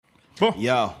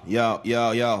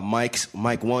Yo.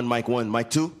 Mic 1, mic 1, mic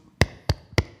 2.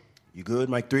 You good?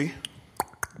 Mic 3?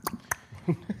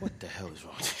 What the hell is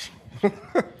wrong with you?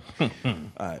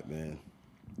 All right, man.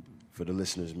 For the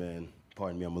listeners, man,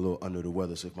 pardon me, I'm a little under the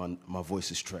weather, so if my voice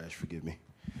is trash, forgive me.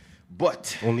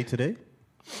 But... Only today?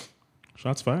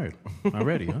 Shots fired.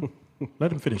 Already, huh?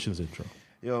 Let him finish his intro.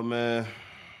 Yo, man,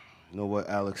 you know what,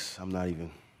 Alex? I'm not even...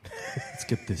 Let's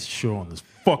get this show on this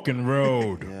fucking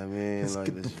road. Yeah, I mean, Let's like,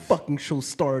 get the this fucking show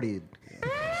started.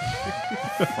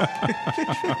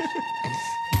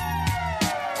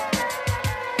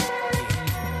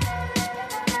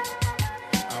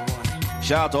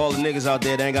 Shout out to all the niggas out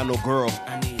there that ain't got no girl.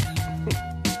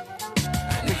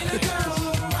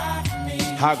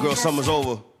 Hot girl summer's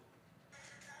over.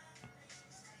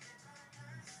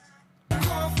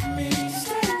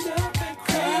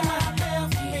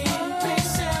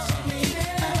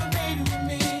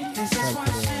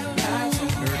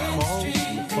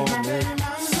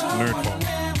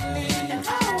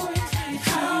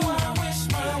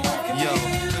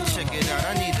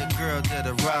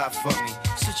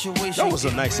 That was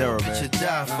a nice era, man.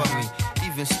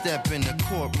 Even step in the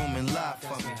courtroom and lie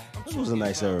for me. This was a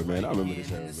nice era, man. I remember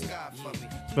this era, man.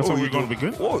 That's what we're going to be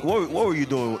good? What were you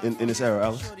doing in this era,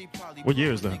 Alex? What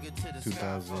year is that?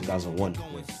 2001.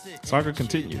 Saga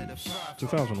continues.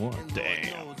 2001.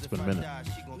 Damn. It's been a minute.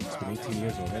 It's been 18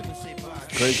 years already.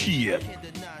 Crazy. Shit.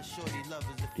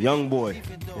 Young boy.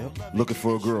 Yep. Looking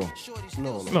for a girl.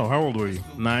 No, how old were you?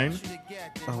 9?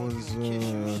 I was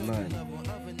 9.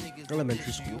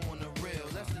 Elementary school.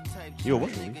 You were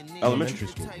what? Elementary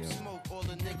school, yeah.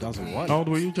 2001. How old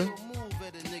were you, Jay?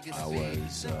 I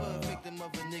was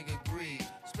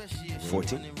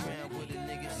 14.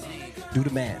 Do the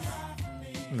math.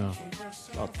 No.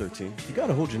 About 13. You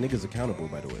gotta hold your niggas accountable,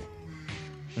 by the way.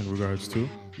 In regards to?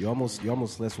 You almost let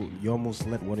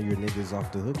one of your niggas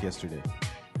off the hook yesterday.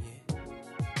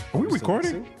 Are we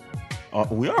recording?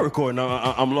 We are recording.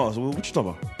 I'm lost. What you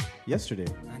talking about? Yesterday.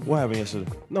 What happened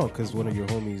yesterday? No, because one of your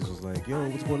homies was like, yo,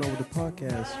 what's going on with the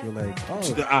podcast? You're like,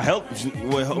 oh. I helped.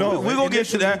 We're going to get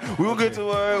to that. We're going to get to,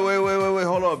 wait.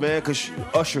 Hold up, man, because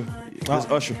Usher.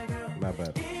 Usher. My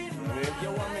bad.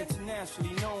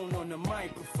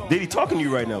 Did he talking to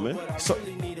you right now, man?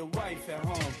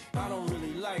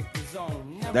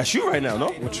 That's you right now,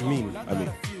 no? What you mean?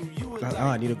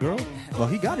 I need a girl? Well,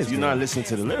 he got his girl. You're not listening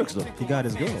to the lyrics, though. He got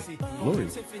his girl. Lori.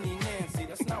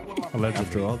 Allegedly.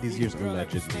 After all these years,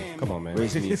 allegedly. Come on, man.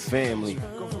 Raising your family.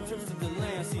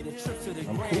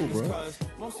 I'm cool, bro.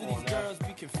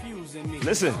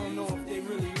 Listen.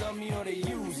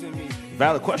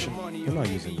 Valid question. You're not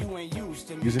using me.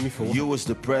 Using me for what? You was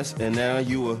depressed, and now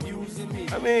you were...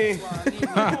 I mean...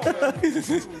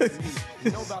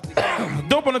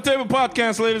 Dope on the Table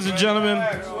podcast, ladies and gentlemen.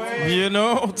 You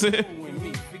know...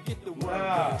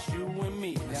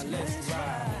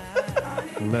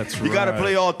 Let's You gotta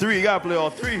play all three.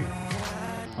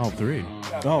 All three?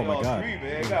 Oh, my God.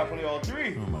 You gotta play all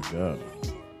three. Oh, my God.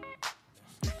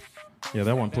 Yeah,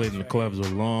 that one played in the clubs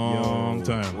a long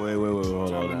time. Wait.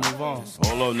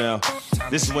 Hold on now.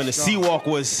 This is when the Seawalk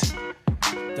was...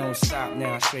 Don't stop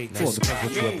now, straight to Well, depends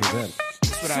what you represent.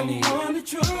 That's what I need. Someone to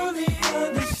truly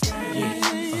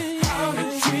understand how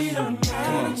to treat a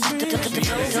man.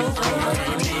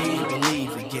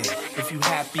 Believe again. If you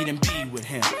happy, then be with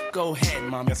him. Go ahead,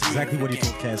 mommy. That's exactly what he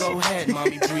told Cassie. Go ahead,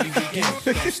 mommy, breathe again.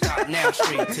 Don't stop now,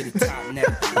 straight to the top now.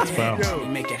 That's foul. Yo,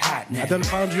 make it hot now. I done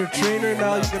found your trainer,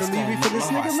 now you're gonna leave me for this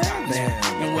nigga,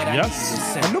 man?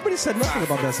 Yes. And nobody said nothing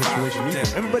about that situation either.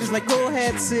 Everybody's like, go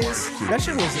ahead, sis. That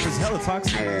shit is hella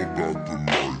toxic.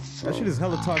 That shit is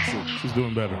hella toxic. She's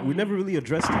doing better. We never really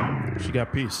addressed it. She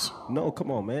got peace. No, come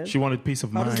on, man. She wanted peace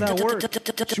of How mind. does that work?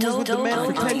 She was with the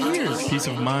man for 10 years. Peace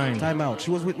of mind. Time out.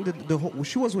 She was with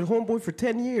she was with homeboy for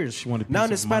 10 years. She wanted now peace in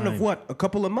the of span mind. of what? A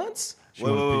couple of months?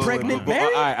 Wait. Pregnant, All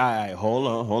married? right. Hold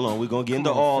on. We're going to get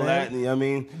into all that. I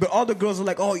mean... But all the girls are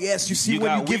like, oh, yes, you see,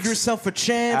 when you give yourself a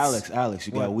chance. Alex,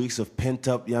 you got weeks of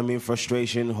pent-up,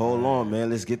 frustration. Hold on, man.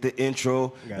 Let's get the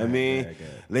intro.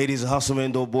 Ladies and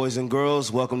hustlemen, dope boys and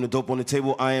girls, welcome to Dope on the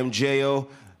Table. I am J.O.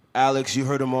 Alex, you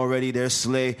heard him already. There's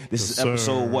Slay. This is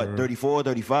episode, what, 34,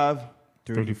 35?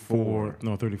 34.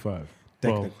 No, 35.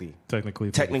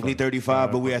 Technically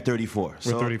 35, but we're at 34.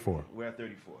 We're 34. We're at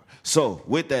 34. So,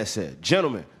 with that said,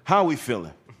 gentlemen, how are we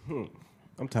feeling?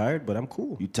 I'm tired, but I'm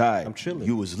cool. You tired? I'm chilling.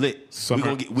 You was lit. We're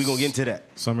gonna get into that.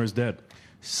 Summer's dead.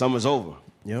 Summer's over.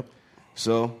 Yep.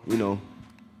 So, the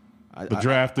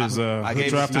draft is I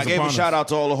gave a shout out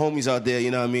to all the homies out there,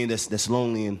 that's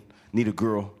lonely and need a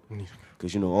girl.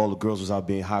 Because, all the girls was out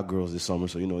being hot girls this summer,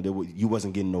 so, you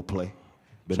wasn't getting no play.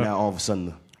 But now all of a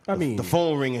sudden I mean, The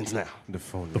phone ringings now. the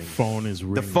phone. The phone is The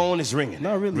ringing. phone is ringing.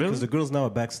 Not really, Really? because the girls now are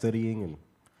back studying and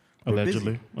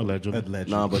Allegedly. allegedly.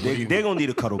 Nah, but they're gonna need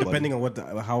a cuddle buddy. depending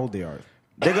on how old they are.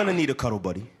 They're gonna need a cuddle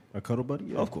buddy. A cuddle buddy,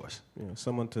 yeah. Of course. Yeah,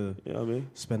 someone to You know what I mean?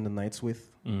 spend the nights with.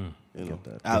 You know, Get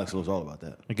that. Alex knows all about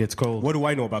that. It gets cold. What do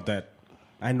I know about that?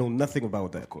 I know nothing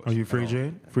about that. Of course. Are you free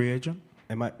agent?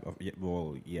 Am I? Oh, yeah,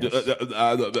 well, yes.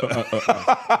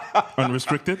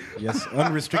 Unrestricted? Yes,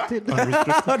 unrestricted.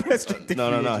 Unrestricted.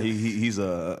 No. He's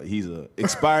a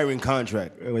expiring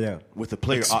contract Oh yeah, with the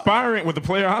player Expiring with the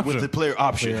player option. with the player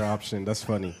option. player option. That's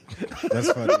funny.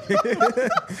 That's funny.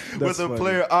 With a funny.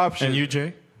 player option. And you,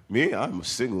 Jay? Me, I'm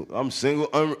single,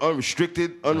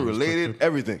 unrestricted, unrelated,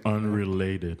 everything.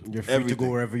 Unrelated. You're free to Everything.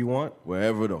 go wherever you want.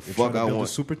 Wherever the You're fuck trying to I build a want.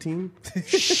 super team.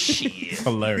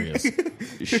 Hilarious.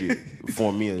 Shit.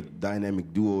 Form me a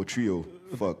dynamic duo trio.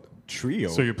 Fuck. Trio.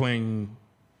 So you're playing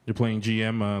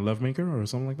GM Lovemaker or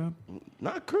something like that?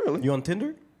 Not currently. You on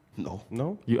Tinder? No.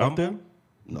 No. You out there?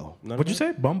 No. None of What'd you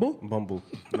that? say? Bumble? Bumble.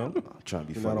 No. I'm trying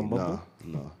to be You're not funny. on Bumble?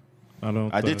 No. I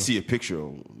don't. I did see a picture.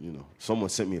 Someone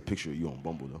sent me a picture of you on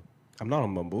Bumble though. I'm not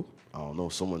on Bumble. I don't know.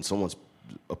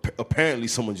 Apparently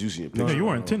someone's using your No, picture. you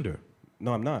were on Tinder.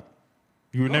 No, I'm not.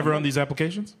 You were never on these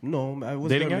applications? No, I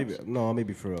was Dating there apps?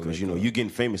 maybe for Because you're getting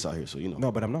famous out here, so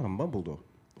No, but I'm not on Bumble though.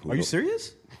 Are you knows?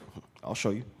 serious? I'll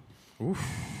show you.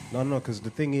 No, because the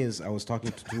thing is, I was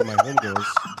talking to two of my homegirls.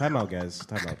 Time out, guys.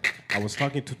 Time out. I was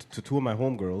talking to two of my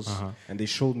homegirls, and they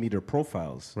showed me their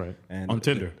profiles. Right. And On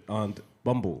Tinder? On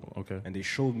Bumble. Okay. And they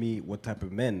showed me what type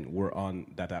of men were on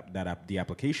the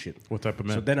application. What type of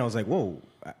men? So then I was like, whoa,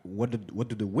 what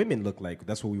do the women look like?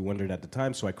 That's what we wondered at the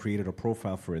time. So I created a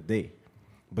profile for a day.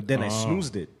 But then I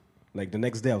snoozed it. Like the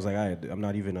next day, I was like, I'm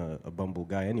not even a Bumble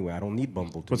guy anyway. I don't need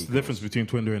Bumble. What's the difference between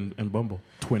Tinder and Bumble?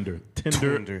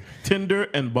 Tinder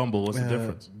and Bumble. What's the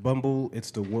difference? Bumble,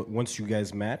 it's once you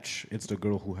guys match, it's the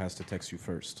girl who has to text you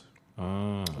first.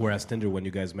 Whereas Tinder, when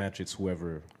you guys match, it's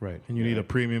whoever. Right. And you need a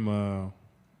premium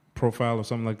profile or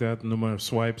something like that? Number of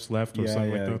swipes left or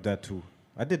something like that? too.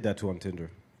 I did that too on Tinder.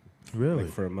 Really?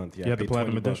 Like for a month. Yeah, You I had the paid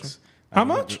platinum $20. edition? How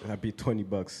much? I paid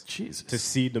 $20 Jesus. to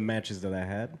see the matches that I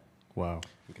had. Wow.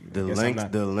 The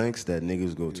lengths that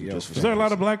niggas go to just for Is there a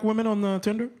lot of black women on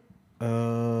Tinder?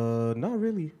 Not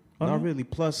really. Not really.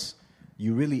 Plus,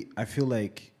 I feel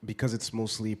like because it's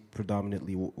mostly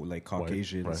predominantly like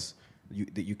Caucasians,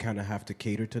 you kind of have to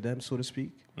cater to them, so to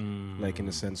speak. Like in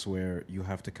the sense where you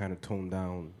have to kind of tone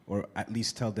down, or at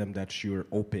least tell them that you're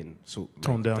open. So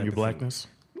Tone down type your of thing. blackness?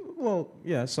 Well,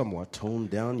 yeah, somewhat. Tone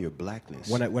down your blackness.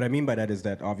 What I mean by that is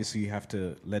that obviously you have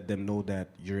to let them know that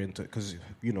you're into, because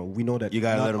we know that you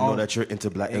gotta not let them all- know that you're into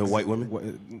black white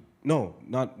women. No,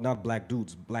 not black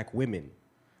dudes, black women.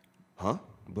 Huh?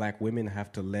 Black women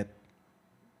have to let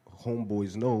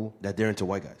homeboys know That they're into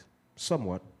white guys.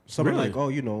 somewhat. Something Really?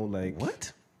 like, like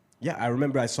What? Yeah, I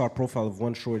remember I saw a profile of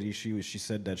one shorty. She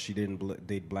said that she didn't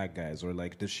date black guys, or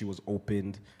like that she was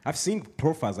opened. I've seen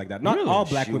profiles like that. Not Really? all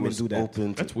black She women was do that.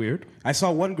 open to- That's weird. I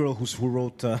saw one girl who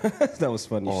wrote that was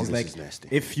funny. Oh, She's this like, is nasty.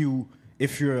 if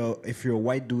you're a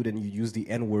white dude and you use the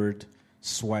N word,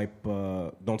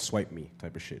 don't swipe me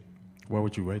type of shit. Why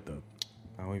would you write that?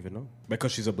 I don't even know,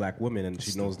 because she's a black woman and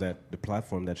she knows that the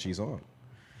platform that she's on,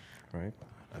 right?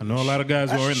 I know a lot of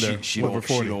guys who are in there She over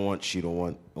 40. don't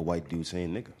want a white dude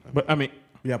saying nigga. But I mean,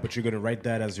 Yeah, but you're gonna write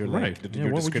that as your Right. like Yeah,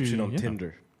 your what would description you- on yeah.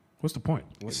 Tinder. what's the point?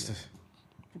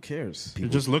 Who cares? You're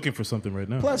just looking for something right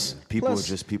now. Plus, People plus, are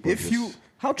just people. If you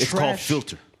how it's trash called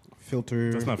filter.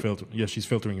 filter That's not filtering. Yeah, she's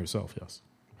filtering herself, yes.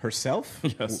 herself.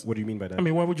 Yes. What do you mean by that? I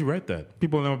mean, why would you write that?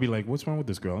 People will be like, what's wrong with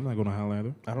this girl? I'm not going to holler at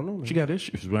her. I don't know. Man. She got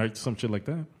issues, right? Some shit like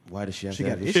that. Why does she have She to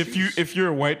got have issues. If you're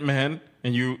a white man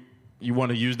and you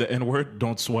want to use the N word,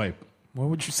 don't swipe. Why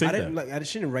would you say I that? didn't like. I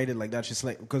shouldn't write it like that. Just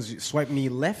like because you swipe me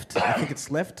left. I think it's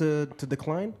left to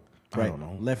decline. Right. don't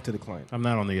know. Left to decline. I'm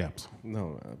not on the apps.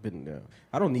 No, I've been.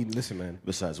 I don't need. Listen, man.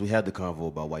 Besides, we had the convo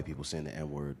about white people saying the N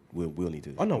word. We'll need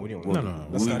to. Oh no, we don't. No.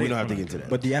 That's not we it. don't have to get into that.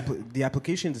 But the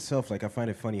application itself, like I find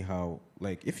it funny how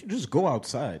like if you just go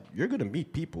outside, you're gonna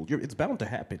meet people. It's bound to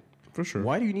happen. For sure.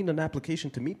 Why do you need an application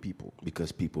to meet people?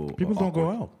 Because people People are don't go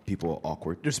awkward. out. People are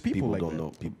awkward. There's people like don't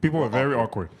that. know. People are very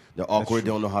awkward. They're awkward. They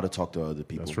don't know how to talk to other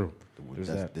people. That's true. There's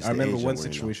That's- that. that's I the remember age one that we're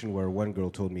in now. situation where one girl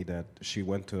told me that she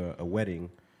went to a wedding,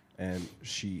 and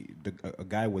a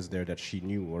guy was there that she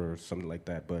knew or something like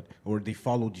that, or they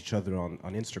followed each other on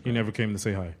Instagram. He never came to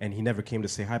say hi. And he never came to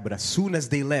say hi. But as soon as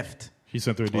they left, He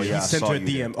sent her a DM. yeah. he I sent saw her a you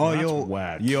DM. there. Oh, That's yo,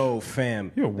 whack. yo,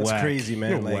 fam, You're that's whack. crazy,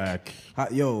 man. You're like,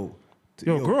 whack. Yo,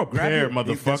 Grow a grab pair, your-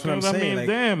 That's what I'm motherfucker. I saying. mean, like,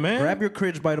 damn, man. Grab your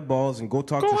courage by the balls and go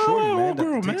talk Go to Shorty, out, man.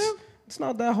 girl, man. It's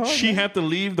not that hard. She man. had to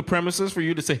leave the premises for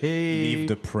you to say, hey. Leave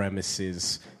the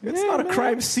premises. It's Yeah, not a man.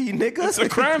 crime scene, nigga. It's a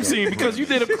crime scene because you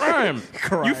did a crime.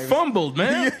 Crime. You fumbled,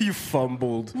 man. You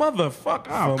fumbled. Motherfucker.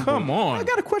 Oh, Fumbled. come on. I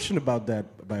got a question about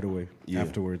that, by the way, Yeah.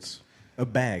 afterwards. A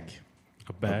bag.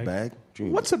 A bag? A bag?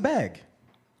 Dream. What's a bag?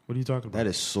 What are you talking about? That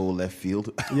is so left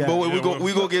field. Yeah. But wait, Yeah,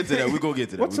 we gonna get to that. We gonna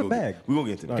get to that. What's we a gonna bag? We gonna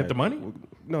get to that. Get the money?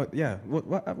 No, yeah. We'll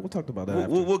talk about that after.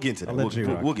 We'll get into that. I'll let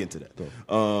J-Rock We'll get into that.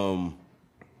 go.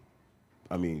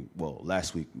 I mean, well,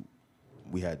 last week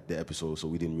we had the episode, so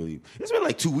we didn't really. It's been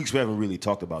like 2 weeks. We haven't really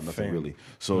talked about nothing Fair. really.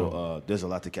 So there's a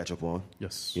lot to catch up on.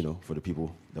 Yes. You know, for the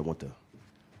people that want the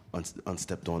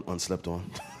unslept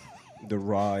on. The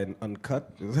raw and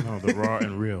uncut. No, the raw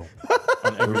and real.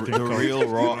 On everything The culture. real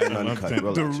raw and And uncut.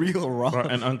 everything. Relax. real raw. Raw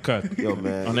and uncut. Yo,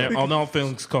 man. On all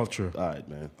things culture. All right,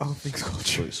 man. All things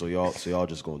culture. So y'all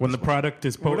just going. When the product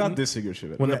is We're not potent. dissing your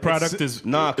shit. When the product it's- is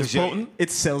Nah, 'cause is you- potent. it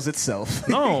sells itself.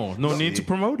 No need to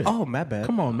promote it. Oh, my bad.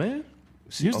 Come on, man.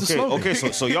 Use the slogan. Okay,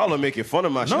 so y'all are making fun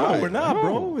of my shit. No, All right. We're not, No.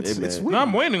 bro. It's Hey, it's man. weird. No,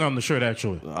 I'm waiting on the shirt,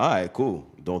 actually. All right, cool.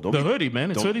 Don't The be, hoodie, man.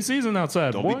 It's don't- hoodie season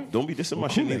outside, boy. Don't be dissing my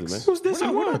shit either, man. Who's this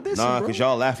and We're not what? dissing, Nah, bro. because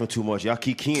y'all laughing too much. Y'all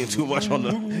keying too much on the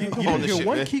on the You're shit,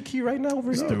 one man. kiki right now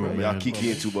over here. do it, bro. man. Y'all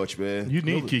keying too much, man. You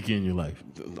need Kiki in your life.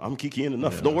 I'm keying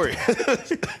enough. Don't worry.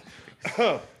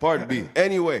 Pardon me.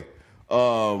 Anyway,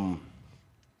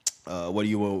 what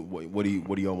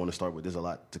do y'all want to start with? There's a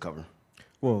lot to cover.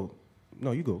 Well,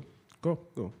 no, you go. Go.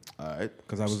 Go. All right.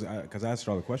 Because I asked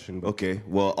y'all a question. But Okay.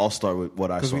 Well, I'll start with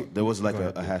what I 'Cause saw. we- There was like go a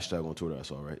ahead. hashtag on Twitter I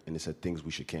saw, right? And it said things we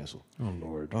should cancel. Oh,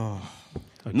 Lord.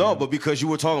 No, but because you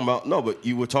were talking about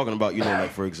like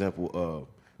for example,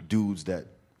 dudes that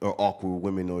are awkward with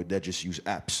women or that just use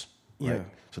apps. Right? Yeah.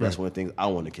 So that's one of the things I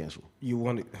want to cancel. you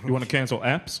want to. You want to cancel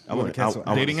apps? I want to cancel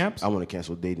dating apps? I want to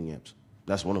cancel dating apps.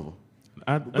 That's one of them.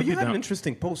 I'd But be you had down. an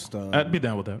interesting post. I'd be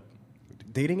down with that.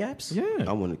 Dating apps? Yeah.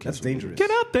 I want to That's cancel. dangerous.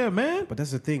 Get out there, man. But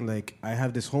that's the thing. Like, I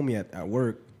have this homie at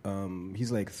work.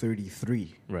 He's like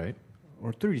 33 Right.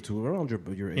 or 32, around your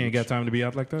age. You ain't got time to be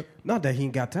out like that? Not that he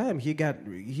ain't got time. He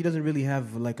doesn't really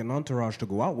have like an entourage to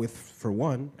go out with, for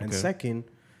one, and Okay. second,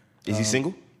 Is he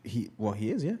single? he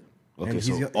is, yeah. Okay, And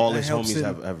so he's- all that his helps homies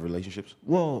him- have relationships?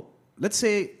 Well, let's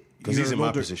say Because you're he's in an my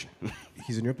older- position.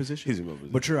 He's in your position. He's in my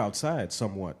position. But you're outside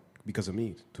somewhat because of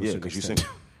me. To a Yeah, certain because you're extent.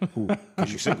 single. Who?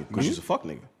 Because you're single. Because you're a fuck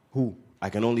nigga. Who? I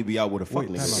can only be out with a fuck Wait,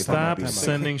 nigga. time out, if I'm Stop not being single.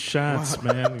 sending shots,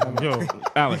 man. Yo,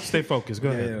 Alex, stay focused. Go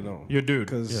ahead. Yeah, no. You're dude.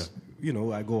 Because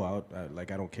I go out, I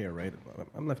don't care, right?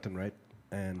 I'm left and right,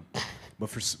 but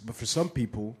for some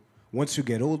people, once you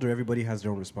get older, everybody has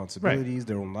their own responsibilities,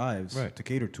 their own lives Right. to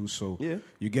cater to. So Yeah.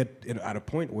 you get at a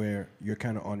point where you're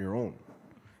kind of on your own.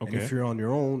 And Okay. if you're on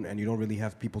your own and you don't really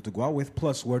have people to go out with,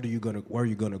 plus where are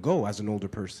you gonna go as an older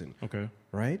person? Okay.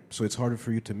 Right? So it's harder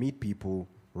for you to meet people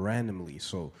randomly.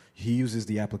 So he uses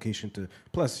the application to.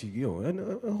 Plus, and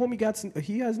a homie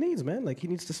he has needs, man. Like he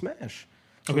needs to smash.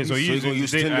 Okay, so So you he's gonna use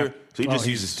Tinder. So he just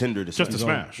he's- uses Tinder to just to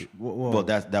smash. smash. Well,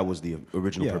 that was the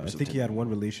original Yeah, I purpose of think he Tinder. had one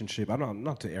relationship. I don't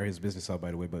not to air his business out,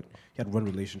 by the way, but he had one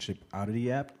relationship out of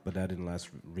the app, but that didn't last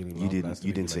really long. You Lasted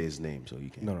didn't maybe say his name, so you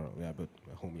can't. No, yeah, but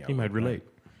a homie out. He might relate.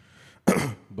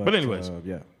 But anyways.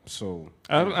 yeah. So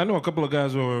I know a couple of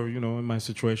guys who are, in my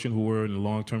situation who were in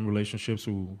long-term relationships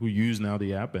who use now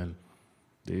the app and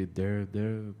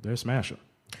they're smashing.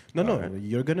 no,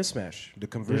 you're gonna smash the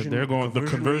conversion. The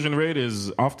conversion rate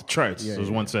is off the charts, Yeah, as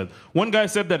yeah, one said. One guy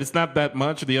said that it's not that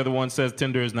much. The other one says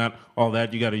Tinder is not all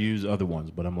that. You got to use other ones.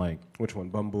 But I'm like, Which one,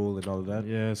 Bumble and all of that?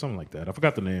 yeah, something like that. I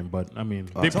forgot the name, but I mean,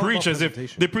 It's all about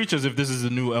presentation. they preach as if this is the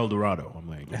new El Dorado. I'm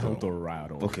like, El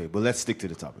Dorado. Okay, but let's stick to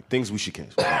the topic. Things we should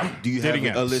cancel. Do you have Dating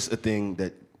a apps. list of things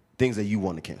that you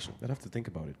want to cancel? I'd have to think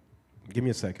about it. Give me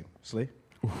a second, Slay.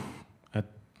 at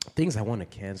Things I want to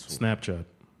cancel. Snapchat.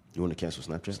 You want to cancel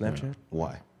Snapchat? Snapchat?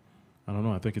 Why? I don't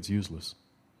know. I think it's useless.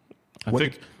 What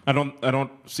I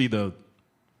don't see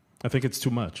I think it's too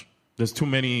much. There's too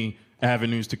many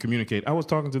avenues to communicate. I was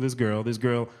talking to this girl.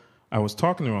 I was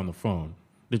talking to her on the phone.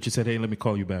 Then she said, "Hey, let me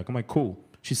call you back." I'm like, "Cool."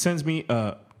 She sends me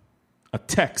a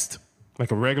text,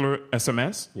 like a regular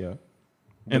SMS. Yeah.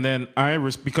 And then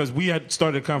because we had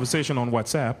started a conversation on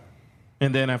WhatsApp,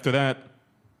 and then after that,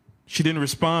 she didn't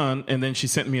respond, and then she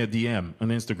sent me a DM on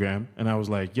Instagram, and I was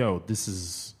like, "Yo, this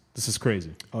is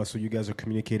crazy." Oh, so you guys are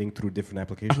communicating through different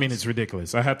applications? I mean, it's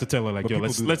ridiculous. I had to tell her like, But "Yo, people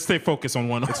let's do let's stay focused on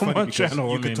one funny because channel."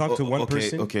 you I could mean, talk to one okay,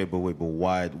 person. Okay, but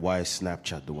why is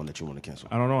Snapchat the one that you want to cancel?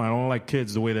 I don't know. I don't like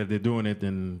kids the way that they're doing it,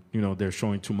 and they're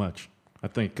showing too much. I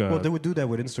think Well, they would do that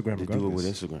with Instagram. They do it with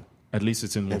regardless. Instagram at least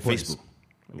it's in one and place.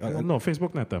 Facebook. No,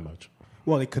 Facebook not that much.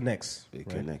 Well, it connects. It right?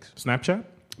 connects. Snapchat?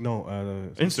 No,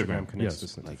 Instagram, connects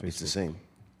yes. to Like Facebook. it's the same.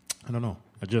 I don't know.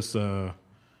 I just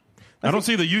I don't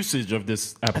see the usage of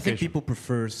this I application. think people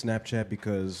prefer Snapchat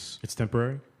because, It's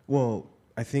temporary. well,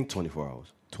 I think 24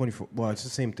 hours. 24. Well, it's the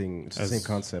same thing. It's the As- same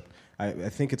concept. I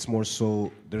think it's more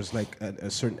so there's like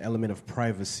a certain element of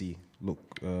privacy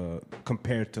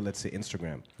compared to, let's say,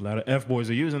 Instagram. A lot of F-boys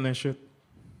are using that shit.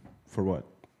 For what?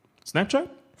 Snapchat?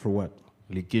 For what?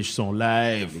 Les quiches sont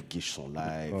live. Les guiches sont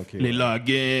live. Okay. Les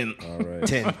login. All right.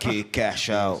 10K cash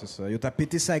out. C'est ça. Yo, t'as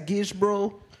pété sa guiche,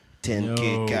 bro? 10K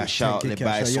Yo, cash out. 10K Les cash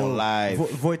bails out. sont Yo, live.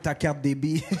 Voit ta carte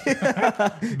débit.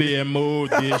 BMO,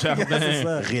 C'est Desjardins.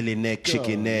 ça. Relay neck,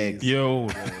 chicken neck. Yo,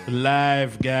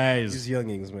 live These guys.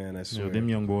 youngings, man, I Yo, swear. them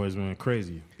young boys, man,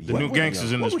 crazy. The What- new what-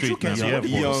 gangsters in the what would you street, man. cancel? The What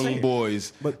would you F-boys. say? Young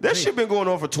boys. But That wait. shit been going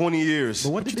on for 20 years. But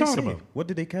what did you they talking say? about? What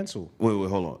did they cancel? Wait,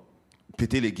 hold on.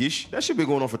 Péter les guiches? That shit been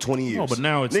going on for 20 years. No, but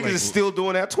now it's Niggas like- is still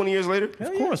doing that 20 years later?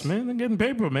 Of course, man. They're getting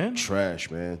paper, man. Trash,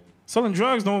 man. Selling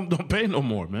drugs don't pay no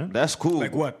more, man. That's cool.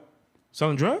 Like what?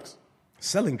 Selling drugs?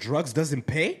 Selling drugs doesn't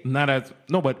pay? Not as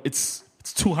no, but it's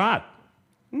too hot.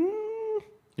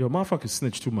 Yo, motherfuckers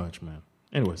snitch too much, man.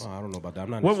 Anyways, Oh, I don't know about that. I'm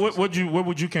not. what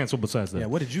would you cancel besides that? Yeah.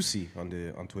 What did you see on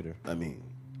Twitter? I mean,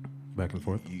 Back and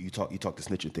forth. you talk the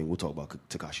snitching thing. We'll talk about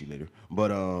Tekashi later.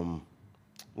 But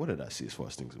what did I see as far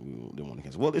as things that we didn't want to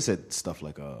cancel? Well, they said stuff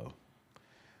like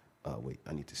wait,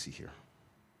 I need to see here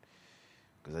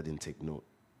because I didn't take note.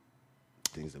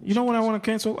 Things that we You know should what I cancel. want to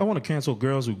cancel? I want to cancel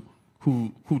girls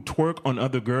who twerk on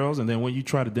other girls, and then when you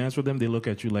try to dance with them, they look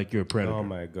at you like you're a predator. Oh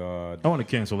my god. I want to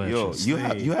cancel that Yo, shit.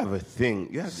 you have a thing.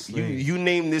 You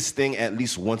name this thing at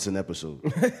least once an episode.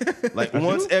 Like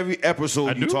once every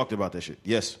episode I you do? talked about that shit.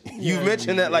 Yes, you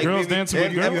mentioned that like Girls maybe dancing with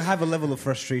 10 girls? You episodes. have a level of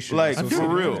frustration. Like associated for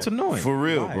with real, that. It's annoying. For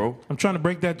real, Why? bro. I'm trying to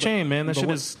break that chain, man. That But shit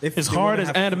what- is if as they hard wanna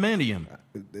as have- adamantium.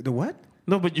 The what?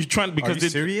 No, but you're trying Are because you they-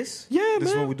 serious? Yeah, This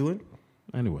is man. what we're doing.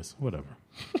 Anyways, whatever.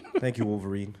 Thank you,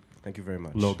 Wolverine. Thank you very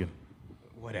much. Logan.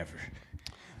 Whatever.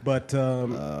 But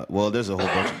Well, there's a whole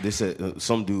bunch. They said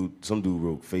some dude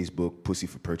wrote Facebook pussy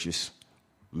for purchase,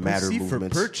 matter pussy for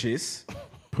movements. purchase.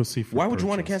 Pussy for Why would you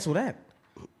want to purchase. cancel that?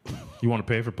 You want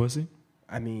to pay for pussy?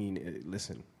 I mean,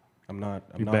 listen. I'm not.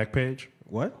 Your back page?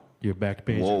 What? Your back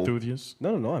page Whoa. enthusiast?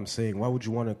 No. I'm saying, why would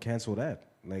you want to cancel that?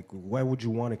 Like, why would you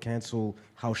want to cancel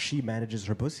how she manages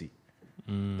her pussy?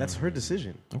 That's her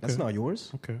decision. That's Okay. not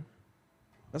yours. Okay.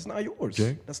 That's not yours.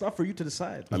 Jay? That's not for you to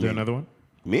decide. Is there another one?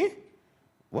 Me?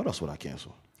 What else would I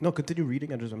cancel? No, continue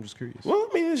reading. I'm just curious. Well,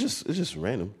 I mean, it's just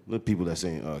random. The people that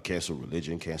saying cancel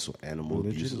religion, cancel animal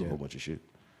Religion, abuse, is a yeah. whole bunch of shit.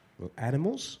 Well,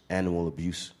 animals. Animal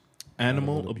abuse,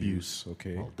 Animal abuse.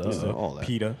 Okay. Duh. all that.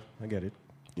 PETA. I get it.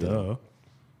 Duh.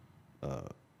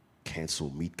 Cancel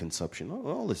meat consumption,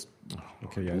 all this.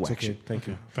 Okay, yeah, it's Whack okay. shit. Thank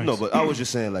you. Thanks. No, but I was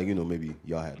just saying, like, maybe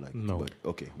y'all had like, No. But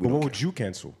okay, we But don't what care. would you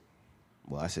cancel?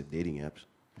 Well, I said dating apps.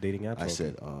 Dating apps? I Okay.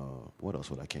 said, what else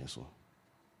would I cancel?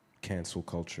 Cancel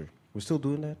culture. We're still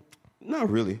doing that? Not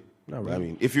really. Not I really.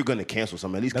 mean, if you're gonna cancel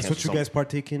something, at least That's cancel what you something. guys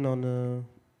partake in on the.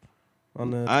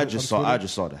 I just on saw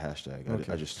Twitter? the hashtag.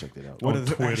 Okay. I just checked it out. What On are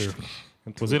the- Twitter.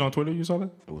 Was it on Twitter you saw that?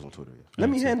 It was on Twitter. Yeah. Let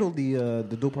me handle the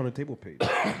dope on the table page.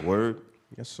 Word.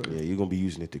 Yes, sir. Yeah, you're gonna be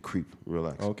using it to creep.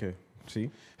 Relax. Okay. See,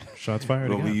 Shots fired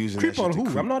You're gonna be again. using creep that shit on to who?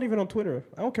 creep. I'm not even on Twitter.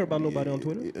 I don't care about nobody on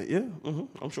Twitter. Yeah,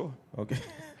 I'm sure. Okay.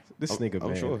 This nigga, I'm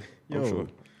man. sure. Yo, I'm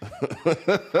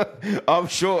sure. I'm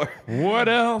sure. What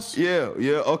else? Yeah.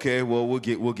 Okay. Well, we'll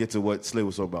get to what Slay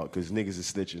was talking about because niggas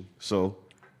is snitching. So,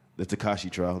 the Tekashi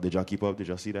trial. Did y'all keep up? Did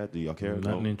y'all see that? Do y'all care?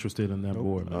 Not No? interested in that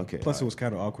board, man. Okay. Plus, it was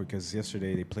kind of awkward because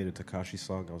yesterday they played a Tekashi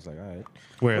song. I was like, all right.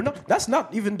 Where? Well, no, that's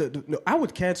not even no, I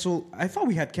would cancel. I thought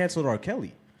we had canceled R.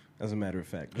 Kelly, as a matter of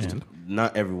fact. Just And?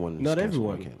 Not everyone. is not canceled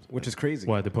everyone, on campus. which is crazy.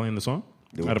 Why, they playing the song?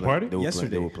 They were At a playing- party? They were Yesterday.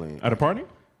 Playing, they were playing. At a party?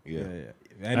 Yeah.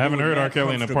 And I haven't they were heard R. mad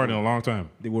Kelly in a party in a comfortable. long time.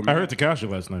 They were I heard mad- Tekashi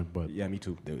last night, but Yeah, me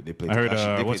too. They played I heard,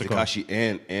 Tekashi. They what's played it called?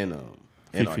 Tekashi and R.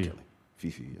 Fifi. Kelly.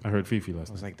 Fifi. Yeah. I heard Fifi last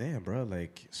I was night. like, damn, bro.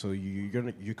 Like, so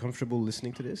you're comfortable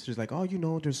listening to this? She's like, oh,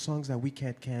 there's songs that we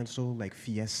can't cancel, like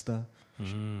Fiesta.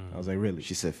 I was like, really?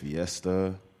 She said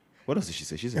Fiesta. What else did she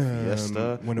say? She said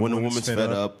Fiesta. When When a a Woman's woman's Fed fed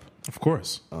Up. up. Of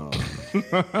course. Those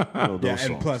Yeah, and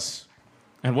songs. plus,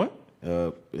 And what?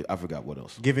 I forgot what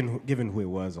else. given who it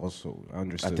was, also I I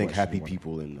understood. think why she Happy wanted-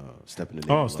 People and Stepping in the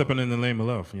Name Oh, of Stepping in the Name of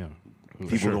Love. Yeah. Love.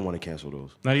 People don't want to cancel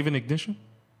those. Not even Ignition?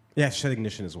 Yeah, Shed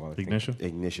Ignition as well. I think. Ignition?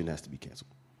 Ignition has to be canceled.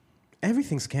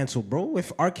 Everything's canceled, bro.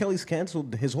 If R. Kelly's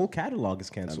canceled, his whole catalog is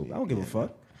canceled. I don't give a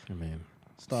fuck. I mean,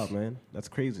 Stop, man. That's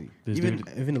crazy. This Even dude-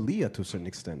 even Aaliyah to a certain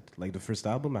extent. Like the first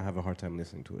album, I have a hard time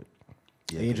listening to it.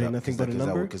 Yeah, Age ain't nothing but a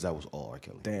number. Because that was all R.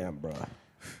 Kelly. Damn, bro.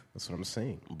 That's what I'm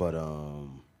saying. But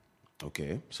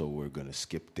okay, so we're gonna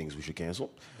skip things we should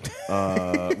cancel.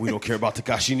 We don't care about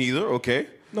Tekashi neither. Okay.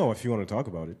 No, if you want to talk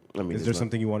about it. I mean, Is there's there not-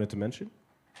 something you wanted to mention?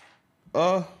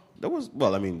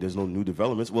 Well, I mean, there's no new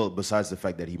developments. Well, besides the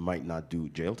fact that he might not do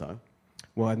jail time.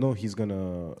 Well, I know he's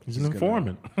gonna. He's an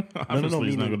informant. Obviously,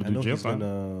 he's not going to do jail he's time.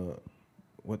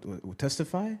 gonna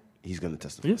testify He's going to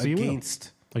testify Yes, he will.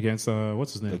 against. Against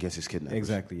what's his name? against his kidnappers.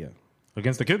 Exactly, yeah.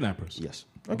 Against the kidnappers. Yes.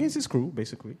 Against his crew,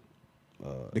 basically.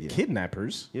 The yeah.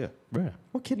 kidnappers. Yeah. Yeah.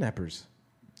 What kidnappers?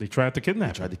 They tried to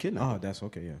kidnap. Tried to kidnap. Oh, that's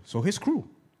okay. Yeah. So his crew.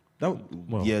 That.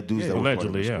 Well, Yeah, dudes that were part of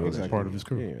allegedly, his yeah, crew. was part of his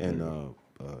crew. Yeah. And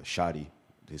Shadi,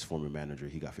 his former manager,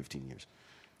 he got 15 years.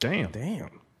 Damn.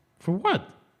 Damn. For what?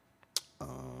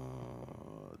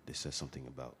 They said something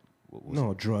about what was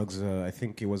No drugs. I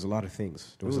think it was a lot of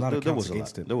things. There was a lot of there counts was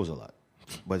against a him. lot. There was a lot,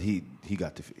 but he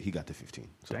got to 15.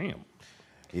 So, Damn.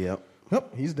 yeah.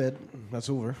 Yep, he's dead. That's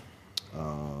over.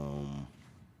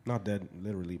 Not dead,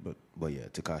 literally, but But yeah,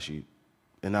 Tekashi,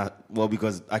 and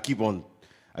because I keep on.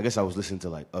 I guess I was listening to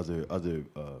like other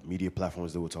media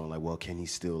platforms that were talking like, well, can he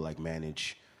still like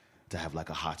manage to have like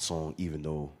a hot song even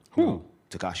though Who?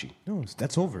 Tekashi? no,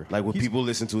 that's over. Like, will He's- people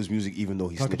listen to his music even though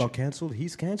he's talk snitching? about canceled?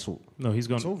 He's canceled. No, he's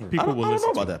going. It's over. People I don't, will I don't listen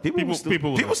know to about it. that.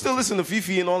 People will still listen to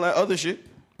Fifi and all that other shit.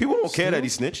 People don't care that he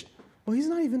snitched. Well, he's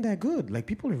not even that good. Like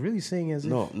people are really saying as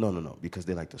if No, because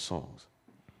they like the songs.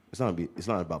 It's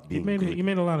not about He being good.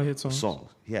 made a lot of hit songs. Songs.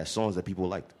 He has songs that people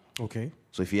liked. okay.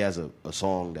 So if he has a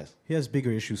song that's, He has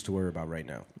bigger issues to worry about right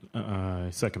now.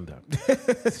 Second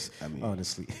that. I mean,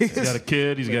 Honestly, He's got a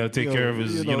kid. He's got to take care of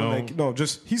his. like, no,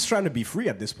 just he's trying to be free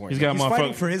at this point. He's got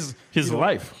fighting motherfuckers for his his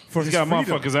life. for He's his got freedom.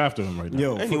 motherfuckers after him right now.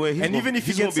 Yo, Anyway, he's and gonna- even if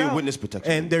he he's gonna gets be a out, witness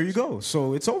protection. and there you go.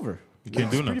 So it's over. You can't do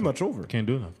It's nothing. pretty much over. Can't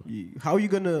do nothing. How are you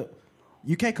gonna?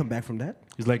 You can't come back from that.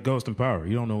 He's like Ghost in Power.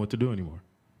 You don't know what to do anymore.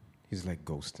 He's like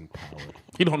Ghost in Power.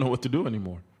 He don't know what to do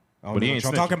anymore. I don't But know he what ain't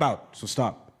y'all snitching. talking about. So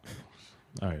stop.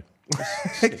 All right.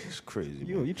 it's crazy.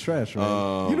 You, man. you trash,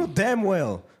 man. You know damn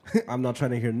well I'm not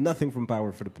trying to hear nothing from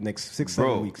Power for the next 6-7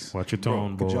 Bro. weeks. Watch your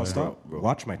tone, boy. Could y'all stop? Bro.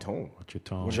 Watch my tone. Watch your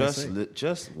tone.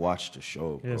 Just watch the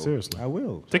show, bro. Yeah, seriously. I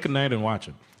will. Take a night and watch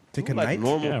it. Take a Like night.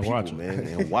 normal Yeah, people, watch it. man,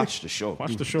 and watch the show.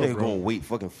 Watch the show, They're bro. gonna wait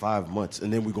fucking 5 months,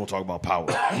 and then we're gonna talk about Power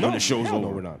when the show's Hell over.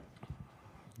 no, we're not.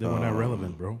 They weren't that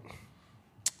relevant, bro.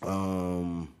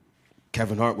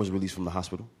 Kevin Hart was released from the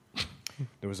hospital.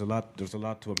 There was a lot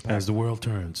to unpack. As the world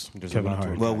turns, There's a Kevin lot to Hart.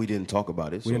 unpack. Well, we didn't talk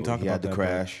about it. We didn't talk he about had the that,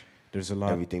 crash. but there's a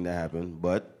lot. Everything that happened,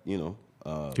 but He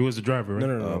was the driver, right?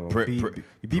 No.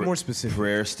 Be more specific.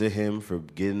 Prayers to him for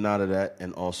getting out of that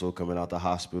and also coming out the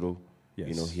hospital. Yes.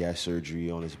 You know, he had surgery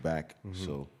on his back,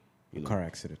 so you know, Car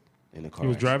accident. in a car. He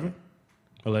was accident. driving,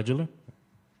 allegedly.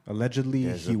 Allegedly,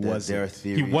 There's he a- there- was. there are He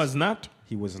theories. was not.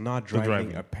 He was not driving.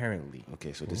 driving. Apparently,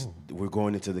 Okay, so this we're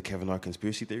going into the Kevin Hart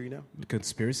conspiracy theory now. the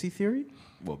conspiracy theory.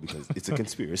 Well, because it's a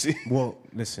conspiracy. Well,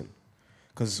 listen,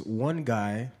 because one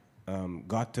guy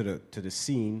got to the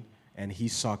scene and he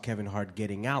saw Kevin Hart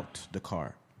getting out the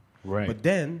car. Right. But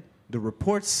then the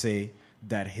reports say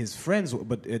that his friends,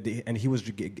 and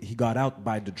he got out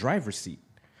by the driver's seat.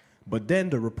 But then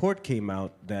the report came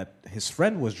out that his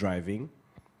friend was driving,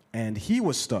 and he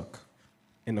was stuck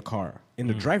in the car in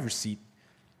the driver's seat,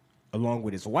 along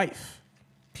with his wife.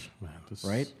 Man, this,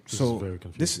 Right? This So, is very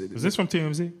confusing. this- Is this from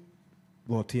TMZ?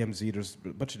 Well, TMZ, there's a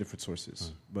bunch of different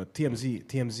sources, but TMZ.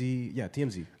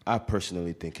 I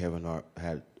personally think Kevin Hart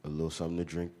had a little something to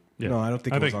drink. Yeah. No, I don't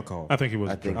think it was alcohol. I think it was.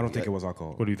 I I think- don't think it was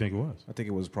alcohol. What do you think it was? I think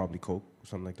it was probably Coke or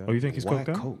something like that. Oh, you think he's Why coked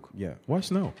out? Coke? Yeah. Why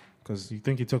snow? Because You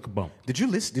think he took a bump? did you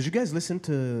guys listen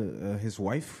to his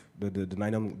wife the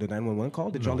 911 call?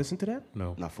 Did y'all listen to that?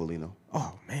 No. Not fully, no.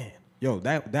 Oh man, yo,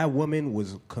 that woman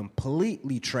was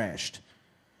completely trashed.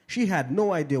 She had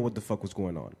no idea what the fuck was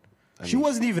going on. She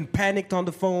wasn't even panicked on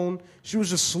the phone. She was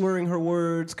just slurring her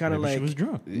words, kind of Maybe like she was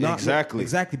drunk.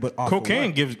 Exactly. But off of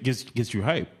Cocaine what? gets you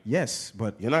hype. Yes,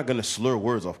 but You're not gonna slur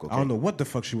words off cocaine. I don't know what the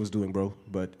fuck she was doing, bro.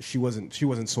 But she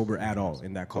wasn't sober at all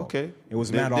in that call. Okay, it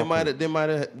was they, mad they awkward. might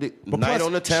have But night plus,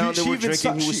 on the town. They were even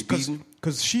drinking. He was speeding.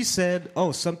 because she said,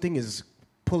 "Oh, something is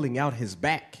pulling out his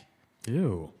back."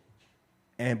 Ew.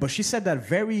 But she said that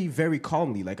very, very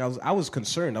calmly. Like I was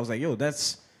concerned. I was like, "Yo,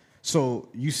 that's so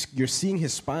you're seeing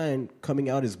his spine coming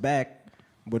out his back,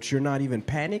 but you're not even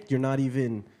panicked. You're not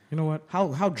even. You know what?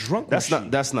 How drunk That's was not she?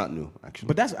 that's not new actually.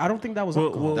 But I don't think that was We'll,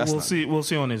 alcohol. we'll, That's we'll not- see. We'll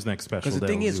see on his next special. Because the that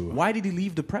thing we'll is, do. why did he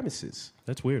leave the premises?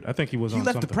 That's weird. I think he was He on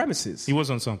left something. the premises. He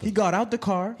was on something. He got out the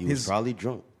car. he was probably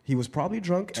drunk He was probably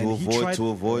drunk to and he tried to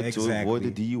avoid exactly.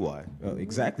 the DUI.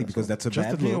 Exactly, because that's a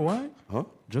Just a bad look. DUI? Huh?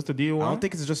 Just a DUI? I don't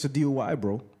think it's just a DUI,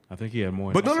 bro. I think he had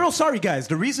more. But no, sorry guys.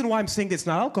 The reason why I'm saying it's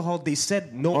not alcohol, they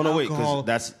said no Oh no, wait, alcohol.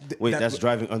 because that's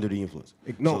driving under the influence.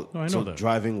 No. No, I know so that.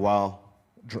 driving while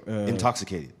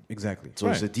Intoxicated. Exactly. So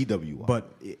it's a DWI.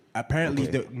 But apparently,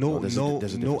 Okay. no There's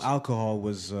a difference. alcohol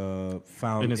was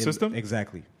found In his system?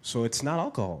 Exactly. So it's not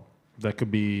alcohol. That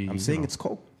could be. I'm saying it's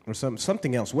coke or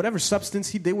something else. Whatever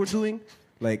substance they were doing,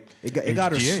 like it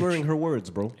got her HGH. slurring her words,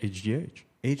 bro. HGH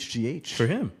HGH. for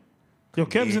him. Yo,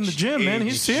 Kev's in the gym, man.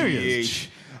 He's serious. HGH.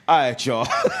 All right, y'all.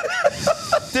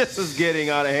 This is getting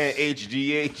out of hand.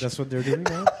 HGH. That's what they're doing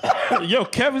now. Yo,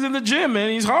 Kev is in the gym, man.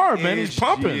 He's hard, man. He's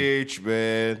pumping. HGH,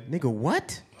 man. Nigga,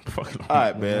 what? Fucking All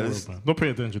right, man. Let's- Don't pay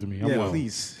attention to me. I'm Yeah, wild.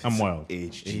 please. I'm wild.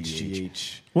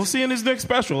 HGH. We'll see in his next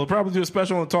special. He'll probably do a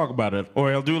special and talk about it, or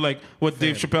he'll do like what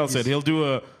Dave Chappelle said. He'll do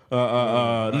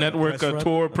a network press run?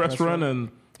 tour, A press press run, and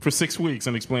for 6 weeks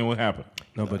and explain what happened.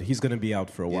 No, but he's gonna be out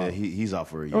for a Yeah, while. he's out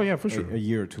for a year. Oh yeah, for sure. A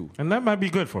year or two And that might be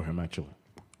good for him, actually.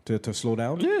 to slow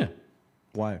down. Yeah,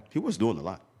 Why? He was doing a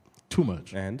lot. too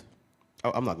much. And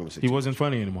I'm not going to say He too wasn't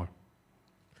funny anymore.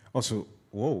 also,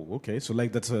 whoa, okay. So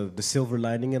like that's the silver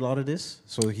lining in a lot of this.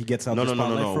 So he gets out No, the no, no,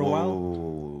 no, spotlight no. for a Whoa, while. whoa,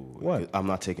 whoa, whoa. What? I'm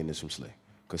not taking this from Slay.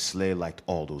 Because Slay liked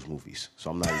all those movies. So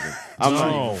I'm not even. I'm not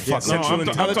even Yeah, fucking Sexual with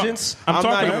you. Intelligence. I'm not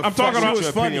talking. even I'm talking fucking about with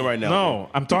your opinion right now. No,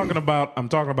 I'm talking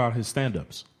about his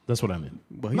stand-ups. That's what I mean.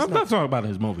 But I'm he's not talking about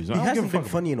his movies. I He don't give a hasn't been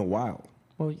fuck. funny in a while.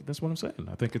 Well, that's what I'm saying.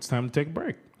 I think it's time to take a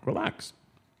break, relax,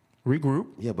 regroup,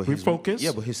 Yeah, but refocus.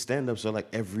 his stand-ups are like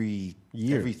every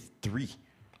Year. every three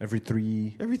Every 3.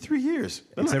 years.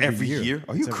 They're It's not every every year. year.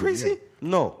 Are you It's every crazy? year.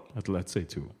 No. Let's say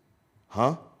 2.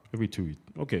 Huh? Every 2.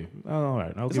 Okay. All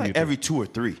right. I'll It's give like you 2. every 2 or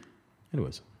 3.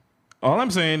 Anyways, all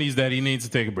I'm saying is that he needs to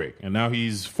take a break, and now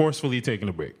he's forcefully taking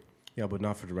a break. Yeah, but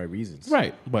not for the right reasons.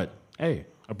 Right. But hey,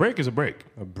 a break is a break.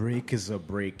 A break is a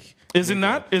break. Is it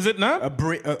not? Is it not? A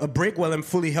break while I'm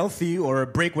fully healthy, or a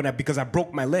break because I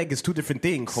broke my leg is two different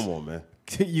things. Come on, man.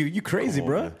 you crazy, Come on,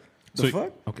 bro? man. The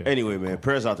fuck? Okay. Anyway, man,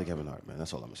 prayers out to Kevin Hart, man.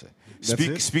 That's all I'm gonna say.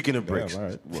 it? Speaking of bricks, all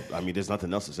right. well, I mean, there's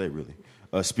nothing else to say really.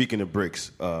 Speaking of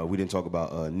bricks, we didn't talk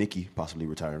about Nicki possibly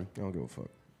retiring. I don't give a fuck.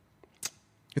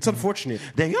 It's unfortunate.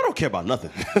 Damn, y'all don't care about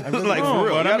nothing. like No, for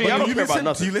real, but I mean, y'all do don't you care about Do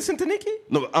nothing. you listen to Nicki?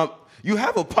 No, you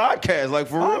have a podcast, like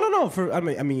for Oh real. no.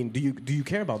 I mean, do you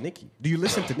care about Nicki? Do you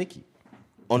listen to Nicki?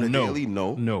 On the No. daily,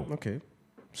 no. No. Okay,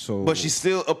 so But she's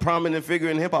still a prominent figure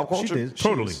in hip hop she culture. did. She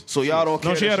Totally. is. So y'all don't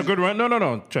care. No, she that had a she's- good run.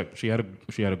 No. Check. She had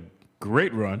a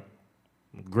great run.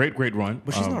 Great run.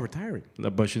 But she's not retiring.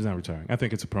 But she's not retiring. I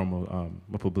think it's a promo,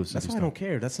 a publicity That's why I stunt. don't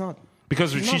care. That's not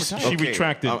Because She's she not retiring. she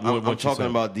retracted I'm what she talking said.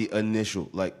 about the initial.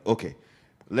 Like, okay,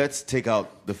 let's take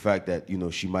out the fact that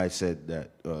she might said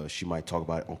that she might talk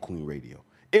about it on Queen Radio.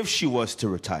 If she was to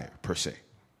retire per se,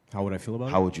 How would I feel about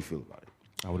how it? would you feel about it?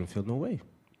 I wouldn't feel no way.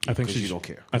 I think 'Cause she's you don't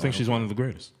care. I think she's one of the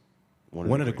greatest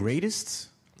One of the greatest.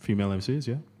 female MCs.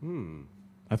 Yeah.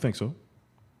 I think so.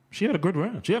 She had a good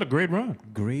run. She had a great run.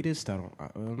 Greatest? I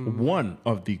don't. One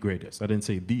of the greatest. I didn't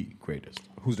say the greatest.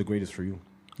 Who's the greatest for you?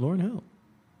 Lauryn Hill.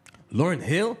 Lauryn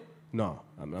Hill? No,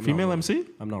 I'm Female not MC? rolling.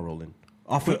 I'm not rolling.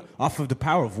 Off of the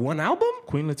power of one album?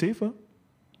 Queen Latifah.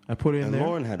 I put it in And there.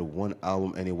 Lauren had one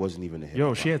album and it wasn't even a hit.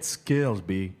 Yo, she had skills,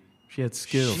 B. She had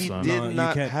skills, She son. did No, you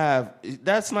not can't- have.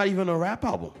 That's not even a rap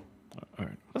album. All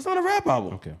right. That's not a rap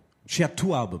album. Okay. She had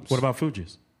 2 albums. What about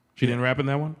Fugees? She didn't rap in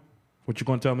that one? What you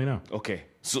gonna tell me now? Okay,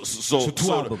 so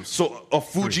 2 albums. So a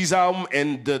Fuji's album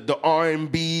and the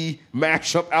R&B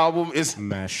mashup album is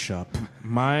Mashup?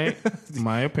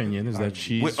 My opinion is that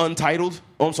she's with Untitled.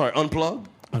 Oh, I'm sorry, Unplugged.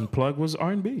 Unplugged was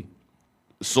R&B.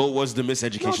 So was the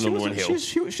Miseducation of Lauryn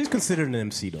Hill. She's considered an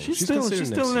MC though. She's still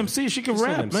an MC. She can She's still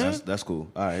rap, an MC. man. That's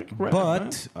cool. All right. Rap,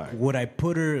 But man. would I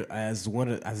put her as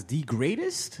as the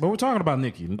greatest? But we're talking about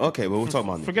Nicki. Okay, well, we're talking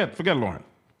about Nicki. Forget Lauren.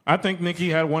 I think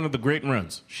Nicki had one of the great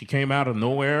runs. She came out of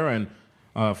nowhere and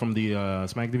from the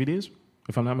Smack DVDs,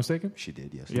 if I'm not mistaken. She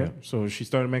did, yes. Yeah. So she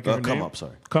started making her Come name. Up,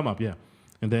 sorry. Come Up, yeah.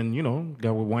 And then,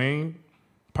 got with Wayne,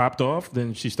 popped off.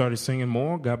 Then she started singing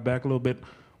more, got back a little bit.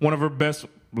 One of her best,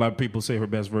 a lot of people say her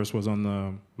best verse was on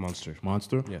the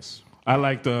Monster. Yes. I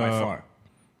liked By far.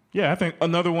 Yeah, I think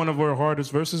another one of her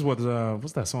hardest verses was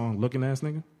what's that song? Looking Ass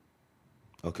Nigga.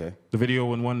 Okay. The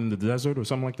video in one in the desert or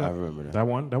something like that. I remember that. That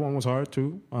one was hard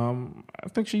too. I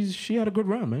think she had a good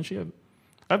run, man. She had.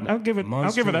 I'll give it.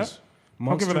 I'll give her that.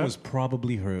 Monster was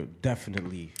probably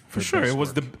definitely For her sure.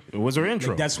 best It was her intro.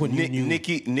 Like, that's when you knew.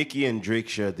 Nicki and Drake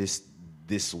share this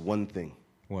one thing.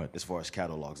 What? As far as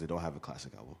catalogs, they don't have a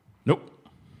classic album. Nope.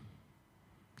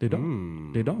 They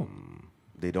don't. They don't.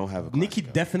 They don't have a classic Nicki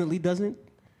album. definitely doesn't.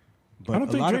 But I don't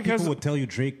a think lot Drake of people has- would tell you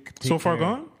Drake. Take So Far care,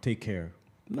 Gone? Take care.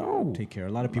 No. Take care.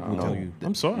 A lot of people will tell you.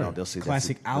 I'm sorry. No, they'll say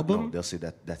Classic that's album? No, they'll say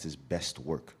that's his best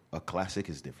work. A classic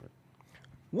is different.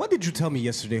 What did you tell me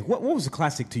yesterday? What was a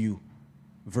classic to you?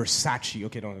 Versace.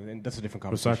 Okay, no, that's a different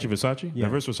conversation. Versace. Yeah.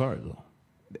 That verse was hard though.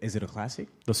 Is it a classic?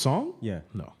 The song? Yeah.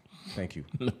 No. Thank you.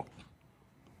 No.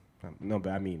 No,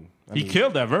 but I mean, He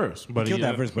killed that verse, but killed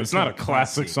that verse, but it's not a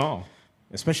classic song.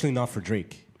 especially not for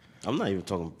Drake. I'm not even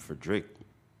talking for Drake.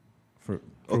 For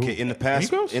Okay, in the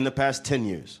past, Migos? in the past 10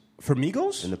 years, for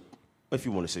Migos, if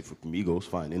you want to say for Migos,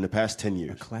 fine. In the past 10 a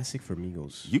years, classic for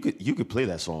Migos. you could play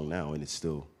that song now, and there's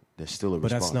still a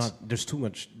But response. that's not. There's too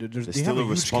much. There's They still have a a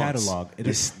huge response. catalog. It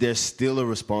is, There's still a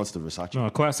response to Versace. No,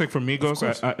 a classic for Migos.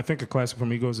 course. I think a classic for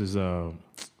Migos is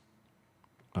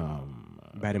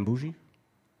Bad and Bougie.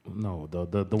 no the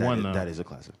That one is- that is a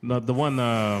classic. no the one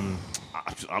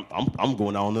I'm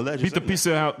going out on the ledge. beat the piece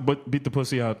out, but beat the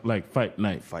pussy out like fight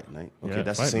night. Fight Night. Okay, Yeah,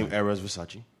 that's Fight the same Night. era as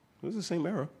Versace. It was the same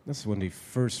era. That's when they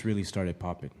first really started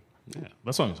popping. Yeah,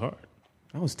 that song is hard.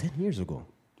 That was 10 years ago.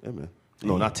 Yeah, man.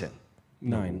 No, not 10.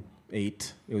 9,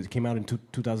 8. It came out in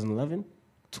 2011.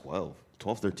 12,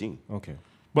 13. Okay.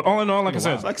 But all in all, like I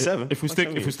said, It's like seven. If we Like stick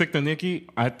 7 if we years. stick to Nicki,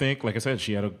 I think, like I said,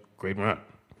 she had a great run,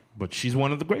 but she's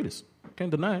one of the greatest.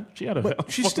 Can't deny it. She had a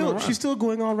But she's still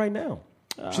going on right now.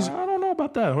 She's, I don't know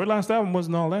about that. Her last album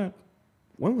wasn't all that.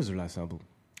 when was her last album?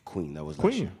 Queen, that was last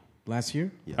Queen. year. Last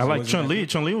year? Yes. I like Was it Chun that- Li.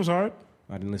 Chun Li was hard.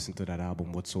 I didn't listen to that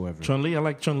album whatsoever. Chun Li, I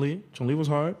like Chun Li. Chun Li was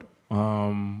hard.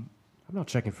 I'm not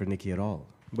checking for Nicki at all.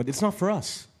 But it's not for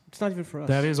us. It's not even for us.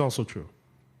 That is also true.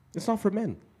 It's not for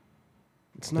men.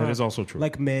 It's not. That is also true.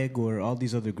 Like Meg or all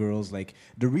these other girls. Like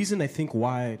the reason I think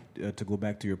why to go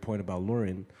back to your point about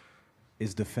Lauren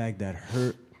is the fact that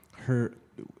her,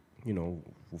 you know,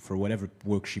 for whatever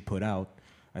work she put out,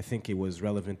 I think it was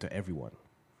relevant to everyone.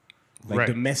 Like Right.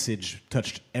 the message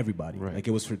touched everybody. Right. Like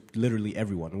it was for literally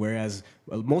everyone. Whereas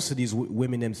most of these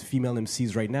women, female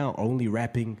MCs right now are only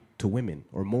rapping to women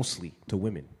or mostly to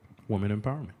women. Women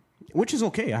empowerment. Which is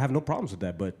okay. I have no problems with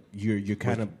that. But you're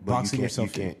kind of But boxing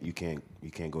yourself in. you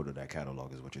can't go to that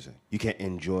catalog, is what you're saying. You can't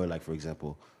enjoy, like, for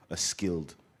example, a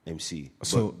skilled MC.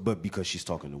 So- but because she's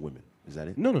talking to women. Is that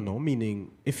it? No.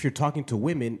 Meaning, if you're talking to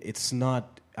women, it's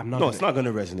not. I'm not. No, it's not going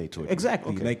to resonate to it.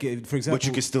 Exactly. Okay. Like for example, But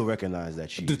you can still recognize that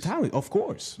she's the talent, of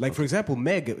course. Like for example,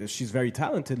 Meg, she's very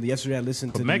talented. Yesterday, I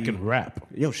listened But to. Meg can rap.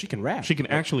 Yo, she can rap. She can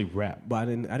actually rap. But I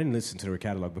didn't listen to her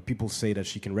catalog. But people say that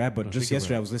she can rap. But just can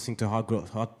yesterday, rap. I was listening to Hot Girl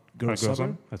Hot Summer,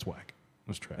 Song? That's whack.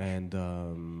 That's trash. and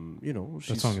you know,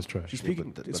 song is trash. She's Yeah,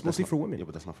 speaking. But it's that's mostly not- for women. Yeah,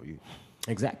 but that's not for you.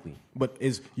 Exactly. But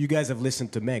you guys have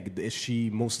listened to Meg? Is she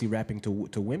mostly rapping to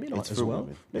women It's as for well?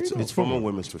 women. There It's, you go. it's from a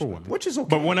women's perspective. Which is okay.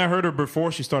 But when I heard her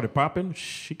before she started popping,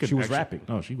 she was rapping.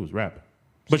 No, she was rapping.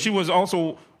 But she was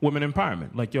also women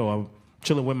empowerment. Like, yo, I'm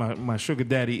chilling with my sugar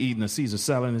daddy eating a Caesar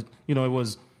salad. You know,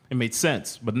 it made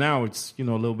sense. But now it's, you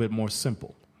know, a little bit more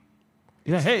simple.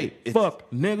 Yeah, hey, fuck,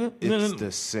 nigga. It's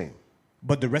the same.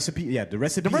 But the recipe is The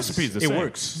recipe is the it same.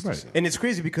 works, Right. and it's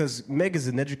crazy because Meg is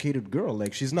an educated girl.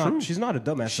 Like she's not a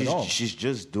dumbass at all. She's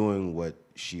just doing what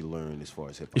she learned as far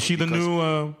as hip hop. Is she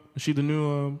the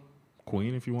new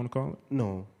queen, if you want to call it?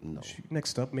 No. No.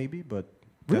 Next up maybe, but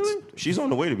Really? She's on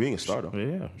the way to being a star, though.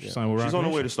 Yeah, she signed with She's Roc on the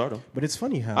way Nation. to stardom. but it's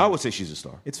funny how I would say she's a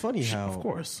star. it's funny how Of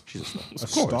course. She's a star. a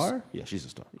Of course. star. Yeah, she's a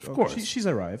star. Of course. She's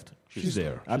arrived. She's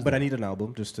there. But I need an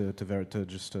album just to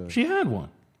just She had one.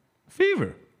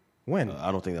 Fever. when.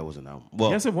 I don't think that was an album.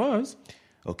 Well, Yes, it was.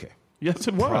 okay. Yes,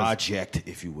 it was. Project,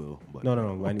 if you will. But No.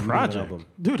 I need an Project. album.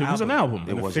 Dude, it was an album.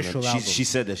 it an wasn't. official she, album. she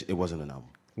said that it wasn't an album.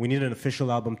 We need an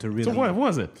official album to really. So what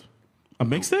was it? A It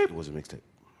mixtape? was a mixtape.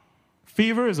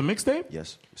 Fever is a mixtape?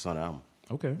 Yes, it's not an album.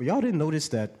 Okay. But y'all didn't notice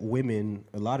that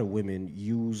a lot of women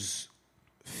use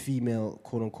female,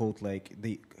 quote unquote, like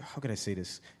how could I say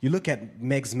this? You look at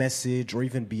Meg's message or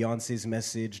even Beyonce's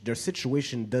message, their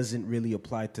situation doesn't really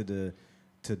apply to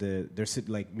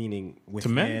like meaning with To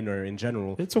men? men or in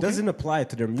general. It's okay. Doesn't apply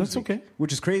to their music. That's okay.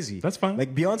 Which is crazy. That's fine.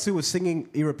 Like Beyonce was singing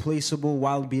Irreplaceable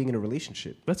while being in a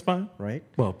relationship, That's fine. right?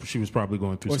 Well, she was probably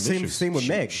going through Or some same issues. with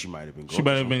Meg She might have been. She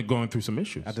might have been going through some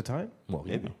issues. at the time. Well,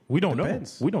 Maybe. we don't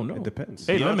Depends. know. We don't know. It depends.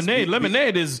 Hey, Beyonce-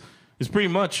 Lemonade is pretty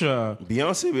much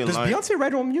Beyonce been Does lying. Beyonce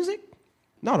write her own music?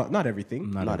 No, not everything.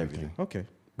 Not everything. Okay.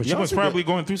 but she was Beyonce probably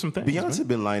been- going through some things. Beyonce man.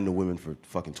 been lying to women for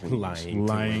fucking 20 years.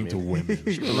 lying to women.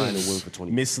 She's been lying to women for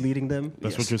 20 years. Misleading them.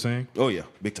 That's what you're saying? Oh yeah,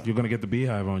 big time. You're going to get the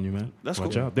beehive on you, man. That's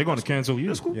Watch cool. out. They're going to cancel you.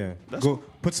 That's cool. Yeah. That's Go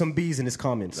put some bees in his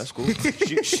comments. That's cool.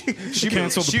 She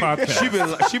Cancel the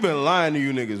podcast. She been lying to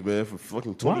you niggas, man, for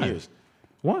fucking 20 Why? years.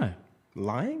 Why?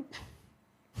 Lying?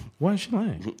 Why is she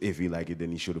lying? If he like it,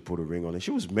 then he should have put a ring on it.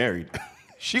 She was married.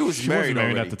 she was She married wasn't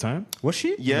married already. at the time. Was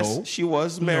she? Yes, No. she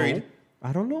was married.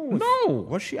 I don't know. No.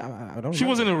 Was she? I don't know. She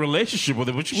was in a relationship with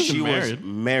him, but she wasn't She married. was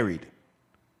married.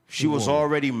 She was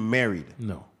already married.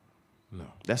 No.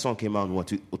 That song came out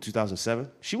in 2007?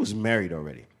 She was married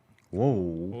already.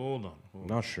 Whoa. Hold on.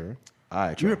 Not sure. All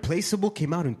right, Trey. Irreplaceable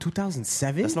came out in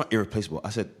 2007. That's not irreplaceable. I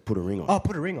said put a ring on it. Oh,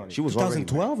 put a ring on it. She was already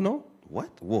 2012, no? What?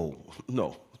 Whoa.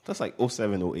 No. That's like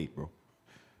 07, 08, bro.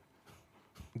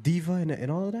 Diva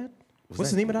and all of that.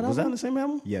 What's the name of that Was that on album? the same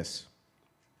album? Yes.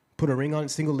 Put a ring on it.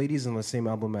 Single Ladies on the same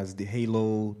album as the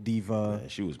Halo, Diva. Yeah,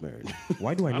 she was married.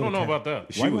 Why do I know? I don't know Cat- about that. Why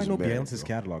She do I was know married, Beyonce's bro.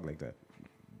 catalog like that?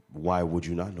 Why would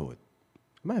you not know it?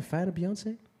 Am I a fan of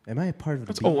Beyonce? Am I a part of the?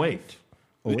 That's Beehive? 08.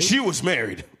 Oh, wait. She was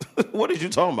married. What are you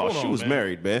talking about? Hold She on, was man.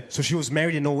 married, man. So she was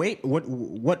married in 08? What's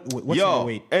Yo, in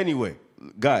 08? anyway,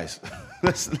 guys,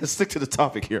 let's stick to the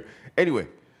topic here. Anyway,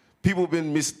 people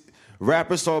been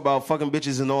rappers talk about fucking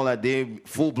bitches and all that. They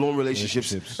full blown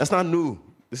relationships. That's not new.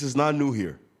 This is not new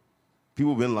here.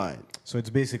 People been lying. So it's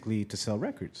basically to sell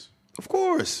records. Of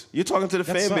course, you're talking to the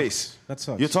That fan sucks. base. That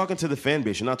sucks. You're talking to the fan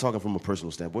base. You're not talking from a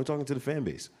personal standpoint. You're talking to the fan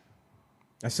base.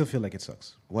 I still feel like it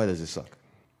sucks Why does it suck?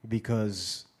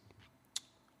 because,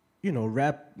 you know,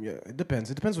 rap. Yeah, it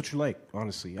depends. It depends what you like.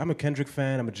 Honestly, I'm a Kendrick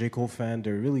fan. I'm a J. Cole fan.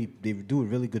 They do a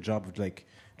really good job of like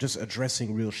just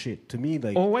addressing real shit. To me,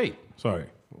 like 08. Sorry.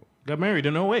 Got married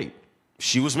in 08.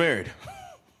 She was married.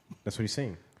 that's what he's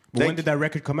saying. But Thank when did that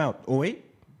record come out? 08?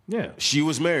 Yeah. She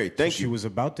was married. Thank She you. was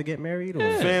about to get married, or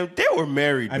Fam, they were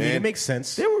married, I man. mean, it makes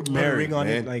sense. They were Put a married, ring on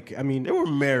it. man. Like, I mean, They were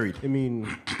married. I mean,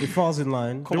 it falls in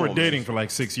line. They were on, dating man. for like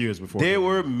 6 years before. They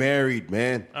were married,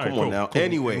 man. All right, Come on cool, now. cool.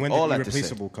 Anyway, And when all did that to say.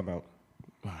 Irreplaceable come out?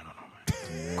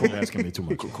 You're asking me too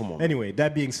much. Come on. Anyway,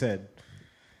 that being said,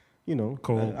 you know,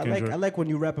 Cole, I Kendrick. like when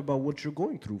you rap about what you're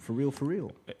going through, for real, for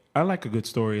real. I like a good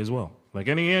story as well. Like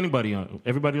anybody,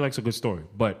 everybody likes a good story.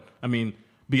 But I mean,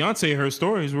 Beyonce, her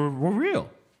stories were real.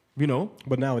 You know,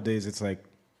 But nowadays, it's like,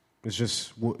 it's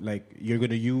just like you're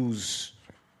gonna use.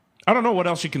 I don't know what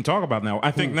else she can talk about now.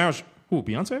 I think now,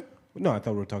 Beyonce? No, I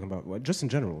thought we were talking about just in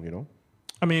general, you know.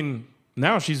 I mean,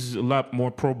 now she's a lot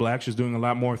more pro-black. She's doing a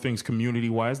lot more things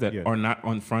community-wise that Yeah. are not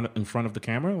in front of the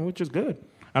camera, which is good.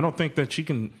 I don't think that she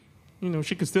can, you know,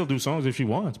 she can still do songs if she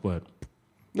wants, but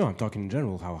No, I'm talking in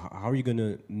general. How are you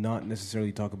gonna not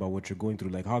necessarily talk about what you're going through?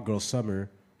 Like Hot Girl Summer,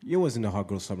 it wasn't a Hot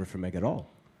Girl Summer for Meg at all.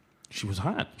 she was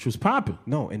hot. She was popping.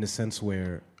 No, in the sense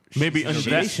where Maybe she's in a in that-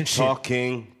 relationship.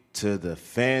 Talking to the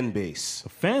fan base. A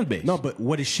fan base. No, but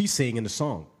what is she saying in the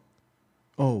song?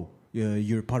 Oh,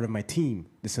 you're part of my team.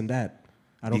 This and that.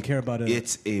 I don't care about it.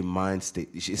 It's a mind state.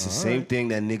 It's the same thing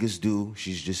that niggas do.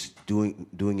 She's just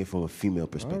doing it from a female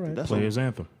perspective. right. That's Players all.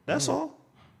 anthem. That's all.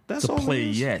 That's It's a all. it play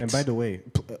is. yet. And by the way,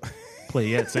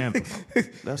 Playettes anthem.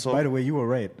 That's all. by the way, you were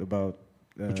right about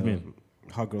What you mean?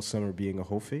 Hot Girl Summer being a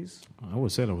whole phase. I would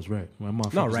have said I was right. My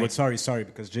motherfuckers No, right. look- Sorry,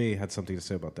 because Jay had something to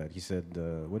say about that. He said,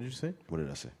 what did you say? What did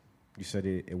I say? You said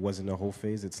it wasn't a whole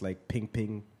phase. It's like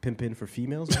pimping for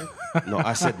females, right? No,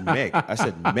 I said Meg. I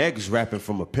said Meg's rapping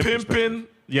from a pimp perspective. Pimpin'.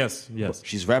 Yes.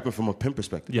 She's rapping from a pimp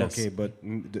perspective. Yes. Okay,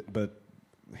 but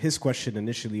his question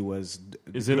initially was,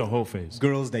 Is it a whole phase?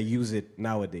 girls that use it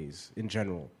nowadays in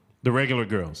general? The regular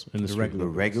girls in the street. The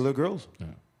regular girls? Yeah.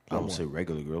 I don't say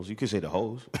regular girls. You could say the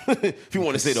hoes. If you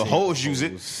want to say the hoes use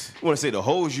it, you want to say the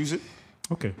hoes use it.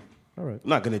 Okay. All right. I'm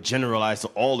not going to generalize to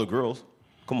all the girls.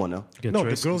 Come on now. Get No, the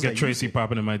Tracy, girls get that Tracy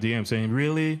popping in my DM saying,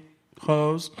 "Really,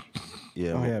 hoes?"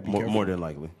 Yeah, Oh, yeah, be more, careful. more than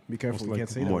likely. Be careful. You can't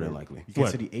say that more word. than likely. You can't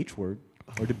What? say the H word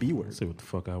or the B word. Say what the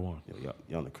fuck I want.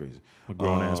 Y'all are crazy. I'm a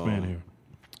grown ass man here.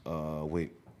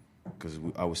 Wait, because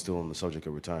I was still on the subject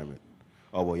of retirement.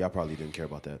 Oh, well, y'all probably didn't care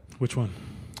about that. Which one?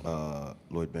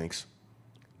 Lloyd Banks.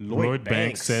 Lloyd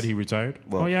Banks said he retired.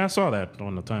 Well- Oh yeah, I saw that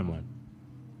on the timeline.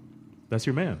 That's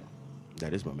your man.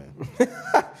 That is my man.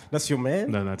 That's your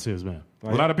man? No, that's his man.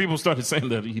 A lot of people started saying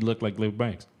that he looked like Lloyd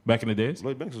Banks back in the days.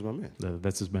 Lloyd Banks was my man.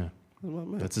 That's his man. That's my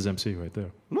man. That's his MC right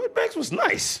there. Lloyd Banks was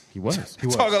nice. He was.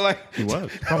 Talking like He was.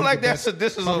 like that's a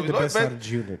this is Probably the Lloyd best out Banks.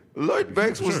 of unit. Lloyd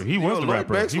Banks was Sure, he was yo, the Lloyd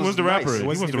rapper. Banks He was the rapper. nice. He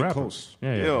was wasn't the even rapper. close.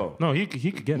 Yeah, yeah. Yo. No, he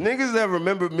could get it. Niggas that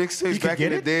remember He mixtapes could back in get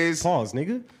the it? days. Pause,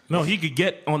 nigga. No, he could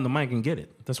get on the mic and get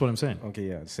it. That's what I'm saying. Okay,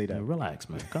 yeah, say that. Yeah, relax,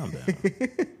 man. Calm down.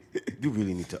 You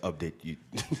really need to update you.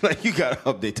 Like you gotta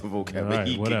update the vocabulary. All right,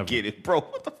 he whatever. can get it, bro.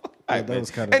 What the fuck? All right, that man.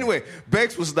 was kinda- Anyway,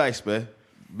 Banks was nice, man.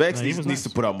 Banks No, he needs, was needs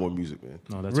nice. to put out more music, man.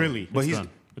 No, that's Really? Over. But It's he's- done.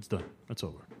 It's done. It's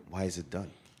over. Why is it done?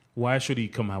 Why should he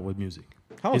come out with music?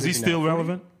 How old Is he is he still now? 40?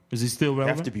 relevant? Is he still You have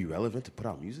relevant? to be relevant to put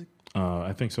out music.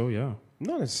 I think so. Yeah.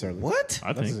 Not necessarily. What?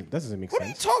 I think. That doesn't make What are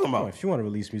you sense. talking about? No, if you want to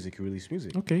release music, you release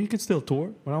music. Okay, he could still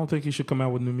tour, but I don't think he should come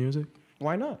out with new music.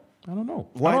 Why not? I don't know.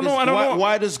 Why I don't does, know. I don't why, know.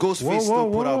 why does Ghostface Whoa, still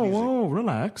whoa, put out whoa, music? whoa!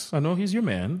 Relax. I know he's your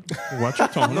man. Watch your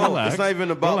tone. No, relax. it's not even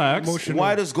about relax. emotion.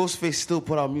 Why does Ghostface still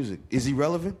put out music? Is he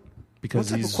relevant? Because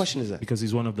What type of he's, question is that? Because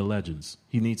he's one of the legends.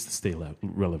 He needs to stay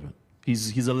relevant.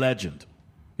 He's a legend.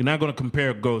 You're not going to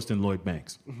compare Ghost and Lloyd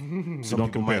Banks. So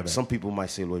don't compare that. Some people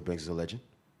might say Lloyd Banks is a legend.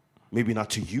 Maybe not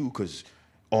to you, because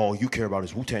all you care about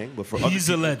is Wu-Tang, but for other He's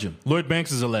a people, legend. Lloyd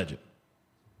Banks is a legend.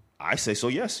 I say so,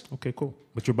 yes. Okay, cool.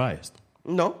 But you're biased.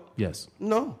 No. Yes.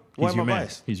 No. Why He's am your I man.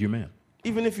 biased? He's your man.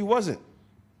 Even if he wasn't.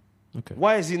 Okay.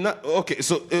 Why is he not? Okay,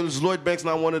 so is Lloyd Banks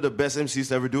not one of the best MCs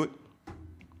to ever do it?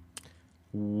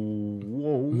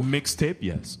 Mixtape,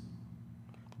 yes.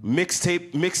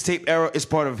 Mixtape era is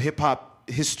part of hip-hop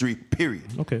history,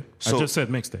 period. Okay. So- I just said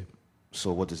mixtape.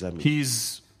 So what does that mean?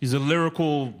 He's a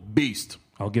lyrical beast.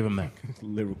 I'll give him that.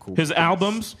 Lyrical. His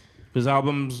albums,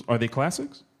 are they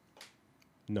classics?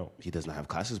 No. He does not have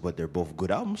classes, but they're both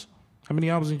good albums. How many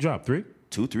albums he dropped? 3?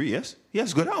 2, 3, yes. He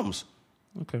has good albums.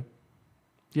 Okay.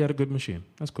 He had a good machine.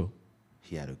 That's cool.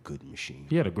 He had a good machine.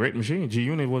 He had a great machine. G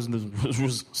Unit was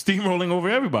steamrolling over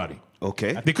everybody.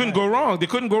 Okay. They couldn't go wrong. They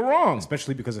couldn't go wrong.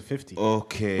 Especially because of 50.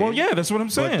 Okay. Well, yeah, that's what I'm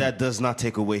But saying. that does not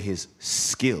take away his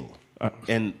skill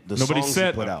and the nobody songs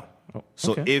said- he put out. Oh,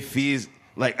 So okay. if he's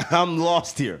like, I'm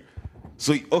lost here.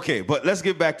 So okay, but let's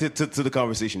get back to the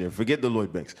conversation here. Forget the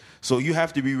Lloyd Banks. So you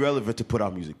have to be relevant to put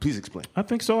out music. Please explain. I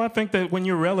think so. I think that when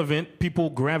you're relevant, people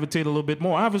gravitate a little bit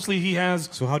more. Obviously, he has.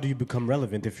 So how do you become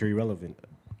relevant if you're irrelevant?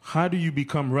 How do you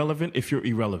become relevant if you're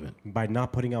irrelevant? By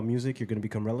not putting out music, you're going to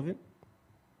become relevant?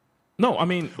 No, I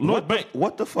mean, Lloyd Banks,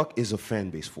 What the fuck is a fan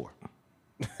base for?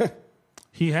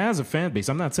 he has a fan base.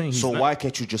 I'm not saying he's So not- why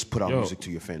can't you just put out Yo. music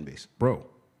to your fan base? Bro.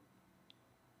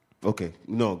 Okay,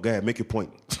 no, go ahead, make your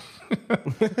point.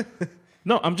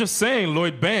 No, I'm just saying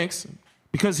Lloyd Banks,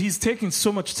 because he's taking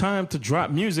so much time to drop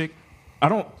music, I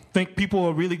don't think people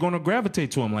are really going to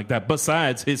gravitate to him like that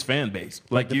besides his fan base.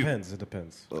 Like It you. depends. It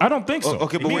depends. I don't think so.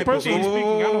 Okay, but Me wait, personally speaking,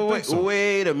 I don't think so.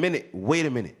 wait a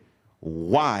minute.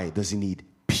 Why does he need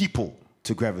people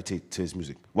to gravitate to his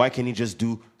music? Why can't he just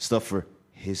do stuff for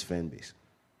his fan base?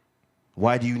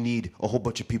 Why do you need a whole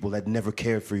bunch of people that never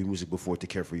cared for your music before to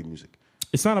care for your music?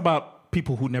 It's not about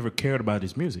people who never cared about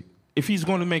his music. If he's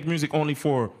going to make music only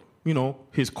for,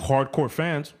 his hardcore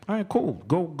fans, all right, cool.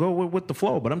 Go with the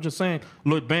flow. But I'm just saying,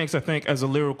 Lloyd Banks, I think, as a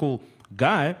lyrical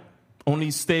guy,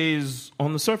 only stays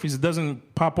on the surface. It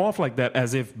doesn't pop off like that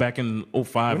as if back in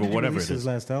 05 When or did he whatever release it his is.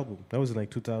 last album? That was in like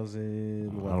 2000.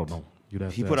 I don't know. You'd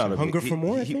have He to put ask out him. a Hunger he- for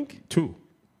More, I he- think. 2.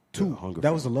 Hunger That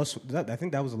for was the last. I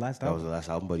think that was the last That was album. the last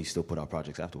album, but he still put out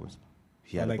projects afterwards.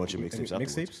 He had a bunch of mixtapes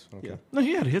afterwards. Mixtapes? Okay. Yeah, No,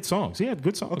 he had hit songs. He had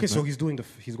good songs. Okay, so man.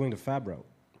 he's going the Fab route.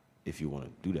 if you want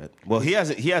to do that. Well, he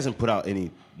hasn't put out any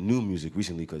new music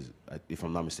recently because, if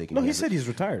I'm not mistaken, No, he has said a- he's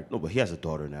retired. No, but he has a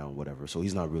daughter now, and whatever. So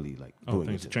he's not really like doing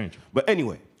things it. have changed. But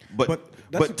anyway, But but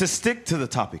that's- to stick to the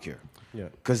topic here, Yeah.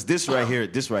 because this right here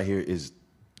is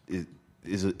an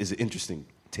interesting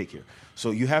take here.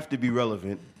 So you have to be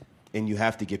relevant, and you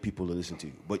have to get people to listen to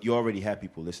you. But you already have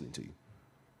people listening to you.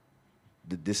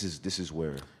 This is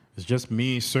where It's just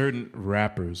me, certain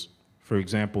rappers. For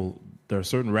example, there are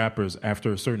certain rappers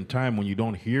after a certain time when you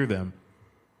don't hear them.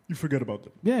 You forget about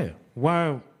them. Yeah.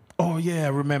 Why? Oh, yeah, I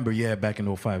remember. Yeah, back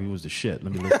in 05, he was the shit.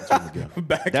 Let me listen to him again.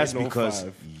 Back that's in because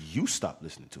 05. you stopped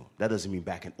listening to him. That doesn't mean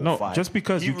back in 05. No, just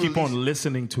because He you keep released- on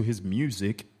listening to his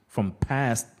music from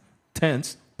past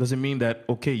tense doesn't mean that,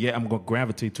 okay, yeah, I'm going to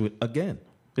gravitate to it again.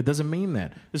 It doesn't mean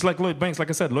that. It's like Lloyd Banks. Like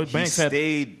I said, Lloyd he Banks had...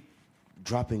 stayed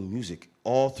dropping music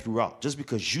all throughout. Just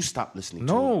because you stopped listening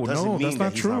to No, him doesn't no, mean that's that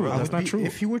not he's true. relevant. That's not true.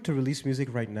 If he were to release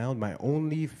music right now, my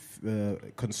only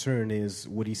concern is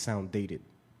would he sound dated?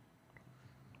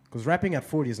 Because rapping at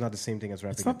 40 is not the same thing as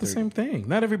rapping It's not at the 30. same thing.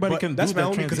 Not everybody But can do that's my that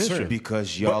only transition. concern.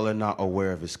 Because y'all are not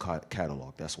aware of his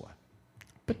catalog. That's why.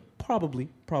 But probably.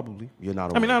 You're not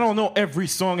aware I mean, I of his- don't know every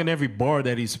song and every bar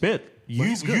that he spit.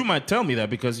 You might tell me that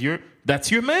because that's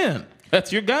your man.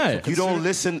 That's your guy. You don't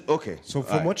listen. Okay. So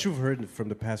from All right. what you've heard from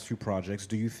the past few projects,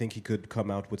 do you think he could come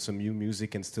out with some new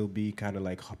music and still be kind of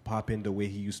like pop in the way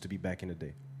he used to be back in the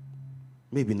day?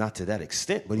 Maybe not to that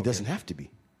extent, but he doesn't have to be.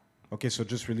 Okay, so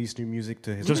just release new music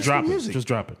to his... Just drop it. music. Just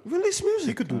drop it. Release music.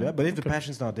 He could do that, but if the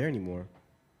passion's not there anymore...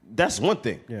 That's one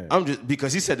thing. Yeah. I'm just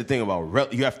because he said the thing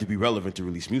about you have to be relevant to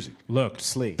release music. Look,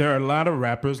 Slay. there are a lot of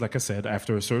rappers, like I said,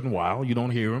 after a certain while, you don't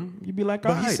hear them. You'd be like,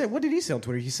 all But he right. said, what did he say on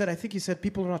Twitter? I think he said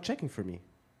people are not checking for me.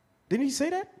 Didn't he say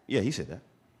that? Yeah, he said that.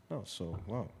 Oh, so,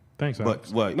 wow. Thanks, But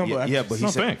Alex. what? No, yeah, but yeah, but he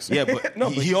No, said. thanks. Yeah, but No,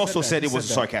 but he he also said said that. it He was a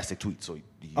said that. sarcastic tweet. So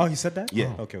Oh, he said that?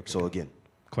 yeah. Oh, okay. So again,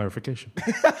 Clarification.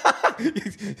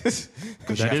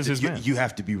 because That is his man. you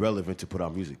have to be relevant to put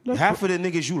out music. Half of the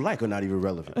niggas you like are not even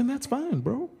relevant. And that's fine,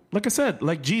 bro. Like I said,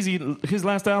 like Jeezy, his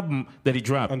last album that he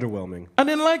dropped, Underwhelming. I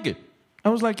didn't like it. I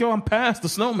was like, yo, I'm past the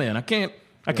Snowman. I can't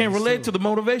I can't relate to the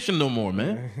motivation no more,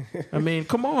 man. I mean,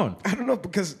 come on. I don't know,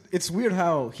 because it's weird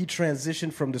how he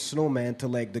transitioned from the Snowman to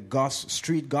like the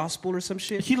street gospel or some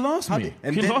shit. He lost How me. did-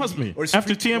 and He then lost me. or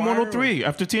After Street TM Choir, 103.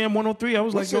 After TM 103, I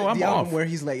was What's like, yo, I'm the album off. where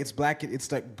he's like, it's black,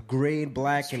 it's like gray and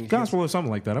black, and Gospel or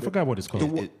something like that. I forgot what it's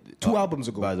called. two albums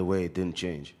ago. By the way, it didn't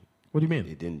change. What do you mean?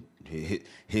 It didn't.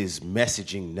 His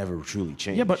messaging never truly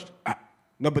changed. Yeah, but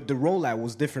No, but the rollout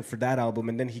was different for that album,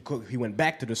 and then he went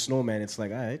back to the Snowman. It's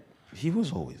like, all right. he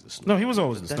was always the Snowman. no, he was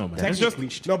always the Snowman. It's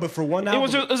just No, but for one it album,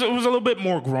 was just, it was a little bit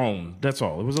more grown. That's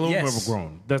all. It was a little Yes. more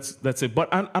grown. That's it.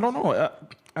 But I don't know.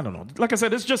 I don't know. Like I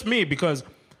said, it's just me because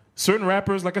certain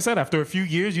rappers, like I said, after a few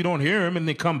years, you don't hear them, and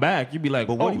they come back. You'd be like,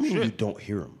 But what oh do you mean shit. you don't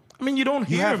hear him? I mean, you don't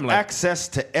You hear have him like. access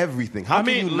to everything. How I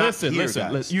can you mean, not listen. hear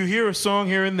guys? You hear a song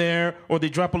here and there, or they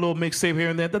drop a little mixtape here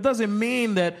and there. That doesn't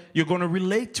mean that you're going to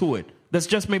relate to it. That's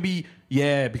just maybe,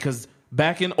 because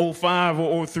back in 05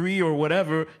 or 03 or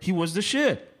whatever, he was the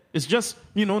shit. It's just,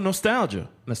 nostalgia.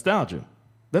 Nostalgia.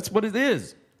 That's what it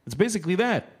is. It's basically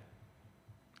that.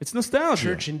 It's nostalgia.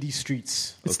 Church in these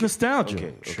streets. It's nostalgia.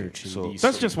 Okay, Church in so these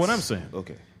That's just what I'm saying.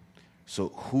 okay. So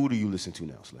who do you listen to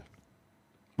now, Slay?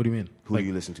 What do you mean? Who do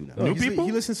you listen to now? New He's- people?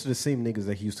 He listens to the same niggas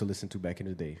that he used to listen to back in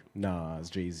the day. Nas,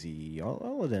 Jay-Z,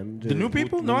 all of them. The new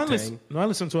people? No, I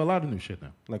listen to a lot of new shit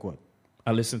now. Like what?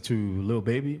 I listen to Lil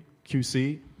Baby,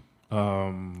 QC,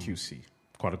 QC.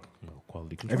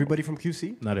 Quality Control. Everybody from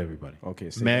QC? Not everybody.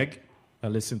 Okay, say Meg. I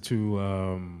listen to.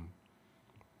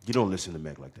 You don't listen to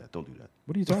Meg like that. Don't do that.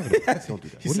 What are you talking about? Don't do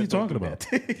that. What are you talking about?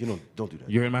 Don't do that.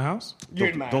 You're in my house.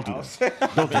 Don't do that.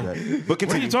 Don't do that. But What are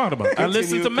continue. you talking about? I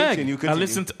listen to Meg. Continue.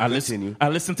 I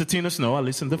listen to Tina Snow. I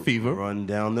listen to Fever. Run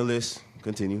down the list.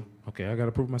 Continue. Okay, I got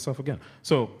to prove myself again.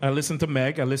 So I listen to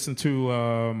Meg. I listen to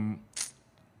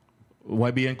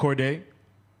YBN Corday.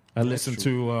 I listen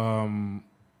to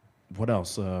what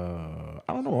else? I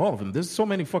don't know all of them. There's so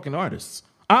many fucking artists.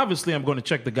 Obviously, I'm going to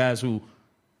check the guys who,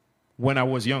 when I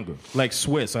was younger, like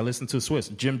Swiss. I listen to Swiss.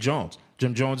 Jim Jones.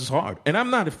 Jim Jones is hard, and I'm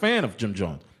not a fan of Jim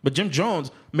Jones. But Jim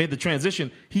Jones made the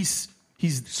transition. He's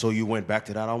So you went back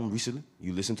to that album recently?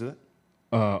 You listened to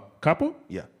that? Capo.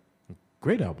 Yeah.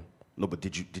 Great album. No, but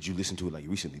did you listen to it like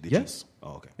recently? Did Yes. You?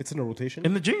 Oh, okay. It's in a rotation?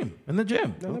 In the gym.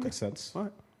 No, that makes sense. All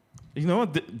right.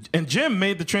 And Jim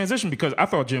made the transition because I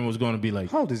thought Jim was going to be like,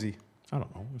 How old is he? I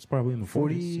don't know, it's probably in the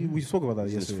 40? 40s. We spoke about that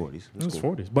He's in his yesterday. 40s. In his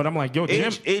 40s. But I'm like, yo,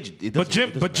 Jim. Age. It But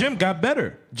doesn't Jim matter. got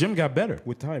better. Jim got better.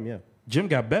 With time, yeah. Jim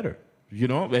got better.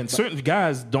 And certain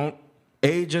guys don't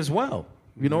age as well.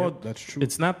 Yeah, that's true.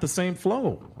 It's not the same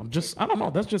flow. I don't know.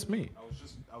 That's just me.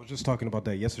 I was just talking about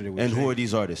that yesterday with And Jay. who are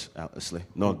these artists, Slay?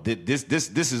 No, this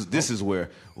is where.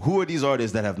 Who are these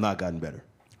artists that have not gotten better?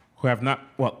 Who have not,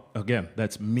 well, again,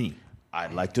 that's me.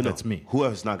 I'd like to know. That's me. Who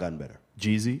has not gotten better?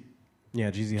 Jeezy. Yeah,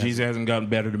 Jeezy has Jeezy hasn't gotten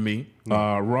better than me.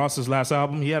 Ross's last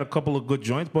album, he had a couple of good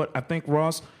joints, but I think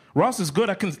Ross is good.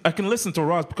 I can listen to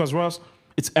Ross because Ross,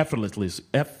 it's effortless.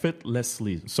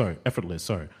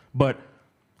 Sorry, but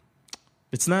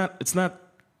it's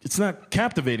not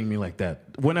captivating me like that.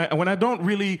 When I don't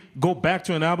really go back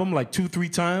to an album like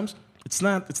 2-3 times, it's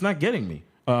not getting me.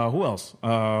 Who else?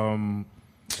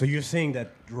 So you're saying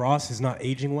that Ross is not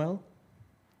aging well?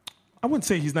 I wouldn't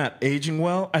say he's not aging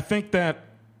well. I think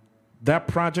that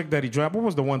project that he dropped, what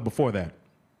was the one before that?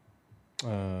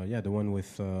 Yeah, the one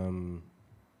with...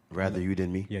 Rather You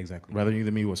Than Me? yeah, exactly. Rather You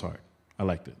Than Me was hard. I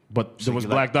liked it. But So there was you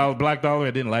Black Dollar. Black Dollar,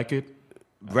 I didn't like it.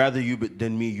 Rather You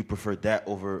Than Me, you preferred that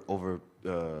over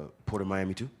Port of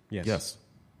Miami too? Yes. Yes.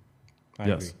 I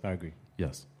Yes. agree.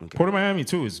 Yes. Okay. Port of Miami,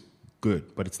 too, is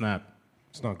good, but it's not.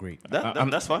 It's not great.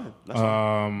 That's fine. That's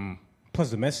fine. Plus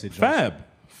the message. also.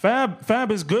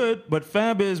 Fab is good, but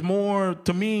Fab is more,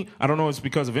 to me, I don't know if it's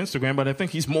because of Instagram, but I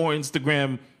think he's more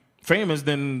Instagram famous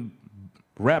than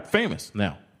rap famous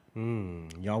now.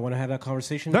 Y'all want to have that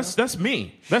conversation? That's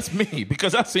me. That's me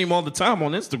because I see him all the time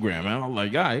on Instagram, man. I'm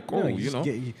like, all right, cool,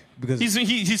 because He's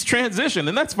transitioned,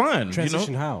 and that's fine.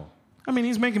 transition how? I mean,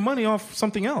 he's making money off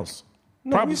something else.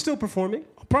 No, Probably. he's still performing.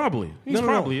 Probably. He's No,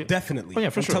 probably. definitely. Oh, yeah,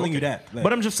 for I'm sure. telling you Okay. that. Like,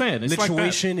 but I'm just saying, it's like that.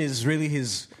 lituation is really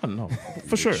his. I don't know.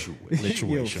 For sure. Yo,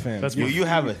 Lituation. fam. That's You, my you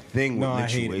have a thing with No, I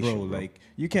hate lituation. it, bro. Like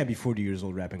you can't be 40 years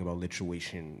old rapping about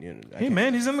lituation. I Hey, can't-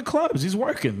 man, he's in the clubs. He's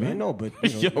working, man. I know, but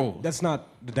Yo. that's not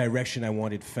the direction I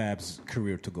wanted Fab's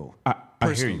career to go. I hear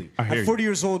Personally, you. I hear at you. 40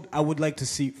 years old, I would like to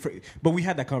see. But we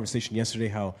had that conversation yesterday.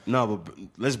 How No, but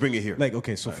let's bring it here. like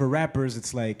okay, so for rappers,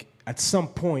 it's like at some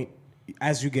point,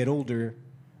 as you get older,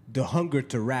 the hunger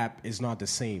to rap is not the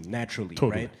same naturally,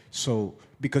 Totally. right? So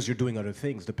because you're doing other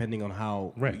things, depending on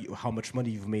how Right. how much money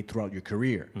you've made throughout your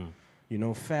career.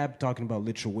 Fab talking about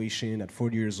lituation at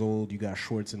 40 years old, you got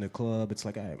shorts in the club. It's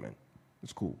like, all right, man,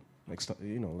 it's cool. Like,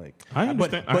 you know, like. I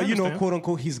understand. But I you know, understand. quote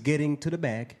unquote, he's getting to the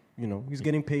bag. You know, he's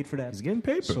getting paid for that. He's getting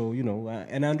paper. So you know,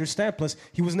 and I understand. Plus,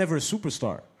 he was never a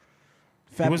superstar.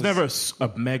 Fab He was never a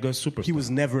mega superstar. He was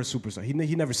never a superstar.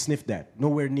 He never sniffed that.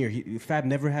 Nowhere near. Fab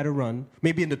never had a run.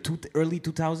 Maybe in the early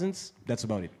 2000s. That's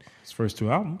about it. His first 2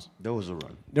 albums. There was a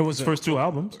run. There was His first 2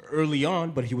 albums. early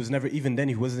on, but he was never. Even then,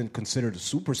 he wasn't considered a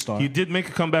superstar. He did make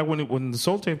a comeback when the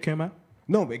Soul Tape came out.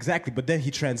 No, exactly. But then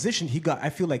he transitioned. I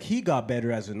feel like he got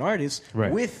better as an artist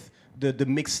Right. with the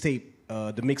mixtape,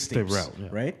 the mixtapes, route, yeah.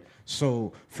 right?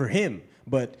 So for him,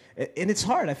 and it's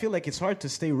hard. I feel like it's hard to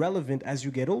stay relevant as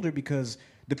you get older because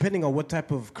depending on what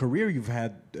type of career you've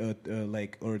had,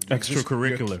 like or just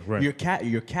Extracurricular, right.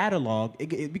 Your catalog,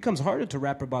 it becomes harder to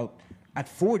rap about. At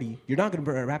 40, you're not going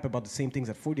to rap about the same things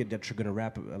at 40 that you're going to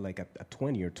rap like at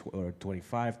 20 or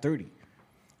 25, 30.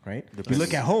 Right? You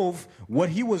look at Hove, what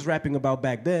he was rapping about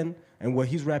back then and what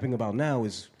he's rapping about now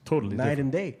is Totally night different.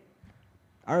 and day.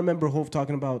 I remember Hove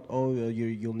talking about,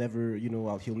 you'll never, you know,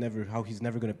 how he's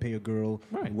never going to pay a girl.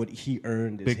 Right. What he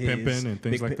earned is Big his. pimpin' and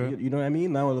things like that. You know what I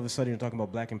mean? Now all of a sudden you're talking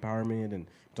about black empowerment and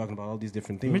talking about all these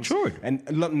different things. Matured. And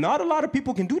not a lot of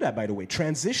people can do that, by the way.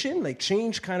 Transition, like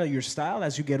change kind of your style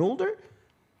as you get older.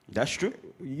 That's true.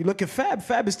 You look at Fab.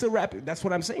 Fab is still rapping. That's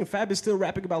what I'm saying. Fab is still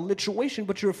rapping about lituation,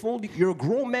 but you're a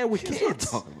grown man with He's not kids.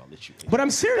 talking about lituation. But I'm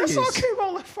serious. That song came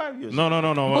out like 5 years. No.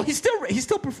 Well, he's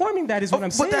still performing that. Is what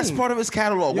I'm saying. But that's part of his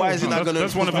catalog. Why is he not going to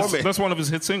That's one of perform his. it? That's one of his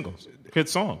hit singles, hit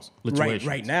songs. right Lituations.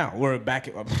 right now. We're back.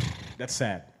 That's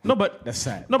sad. No, but That's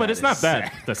sad. No, but it's not is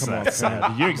that. sad. That's Come sad. on,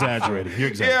 sad. You're exaggerating. You're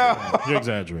exaggerating. You're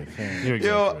exaggerating. You're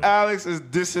Yo, exaggerating. Alex is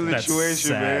dissing That's lituation,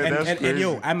 sad. man. That's And crazy.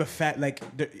 yo, I'm a fat. Like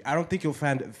I don't think you'll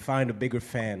find a bigger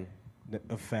fan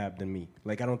of Fab than me.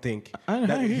 Like I don't think I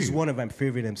hear he's you. one of my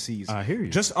favorite MCs. I hear you.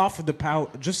 Just off of the power,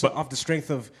 off the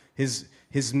strength of his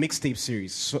mixtape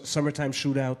series, Summertime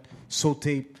Shootout, Soul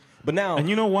Tape. But now, And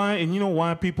you know why? And you know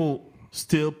why people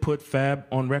still put Fab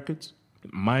on records?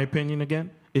 My opinion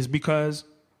again is because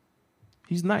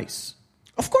he's nice.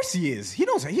 of course he is. He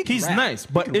knows he can He's rap. nice,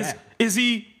 He but can rap. is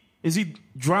he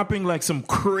dropping like some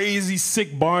crazy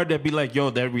sick bar that be like, yo,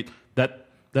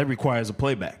 that requires a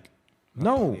playback?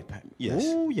 No, Yes.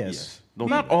 Oh yes. Don't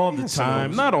not do that. all the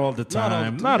time. Not all the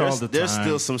time. Not all the time. There's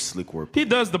still some slick work. He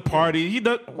does the party. He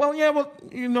does well. Yeah. Well,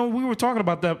 you know, we were talking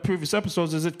about that previous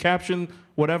episodes. Is it caption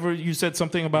whatever you said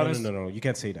something about us? No. You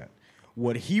can't say that.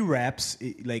 What he raps,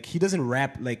 like he doesn't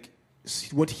rap like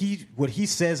what he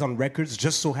says on records.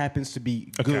 Just so happens to be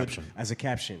A good caption. as a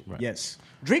caption. Yes,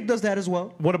 Drake does that as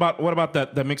well. What about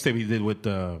that mixtape he did with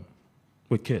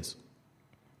Kiss?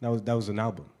 That was an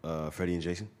album. Freddie and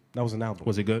Jason. That was an album.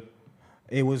 Was it good?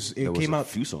 It was. It There was came a out.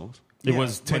 few songs. It Yeah,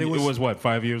 was but 10. It was what?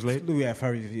 5 years late. Yeah,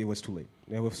 it was too late.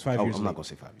 It was 5 Oh, years. I'm late. not gonna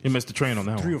say 5 You years. missed the train on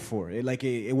that 3 one. or 4.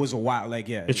 It was a while. Like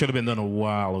yeah. It should have been done a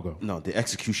while ago. No, the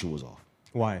execution was off.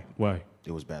 Why? Why?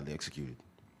 It was badly executed.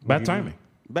 Bad timing.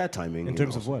 Bad timing. In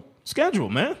terms of what? Schedule,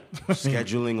 man.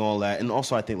 scheduling, all that, and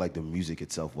also I think like the music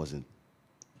itself wasn't.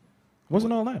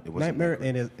 Wasn't all that. It wasn't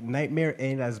Nightmare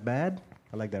ain't as bad.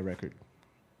 I like that record.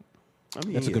 I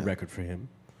mean, That's a good yeah. record for him.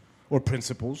 Or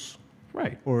Principles.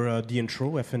 Right. Or the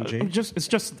intro, FNJ. It's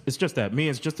just that. Me,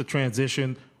 it's just a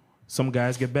transition. Some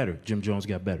guys get better. Jim Jones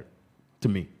got better. To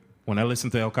me, when I listen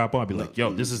to El Capo, I'll be like,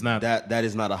 "Yo, this is not." That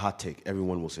is not a hot take.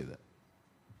 Everyone will say that.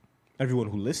 Everyone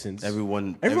who listens.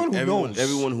 Everyone who knows.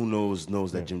 Everyone who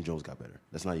knows that Jim Jones got better.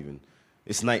 That's not even.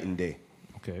 It's night and day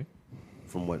Okay.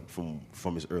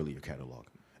 from his earlier catalog.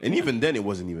 And even then, it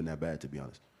wasn't even that bad, to be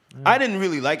honest. I didn't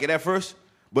really like it at first,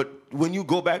 but when you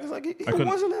go back, it's like it couldn't-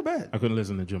 wasn't that bad. I couldn't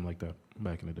listen to Jim like that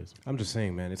back in the days. I'm just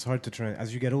saying, man, it's hard to try.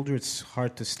 As you get older, it's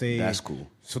hard to stay. That's cool.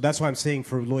 So that's why I'm saying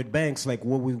for Lloyd Banks, like,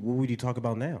 what would you talk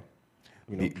about now?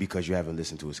 You know? Because you haven't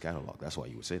listened to his catalog. That's why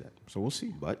you would say that. So we'll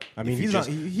see. But I mean, if you he's just,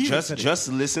 not. He even said it. just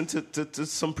listen to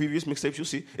some previous mixtapes. You'll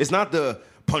see. It's not the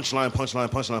punchline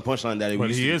that it But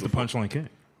used to he be is the before. punchline king.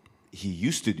 He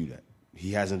used to do that.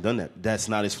 He hasn't done that. That's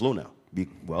not his flow now.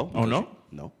 Oh, because no?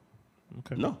 no.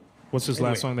 Okay. No. What's his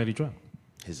last song that he dropped?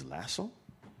 His last song?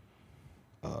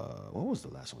 What was the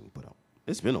last song he put out?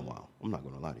 It's been a while. I'm not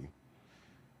going to lie to you.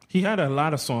 He had a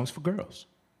lot of songs for girls.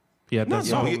 He had that Not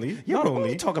song. only. Yeah, Not but only.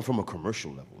 we're talking from a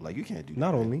commercial level. Like, you can't do that.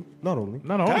 Not only. Not only,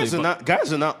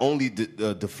 Guys are not only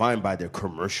defined by their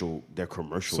commercial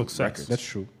Success. records. That's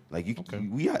true. Like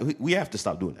we have to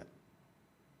stop doing that.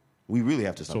 We really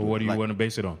have to stop. So doing what do that. you want to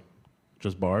base it on?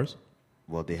 Just bars?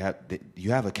 Well,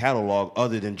 you have a catalog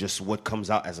other than just what comes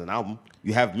out as an album.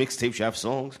 You have mixtapes. You have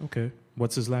songs. Okay.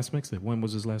 What's his last mixtape? When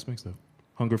was his last mixtape?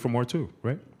 Hunger for More 2,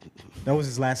 right? That was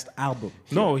his last album.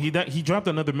 No, he dropped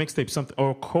another mixtape, something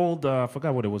or Cold. I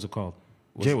forgot what it was called.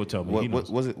 Jay would tell me. He knows.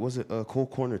 Was it Cold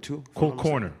Corner too? Cold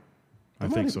Corner. I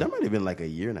think so. That might have been like a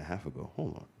year and a half ago.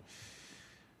 Hold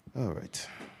on. All right.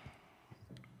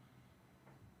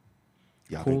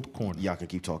 Cold corner. Y'all can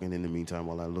keep talking in the meantime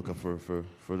while I look up for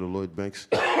the Lloyd Banks.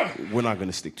 We're not going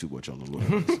to stick too much on the Lloyd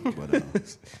Banks.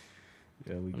 But,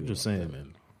 Yeah, we I'm just saying,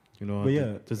 man. You know, But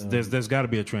yeah, there's got to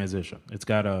be a transition. It's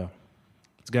got to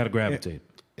gravitate.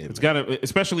 It's got to,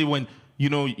 especially when you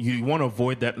want to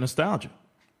avoid that nostalgia.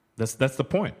 That's the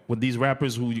point. With these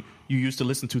rappers who you used to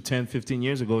listen to 10, 15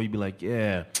 years ago, you'd be like,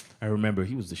 yeah, I remember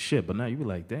he was the shit. But now you be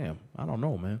like, damn, I don't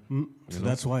know, man. So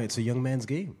that's why it's a young man's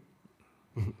game.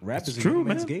 Rap is a True, young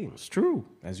man. man's game. It's true.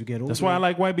 As you get older, That's why I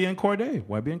like YBN Cordae.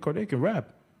 YBN Cordae can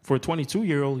rap. For a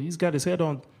 22-year-old, he's got his head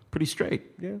on pretty straight.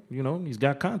 Yeah, he's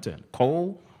got content.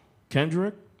 Cole,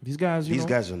 Kendrick, these guys. these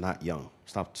guys are not young.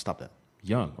 Stop that.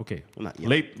 young. Okay, They're not young.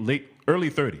 Late,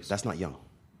 early 30s. That's not young.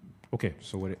 Okay,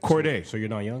 So what? Cordae. So you're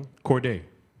not young. Cordae.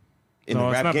 In No, the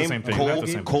it's rap not the game, same thing. Not the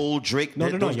same Cole, Drake, No,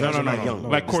 they're those not guys young. are not No, young. no.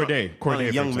 Like It's not- Cordae. it's not Cordae, a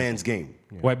for young example. man's game.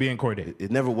 YBN Cordae.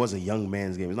 It never was a young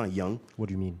man's game. It's not young. What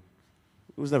do you mean?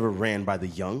 It was never ran by the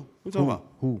young. What are you talking about?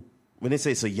 Who? When they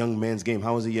say it's a young man's game,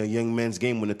 how is it a young man's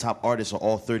game when the top artists are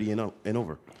all 30 and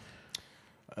over?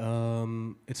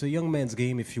 It's a young man's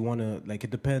game if you want to. Like,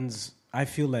 it depends. I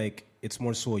feel like it's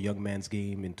more so a young man's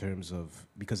game in terms of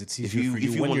because it's easier for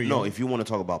you when you're young. If you want to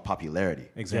talk about popularity,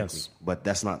 Exactly. Yes. but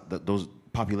that's not those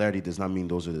popularity does not mean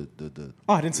those are the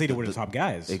Oh, I didn't say they were the top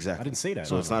guys. exactly. I didn't say that.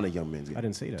 So it's not a young man's game. I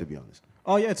didn't say that. To be honest,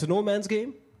 Oh yeah, it's an old man's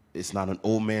game. it's not an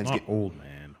old man's Not game. old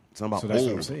man. It's not about So that's old.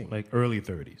 what I'm saying. Like early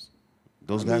 30s.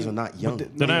 Those guys are not young.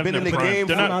 but They're not They've been in the their prime. game.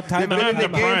 They're not- They've they're been not in the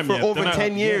in their game prime for yet. over They're not-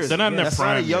 10 years. they're not in their That's not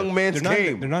a prime young yet. man's They're not,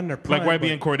 game. they're not in their prime. Like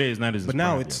YBN but- Cordae is not his But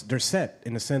now prime it's yet. they're set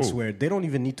in a sense Who? where they don't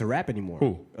even need to rap anymore.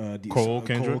 Who? Cole,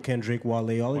 Kendrick?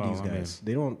 Wale, all of Oh, these I mean. guys.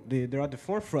 They don't. They're at the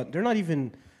forefront. They're not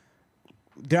even.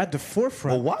 They're at the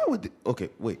forefront. Well, why would okay,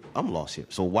 wait, I'm lost here.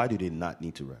 So why do they not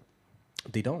need to rap?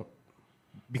 They don't,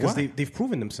 because Why? they've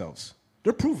proven themselves.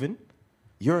 They're proven.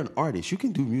 You're an artist. You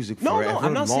can do music No, forever. no,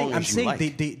 I'm not long saying. I'm as you saying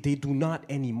like. they do not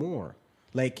anymore.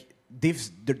 Like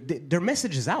their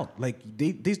message is out. Like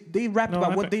they rapped No,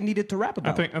 about I what think- they needed to rap I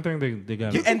about. think they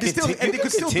got You it. and they still conti- and you they can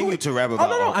could still continue do it. to rap Oh about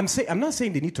no, no. all- I'm not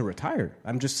saying they need to retire.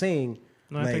 I'm just saying.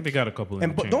 No, I think they got a couple of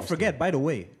And but don't changes forget, by the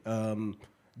way,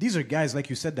 these are guys like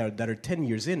you said that are 10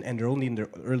 years in and they're only in their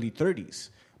early 30s.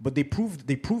 But they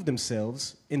proved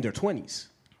themselves in their 20s.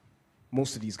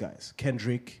 Most of these guys,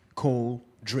 Kendrick, Cole,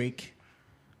 Drake,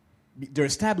 they're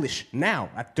established now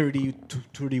at 30,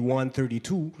 31,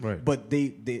 32. Right. But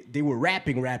they were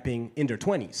rapping in their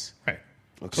 20s. Right.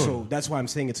 So that's why I'm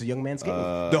saying it's a young man's game.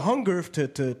 The hunger to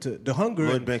the hunger.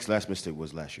 Lloyd Banks' last mistake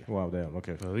was last year. Wow, damn.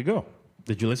 Okay. There you go.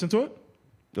 Did you listen to it?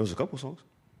 There was a couple songs.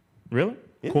 Really?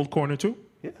 Yeah. Cold Corner too?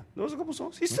 Yeah, there was a couple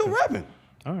songs. He's still rapping.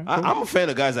 All right. I'm a fan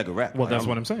of guys that can rap. Well, Like, that's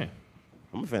what I'm saying.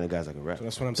 I'm a fan of guys that can rap.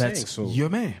 That's what I'm That's saying. So your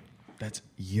man. That's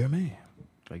your man.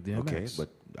 Like DMX. Okay, but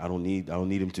I don't need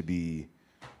him to be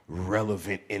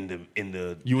relevant in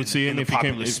the. You would see him in if the he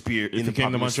came popular if, sphere. if in he the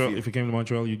came to popular Montreal. sphere. If he came to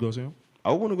Montreal, you'd go see him.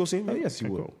 I want to go see him. oh, yes, you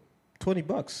Okay, would. cool.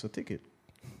 $20 a ticket.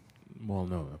 Well,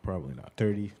 no, probably not.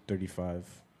 30, 35.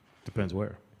 Depends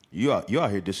where. You out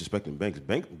here disrespecting Banks.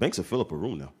 Banks will fill up a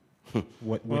room now.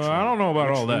 What? Well, I don't know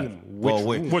about all that. Well,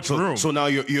 wait. Which so, room? So now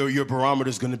your barometer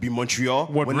is going to be Montreal.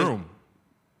 What When room?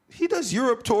 He does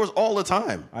Europe tours all the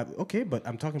time. Okay, but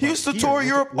I'm talking. He about used to here. tour Where-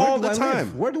 Europe where all do the I live?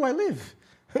 time. Where do I live?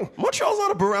 Montreal's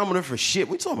not a barometer for shit.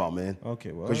 What you talking about, man?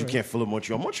 Okay, well, because you all right. can't fill up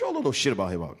Montreal. Montreal don't know shit about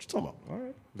hip hop. What you talking about? All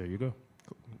right, There you go.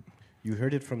 you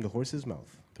heard it from the horse's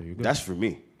mouth. There you go. That's for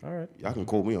me. All right, Y'all can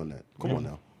quote me on that. Come on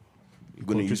now. You're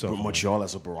going Quote to use yourself, man. Montreal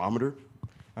as a barometer?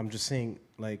 I'm just saying,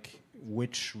 like,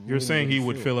 which room You're saying he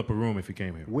would fill? fill up a room if he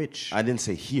came here. Which? I didn't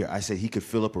say here. I said he could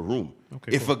fill up a room.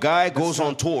 Okay, if cool. a guy goes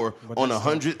on tour but on that's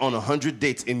 100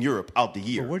 dates in Europe out the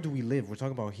year, But where do we live? We're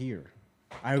talking about here.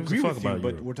 I gives a agree fuck with you, about but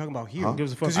Europe? we're talking about here. Huh?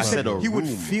 Gives a fuck Because you about said Europe? I said a he would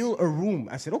room. fill a room.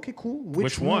 I said, okay, cool.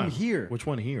 Which room one? here? Which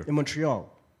one here? In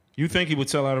Montreal. You think he would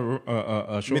sell out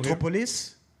a show here?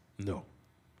 Metropolis? No.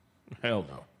 Hell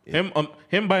no.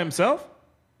 Him by himself?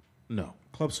 No.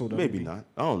 Club Soda. maybe not.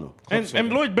 I don't know. And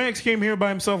Lloyd Banks came here by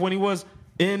himself when he was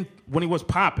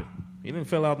popping. He didn't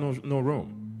fill out no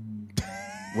room.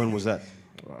 When was that?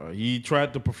 He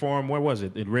tried to perform. Where was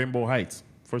it? At Rainbow Heights.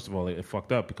 First of all, it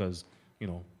fucked up because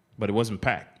but it wasn't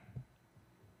packed.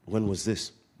 When was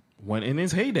this? When in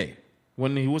his heyday,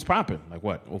 when he was popping, like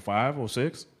what, 05,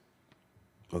 06?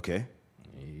 Okay.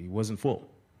 He wasn't full.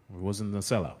 He wasn't a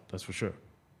sellout. That's for sure.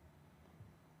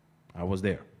 I was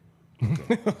there.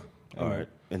 All right.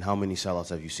 And how many sellouts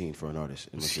have you seen for an artist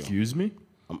in Montreal? Excuse me.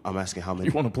 I'm asking how many.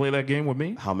 You want to play that game with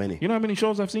me? How many? You know how many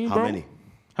shows I've seen, How bro? many?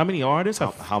 How many artists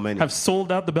How many? have sold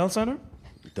out the Bell Center?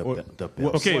 The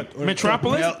Bell. Okay, What? Or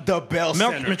Metropolis. The Bell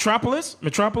Center.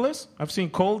 Metropolis. I've seen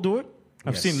Cole do it.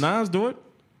 I've Yes. seen Nas do it.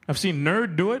 I've seen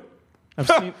Nerd do it. I've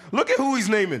seen Look at who he's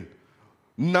naming.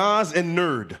 Nas and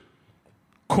Nerd.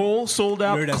 Cole sold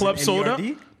out Nerd as Club in Soda.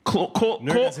 NERD? Cole,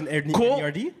 as an Cole,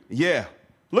 NERD? Yeah.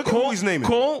 Look at who he's naming.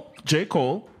 J.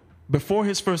 Cole, before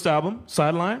his first album,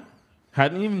 Sideline,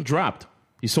 hadn't even dropped.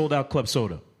 He sold out Club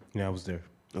Soda. Yeah, I was there.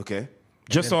 Okay.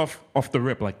 Just off the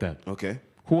rip like that. Okay.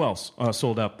 Who else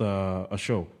sold out a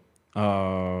show?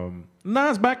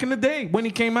 Nas back in the day when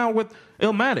he came out with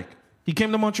Illmatic. He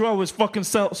came to Montreal, was fucking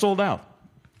sold out.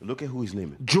 Look at who he's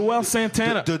naming. Joel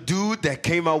Santana. The dude that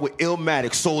came out with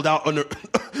Illmatic sold out under.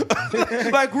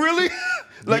 Like, really?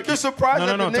 Like, you're surprised No,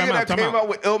 that no, the time nigga out, that time came out. out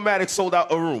with Illmatic sold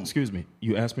out a room. Excuse me.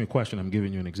 You asked me a question. I'm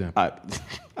giving you an example. All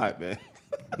right, man.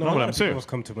 No, a but lot I'm of serious. people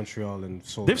come to Montreal and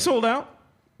sold. They've out. sold out.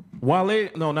 Wale.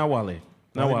 No, not Wale.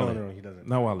 Not No, Wale. no, he doesn't.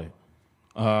 Not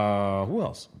Wale. Who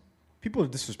else? People are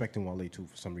disrespecting Wale too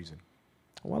for some reason.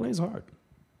 Wale's hard.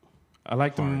 I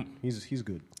like him. He's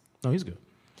good. No, he's good.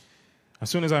 As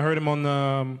soon as I heard him on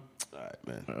All right,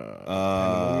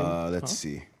 man. Let's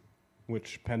see.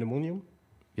 Which Pandemonium?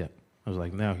 yeah, I was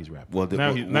like, now he's rapping. Well,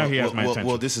 now he has my attention.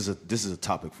 Well, this is a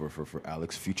topic for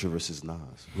Alex. Future versus Nas.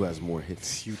 Who has more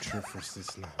hits? Future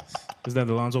versus Nas. Is that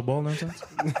the Lonzo Ball nonsense?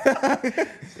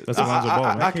 That's Alonzo Ball,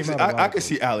 right? I came can out a while I ago. can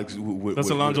see Alex with That's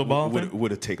Alonzo Ball with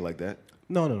thing? a take like that.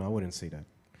 No, I wouldn't say that.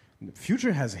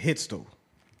 Future has hits though.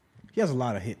 He has a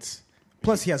lot of hits.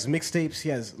 Plus, he has mixtapes. He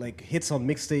has like hits on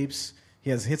mixtapes. He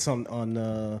has hits on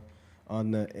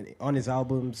his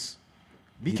albums.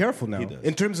 Be careful now. he does.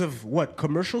 In terms of what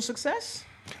commercial success?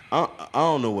 I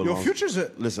don't know what. Yo, Lonzo- Future's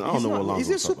a listen. I don't know what Lonzo. Is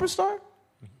he a superstar?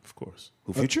 Of course.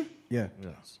 Who Future? Yeah.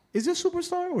 Yes. Is he a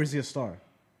superstar or is he a star?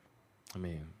 I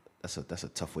mean, That's a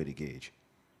tough way to gauge.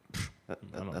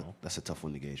 That's a tough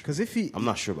one to gauge. Because if he, I'm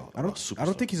not sure about. I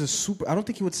don't think he's a super. I don't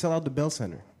think he would sell out the Bell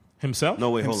Center. himself? No,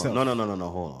 wait, hold himself. on. No,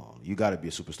 hold on. You got to be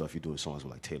a superstar if you're doing songs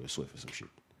with like Taylor Swift or some shit.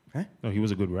 No, he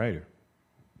was a good writer.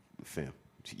 Fam,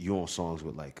 you on songs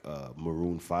with like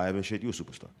Maroon 5 and shit. You a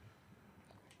superstar.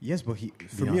 Yes, but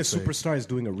for me, a Beyonce. superstar is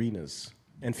doing arenas,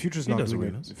 and Future's not does doing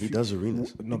arenas. He does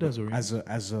arenas. No, He does but arenas.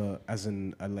 as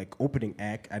a like opening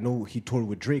act. I know he toured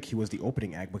with Drake. He was the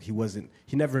opening act, but he wasn't.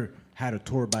 He never had a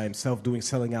tour by himself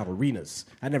selling out arenas.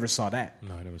 I never saw that.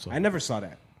 No, I never saw I that. never saw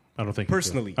that. I don't think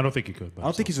Personally. He could. I don't think he could. I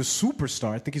don't think he's a superstar.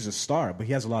 I think he's a star, but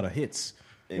he has a lot of hits.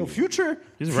 Anyway. Future,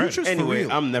 He's right. Future's for Anyway,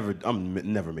 real. I'm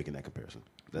never making that comparison.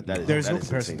 There's no is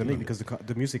comparison insane to me me. because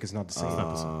the music is not the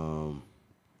same.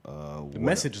 The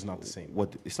message is not the same.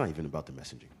 What? It's not even about the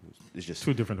messaging. It's just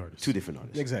Two different artists. Two different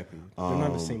artists. Exactly. They're not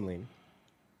in the same lane.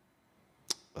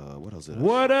 What else did I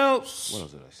What else? What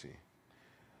else did I see?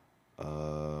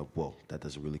 Well, that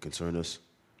doesn't really concern us.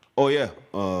 Oh yeah.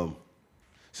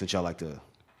 Since y'all like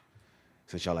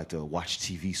to watch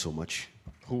TV so much.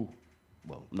 Who?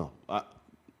 Well, no.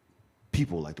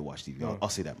 People like to watch TV. I'll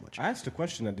say that much. I asked a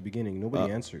question at the beginning.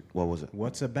 Nobody answered. What was it?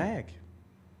 What's a bag?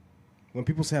 When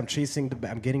people say I'm chasing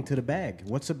I'm getting to the bag.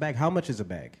 What's a bag? How much is a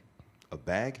bag? A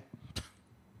bag?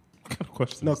 What kind of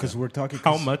question No, is that? because we're talking.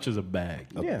 How much is a bag?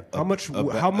 Yeah. How much?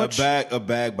 A How much? A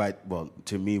bag by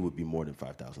to me would be more than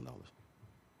 $5,000.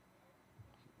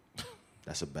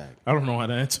 That's a bag. I don't know how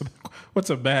to answer that. What's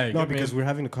a bag? No, I mean, because we're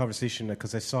having a conversation.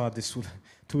 Because I saw this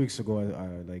 2 weeks ago.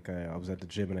 I was at the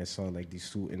gym and I saw like these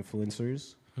two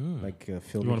influencers filming.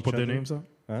 you want to put their each other. names up?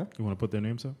 Huh? You want to put their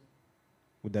names up?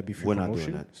 Would that be free We're not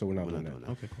promotion? doing that. So we're not We're doing not that.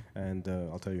 doing Okay, cool. And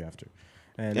I'll tell you after.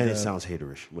 And it sounds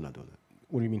haterish. We're not doing that.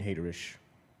 What do you mean haterish?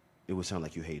 It would sound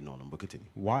like you hating on them, but continue.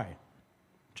 Why?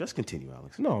 Just continue,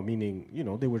 Alex. No, meaning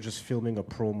they were just filming a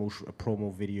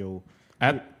promo video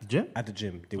At the gym? at the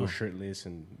gym. They were Oh. shirtless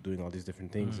and doing all these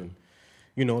different things, and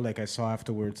like I saw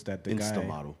afterwards that the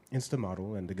Insta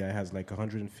model, and the guy has like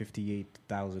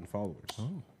 158,000 followers,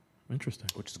 Interesting.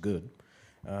 which is good.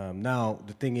 Now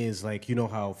the thing is, like,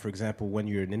 how, for example, when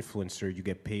you're an influencer, you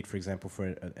get paid, for example, for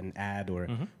an ad or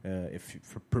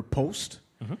per post.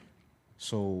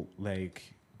 So,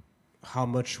 like, how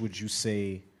much would you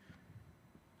say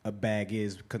a bag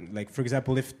is? Like, for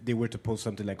example, if they were to post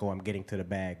something like, "Oh, I'm getting to the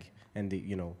bag," and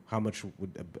how much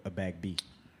would a bag be?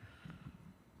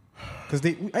 Because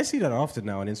I see that often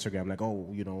now on Instagram, like, "Oh,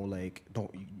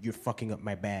 you're fucking up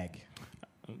my bag,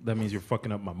 That means you're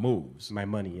fucking up my moves, my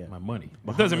money, yeah, my money.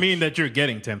 But It how doesn't much? mean that you're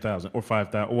getting 10,000 or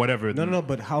 5,000 or whatever. No.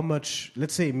 But how much?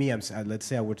 Let's say let's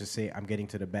say I were to say I'm getting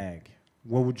to the bag.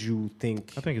 What would you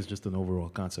think? I think it's just an overall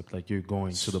concept. Like you're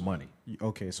going to the money.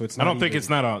 Okay, so it's. I Not don't think even- it's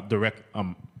not a direct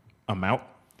amount.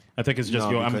 I think it's just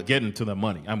No, I'm because- getting to the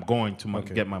money. I'm going to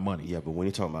Okay. get my money. Yeah, but when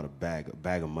you're talking about a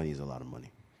bag of money is a lot of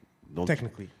money.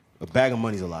 technically. A bag of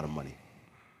money is a lot of money.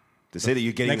 To say that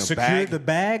you're getting Like a secure bag, the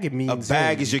bag, it means a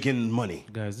bag is you're getting money.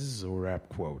 Guys, this is a rap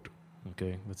quote.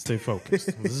 Okay, let's stay focused.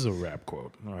 This is a rap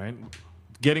quote. All right.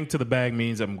 Getting to the bag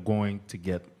means I'm going to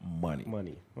get money.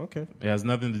 money. Okay. It has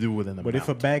nothing to do with an amount. But if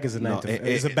a bag is a No, 9 to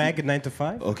is a bag a 9 to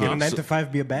 5? Okay, Can a 9 so- to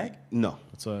 5 be a bag? No.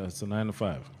 it's a 9 to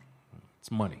 5. It's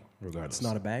money, regardless. It's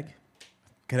not a bag.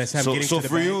 Can I say I'm So, getting so to the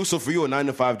for bag? you, a 9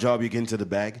 to 5 job, you're getting to the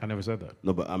bag. I never said that.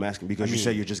 No, but I'm asking because you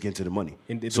said you're just getting to the money.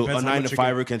 It So a depends how 9 much to you're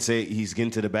 5er can say he's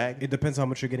getting to the bag. It depends how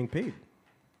much you're getting paid.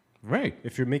 Right.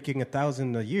 If you're making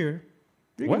 1,000 a year,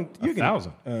 you're What? Getting, you're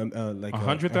 1,000? Getting, like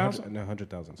 100,000? No,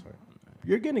 100,000. Sorry,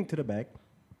 you're getting to the bag.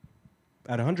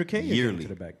 At 100K, you're Yearly. getting to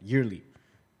the bag yearly.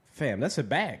 Fam, that's a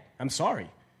bag. I'm sorry.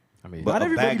 I mean, But Not a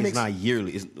everybody bag is makes- not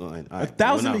yearly. It's, all right,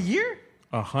 1,000 a year?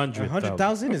 100,000.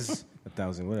 100,000 is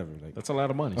 1,000, whatever. Like That's a lot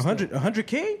of money.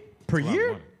 100K per It's a lot of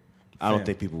year? money. I don't Fam.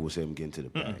 think people will say I'm getting to the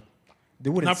bag. They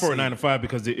wouldn't Not for say- a 9 to 5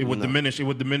 because it would diminish. It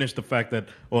would diminish the fact that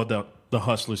or the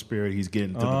hustler spirit he's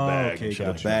getting to the bag. okay, and shit.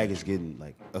 gotcha. The bag is getting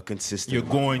like a consistent. You're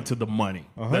going to the money.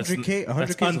 100K, 100K that's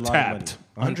is a lot of money. untapped.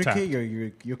 100K,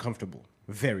 Untapped. you're comfortable,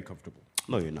 very comfortable.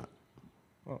 No, you're not.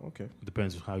 Oh, okay.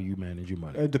 Depends how you manage your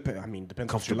money. I mean, depends what your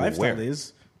Comfortable lifestyle where?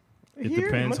 is. It Here in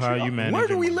depends how Montreal. you manage Where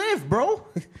do your we money. live, bro?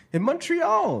 In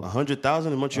Montreal.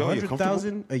 100,000 in Montreal. You're comfortable.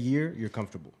 100,000 a year, you're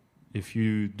comfortable. If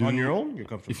you do On your own, you're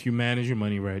comfortable. If you manage your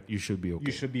money right, you should be okay.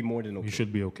 You should be more than okay. You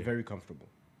should be okay. Very comfortable.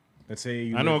 Let's say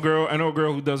you I know a live-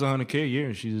 girl who does 100K a year.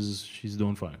 And she's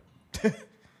doing fine.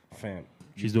 Fam.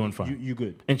 She's doing fine. You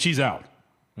good. And she's out.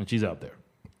 And she's out there.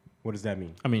 What does that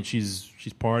mean? I mean, she's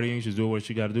partying. She's doing what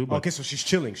she got to do. But Okay, so she's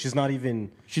chilling. She's not even.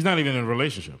 she's not even in a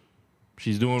relationship.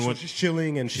 She's doing So what she's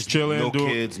chilling and she's she's chilling, No doing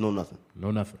kids, no nothing.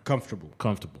 no nothing, comfortable.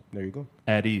 comfortable, There you go.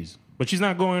 at ease. But she's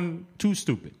not going too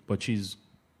stupid. But she's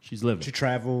living. She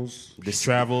travels. She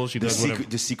travels. She The does whatever.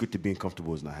 secret, the secret to being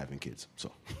comfortable is not having kids.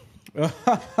 So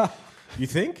You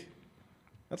think?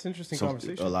 That's an interesting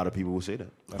conversation. a lot of people will say that.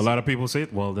 A lot of people say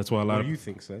it. Well, that's why a lot What of do you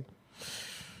think, Say?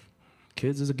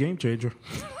 kids is a game changer.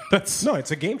 That's No, it's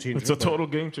a game changer. it's a but- total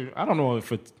game changer. I don't know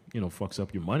if it fucks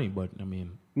up your money, but I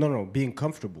mean, No, being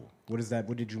comfortable. What is that?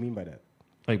 What did you mean by that?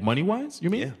 like money wise, you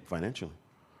mean? Yeah, financially.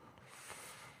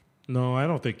 No, I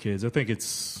don't think kids. I think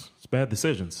it's bad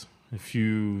decisions if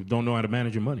you don't know how to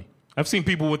manage your money. I've seen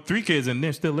people with 3 kids and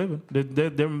they're still living.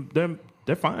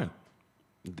 They're fine.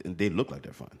 They look like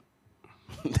they're fine.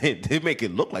 they make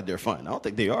it look like they're fine. I don't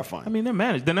think they are fine. I mean, they're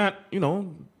managed. They're not.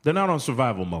 They're not on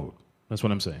survival mode. That's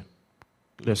what I'm saying.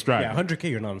 They're striving. Yeah, 100K,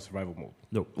 you're not in survival mode.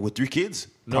 No. With 3 kids?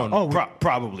 No, Oh,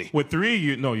 Probably. With 3,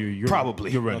 you're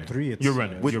Probably. You're running. 3, it's- you're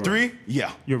running. With you're 3? running.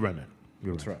 Yeah. You're running.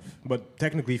 You're It's running. rough. But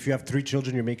technically, if you have 3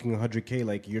 children, you're making 100K.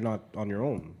 Like you're not on your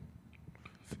own.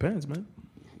 Depends, man.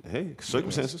 Hey,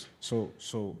 circumstances. So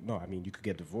no. I mean, you could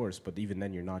get divorced, but even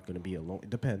then, you're not going to be alone.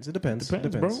 It depends. It depends. Depends,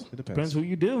 it bro. depends. It depends. Depends who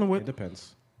you're dealing It with.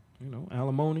 depends.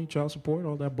 Alimony, child support,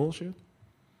 all that bullshit.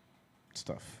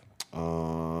 Stuff.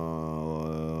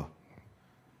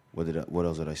 What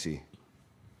else did I see?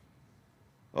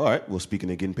 All right. Well,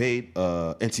 speaking of getting paid,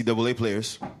 NCAA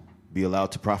players be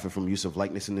allowed to profit from use of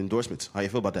likeness and endorsements. How you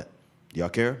feel about that? Y'all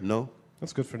care? No?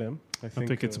 That's good for them. I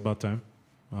think it's about time.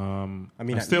 I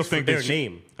mean, I at still least for think their they should,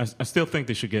 name. I still think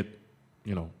they should get,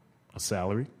 a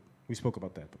salary, We spoke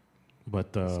about that,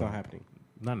 but but it's not happening.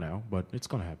 not now. But it's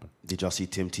gonna happen. Did y'all see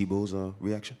Tim Tebow's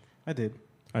reaction? I did.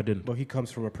 I didn't. But he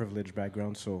comes from a privileged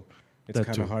background, so it's That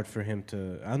kind too. of hard for him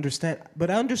to understand.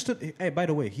 But I understood. Hey, by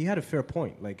the way, he had a fair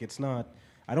point. Like, it's not.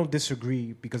 I don't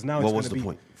disagree because now What it's was going the to be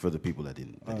point for the people that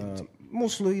didn't?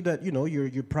 mostly that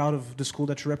you're proud of the school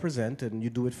that you represent and you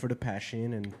do it for the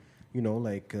passion and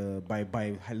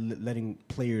by letting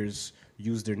players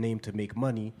use their name to make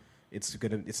money.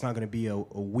 It's not gonna be a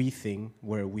we thing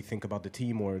where we think about the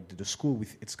team or the school.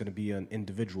 It's gonna be an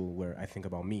individual where I think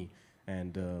about me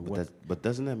and But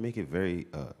doesn't that make it very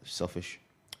selfish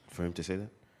for him to say that?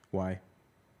 why.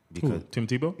 Because Tim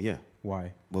Tebow? yeah,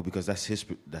 Why? well, because that's his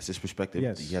perspective.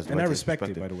 Yes, He has the and right I to his respect it,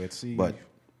 perspective. by the way. It's- But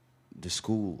the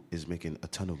school is making a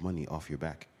ton of money off your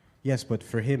back. Yes, but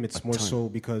for him, it's A more ton. so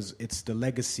because it's the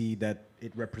legacy that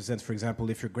it represents. For example,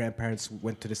 if your grandparents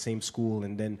went to the same school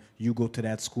and then you go to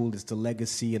that school, it's the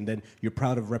legacy, and then you're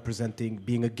proud of representing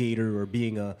being a Gator or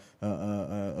being a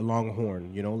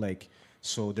Longhorn.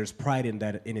 So there's pride in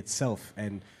that in itself,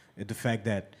 and the fact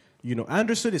that I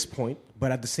understood his point,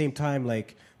 but at the same time,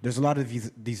 like there's a lot of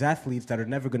these athletes that are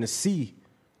never going to see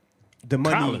the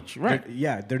money. College,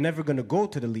 right. They're never going to go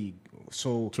to the league.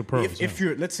 So To pros, if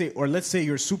you're let's say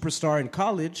you're a superstar in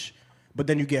college, but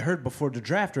then you get hurt before the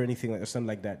draft or anything or something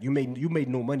like that, you made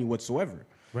no money whatsoever.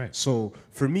 Right. So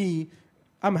for me,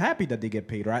 I'm happy that they get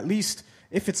paid, or at least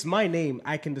if it's my name,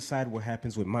 I can decide what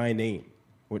happens with my name.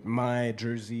 with my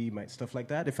jersey, my stuff like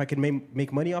that. If I can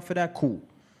make money off of that, cool.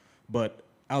 But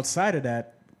outside of that,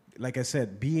 like I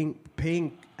said,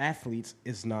 paying athletes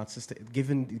is not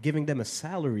giving them a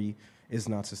salary is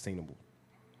not sustainable.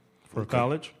 For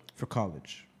college? For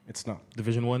college, it's not.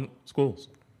 Division I schools.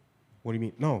 What do you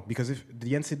mean? No, because if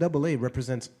the NCAA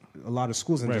represents a lot of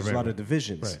schools and there's a lot of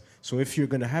divisions. Right. So if you're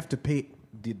going to have to pay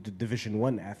the Division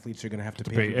I athletes, you're going to have to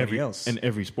pay everybody else. In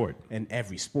every sport. In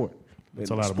every sport. That's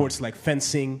a lot of sports like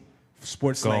fencing,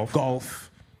 sports like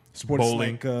golf, sports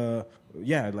bowling.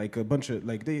 like like a bunch of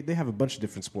they have a bunch of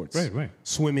different sports. Right.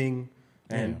 Swimming,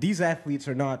 and these athletes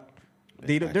are not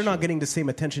they're not getting the same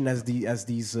attention as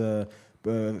these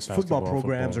football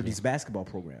programs or these basketball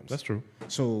programs. That's true.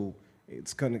 So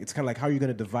it's kind of like how you're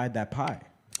going to divide that pie.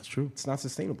 That's true. It's not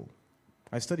sustainable.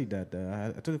 I studied that.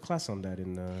 I took a class on that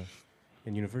in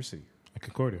university. At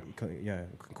Concordia. Yeah,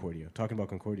 Concordia. Talking about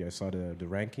Concordia, I saw the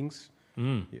rankings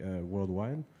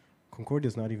worldwide. Concordia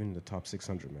is not even in the top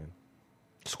 600, man.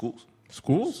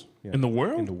 Schools? Yeah. In the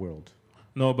world? In the world.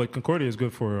 No, but Concordia is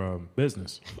good for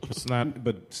business. It's not.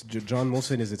 But John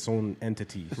Molson is its own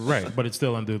entity. Right, but it's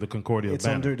still under the Concordia It's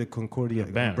banner. under the Concordia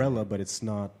banner. umbrella, but it's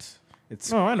not.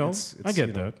 No, I know. It's, I get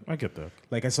you know, that. I get that.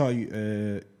 Like I saw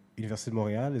Université de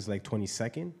Montréal is like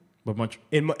 22nd. But much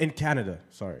In Canada,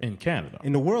 sorry. in Canada.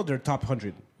 In the world, they're top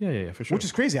 100. Yeah, for sure. Which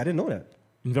is crazy. I didn't know that.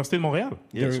 Université de Montréal.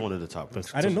 Yeah, it's one of the top.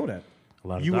 I didn't know that. A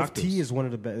lot of U doctors. of T is one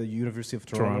of the University of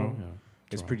Toronto. Yeah.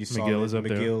 It's pretty McGill solid. is up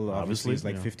there, McGill obviously, is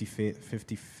like yeah.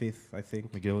 55th, I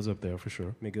think. McGill is up there for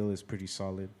sure. McGill is pretty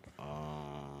solid.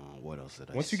 What else did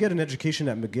I Once you see? get an education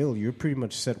at McGill, you're pretty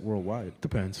much set worldwide.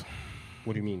 Depends.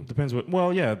 What do you mean? Depends what.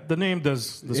 Well, yeah, the name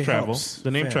does It travel. helps.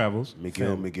 The name Fair. travels.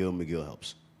 McGill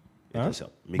helps. It Huh? does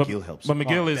help. McGill helps. But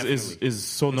McGill Oh, is definitely.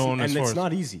 so known and as far it's as.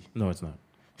 not easy. No, it's not.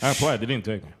 I applied. They didn't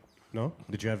take me. No?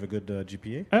 Did you have a good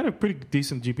GPA? I had a pretty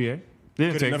decent GPA. They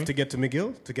didn't Good take enough me. to get to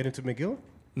McGill? To get into McGill?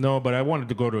 No, but I wanted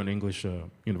to go to an English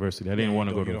university. I didn't want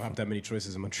to go You to. don't have that many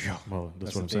choices in Montreal. Well,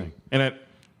 that's the what I'm thing. saying. And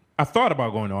I thought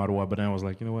about going to Ottawa, but then I was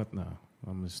like, you know what? No,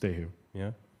 I'm going to stay here.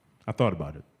 Yeah? I thought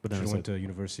about it, but You then I should have went said, to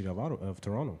University of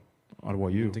Toronto. Ottawa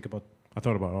U. Think about I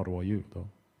thought about Ottawa U, though.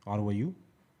 Ottawa U?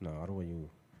 No, Ottawa U.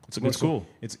 It's a good school.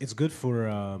 It's good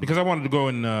for Because I wanted to go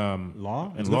in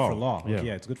law. In It's law. good for law. Yeah. Okay,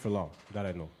 yeah, it's good for law. That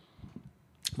I know.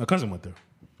 My cousin went there.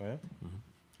 Oh, yeah?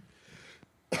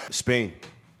 Spain,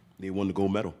 they won the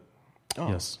gold medal. Oh,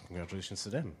 Yes. Congratulations to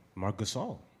them. Marc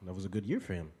Gasol. That was a good year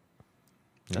for him.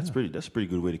 That's a pretty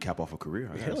good way to cap off a career.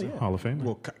 I Hell guess. yeah. Hall of Famer.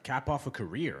 Well, cap off a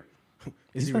career. Is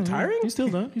he He's retiring? He's still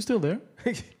there. He's still there.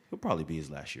 It'll probably be his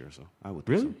last year or so. I would think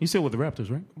Really? so. He's still with the Raptors,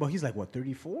 right? Well, he's like, what,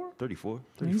 34? 34,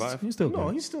 He's 35? still No,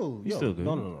 good. he's still... He's still good.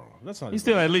 No. That's not He's his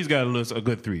still best. at least got a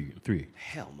good three.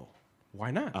 Hell no.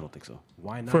 Why not? I don't think so.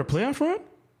 Why not? For a playoff run?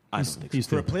 I don't think He's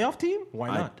so. For a still playoff team? Why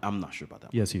not? I'm not sure about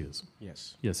that. Yes, he is.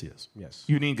 Yes. Yes, he is. Yes.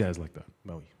 You need guys like that.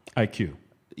 Bowie. IQ.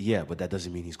 Yeah, but that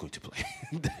doesn't mean he's going to play.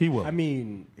 He will. I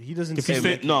mean, he doesn't... If he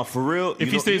say- stay- No, for real.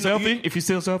 if he stays healthy, if he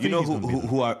stays healthy, you know he's gonna be there.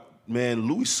 who are man?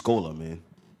 Louis Scola, man.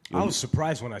 I was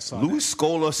surprised when I saw Louis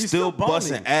Scola He's still still balling.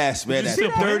 busting ass, man. you At see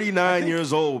that? 39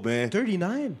 years old, man. that.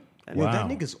 39? Yo, Wow. that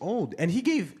nigga's old. And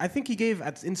I think he gave,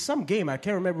 in some game, I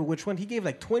can't remember which one, he gave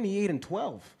like 28 and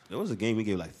 12. There was a game he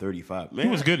gave like 35. Man,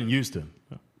 He was good in Houston.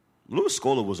 Louis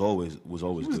Scola was always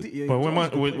good.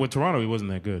 But with Toronto, he wasn't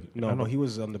that good. No, I know. but he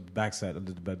was on the backside,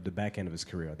 the back end of his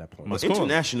career at that point. But But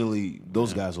internationally,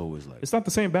 those guys always like. It's not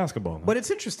the same basketball. Man. But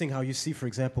it's interesting how you see, for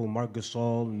example, Marc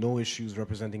Gasol, no issues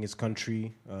representing his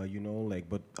country,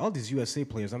 but all these USA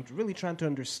players, I'm really trying to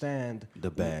understand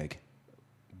The bag.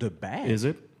 the bag. Is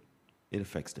it? It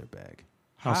affects their bag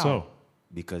How How? so?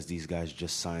 because these guys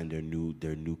just signed their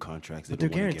new contracts. They But they're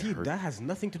don't wanna get guaranteed. hurt. That has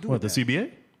nothing to do What, with the that.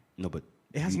 CBA? No, but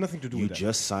It has nothing to do you with that.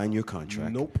 just sign your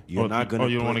contract. Nope. You're not gonna.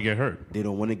 you don't play. want to get hurt. They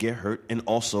don't want to get hurt, and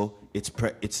also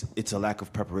it's a lack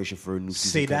of prepreparation for a new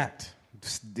season. Say that.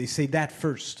 They say that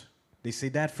first. They say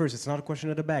that first. It's not a question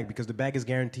of the bag because the bag is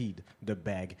guaranteed. The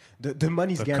bag. The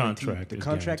money's The guaranteed. contract The is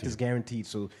contract guaranteed. is guaranteed.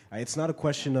 So it's not a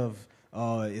question of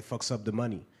it fucks up the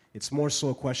money. It's more so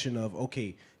a question of,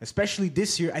 okay, especially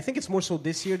this year. I think it's more so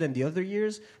this year than the other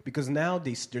years because now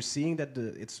they're seeing that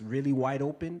it's really wide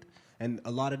open and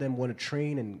a lot of them want to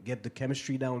train and get the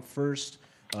chemistry down first.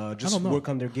 Just don't know. work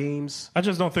on their games. I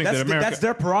just don't think That's that America. that's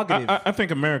their prerogative. I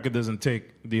think America doesn't take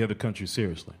the other countries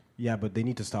seriously. Yeah, but they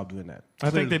need to stop doing that. I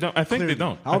think they don't. I think they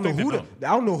don't. I don't think they know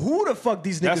I don't know who the fuck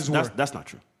these niggas were. That's not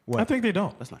true. I think they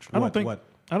don't. That's not true. I don't What? think. What?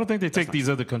 I don't think they take these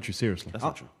other countries seriously. That's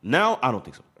not true. Now I don't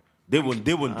think so. They wouldn't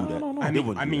do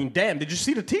that. I mean, damn! Did you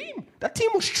see the team? That team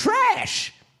was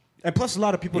trash. And plus, a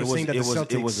lot of people are saying that the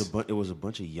Celtics. It was a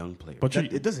bunch of young players. But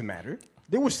it doesn't matter.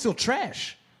 They were still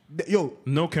trash. Yo,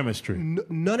 No chemistry.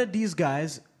 none of these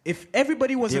guys. If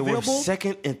everybody was They were available,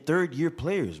 second and third year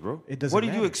players, bro. it doesn't What did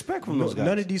matter. you expect from those guys?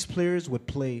 None of these players would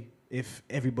play if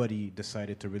everybody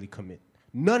decided to really commit.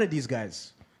 None of these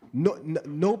guys.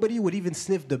 Nobody would even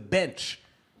sniff the bench.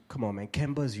 Come on, man.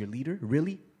 Kemba is your leader?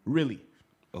 Really? Really?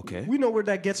 Okay. We know where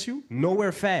that gets you.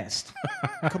 Nowhere fast.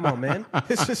 Come on, man.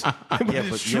 It's just, but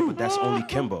it's true. but that's only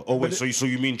Kemba. Oh wait, so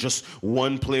you mean just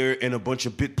one player and a bunch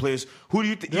of bit players? Who do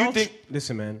you think? They're You all- think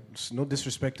Listen, man. No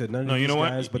disrespect to none No, of you these know what?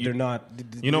 guys, but You- they're not.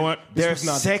 You know what? this they're was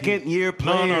not the team. second year No,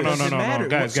 players? no, no, Doesn't matter.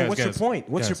 guys, So guys, what's guys, your point?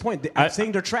 What's your guys. point? I'm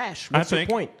saying they're trash. What's your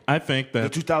point? I think The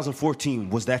that 2014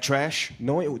 was that trash?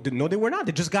 No, they were not.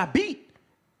 They just got beat.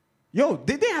 Yo,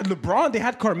 they had LeBron. They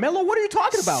had Carmelo. What are you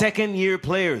talking about? Second year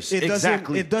players. It doesn't-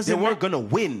 Exactly. it doesn't They weren't ma- gonna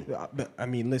win. But, I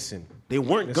mean, listen. They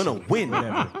weren't gonna win.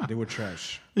 Whatever. They were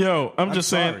trash. Yo, I'm just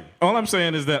saying. sorry. All I'm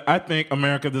saying is that I think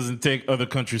America doesn't take other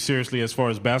countries seriously as far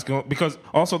as basketball because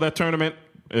also that tournament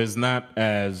is not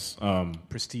as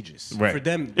Prestigious. right. For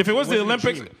them, if it was the wasn't a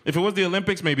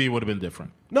Olympics, dream. maybe it would have been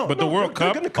different. No, but no, the World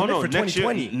they're Cup, gonna Oh commit no, for next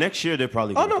 2020. year. Next year they're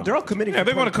probably. Oh gonna no, come. they're all committing. yeah, for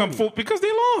they're going to come 2020. full because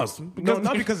they lost. No, Because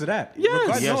not they- because of that. Yes.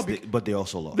 Regardless- Yes, no, but they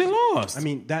also lost. they lost. I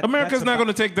mean, that- America's that's not about-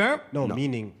 going to take that. No,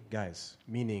 meaning, guys,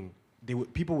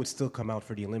 people would still come out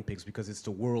for the Olympics because it's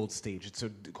the world stage. It's a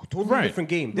totally Right. different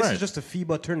game. This Right. is just a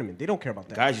FIBA tournament. They don't care about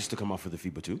that. Guys used to come out for the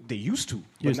FIBA too They used to.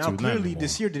 But Used now to, not clearly anymore.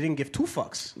 this year they didn't give two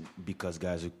fucks. because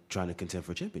guys are trying to contend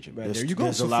for a championship. There you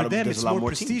go. So for them, there's it's a lot more more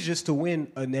teams. prestigious to win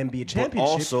an NBA championship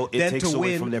also, it than takes to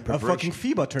away win from their a fucking preparation.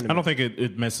 FIBA tournament. I don't think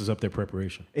it messes up their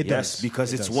preparation. it Yes, does.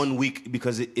 because It it's does. 1 week.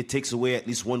 Because it takes away at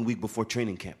least 1 week before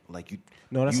training camp. Like you,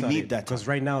 No, that's you not need it. that because time.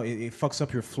 right now it fucks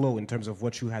up your flow in terms of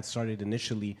what you had started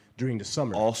initially during the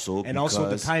summer. Also, and also the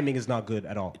because- timing is not good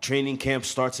at all. Training camp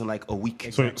starts in like a week.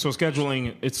 So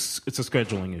scheduling, it's a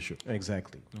scheduling issue.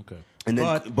 Exactly. Okay. And then,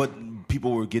 But- but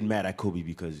people were getting mad at Kobe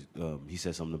because he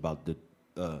said something about the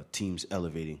teams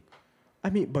elevating. I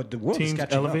mean, but the world Teams is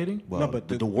catching elevating? up. Well, no, but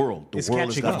the world is has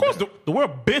catching got- Of course, the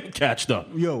world been catched up.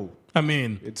 Yo, I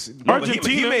mean, It's- No, but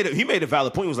Argentina. he made a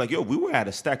valid point. He was like, "Yo, we were at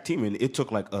a stacked team, and it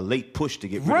took like a late push to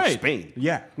get rid Right. of Spain."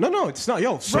 yeah. No, it's not.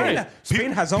 Yo, Spain, Right.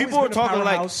 Spain has always People were been a talking like,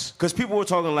 powerhouse. because people were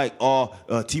talking like, "Oh,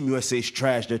 Team USA is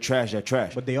trash. They're trash. They're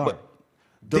trash." But they are.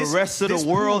 the This- rest of this the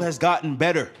world proved- has gotten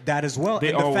better. That as well. They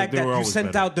And the always- fact they that were you always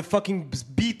sent better. out the fucking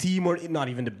B team, or not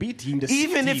even the B team, the C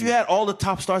Even if team. you had all the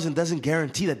top stars, it doesn't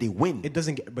guarantee that they win. It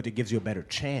doesn't, but it gives you a better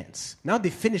chance. Now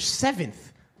they finished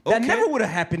 7th. That Okay. never would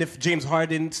have happened if James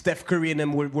Harden, Steph Curry, and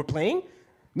them were playing.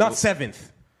 Not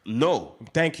 7th. No,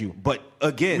 Thank you. but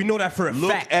again, We know that for a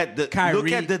look fact. At the, Kyrie-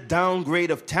 look at the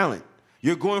downgrade of talent.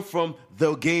 You're going from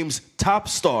the game's top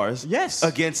stars Yes.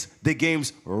 against the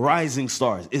game's rising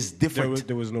stars. It's different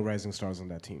There was no rising stars on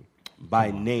that team. by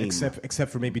name.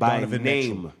 Except for maybe By Donovan name.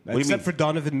 Mitchell. What do you Except mean? for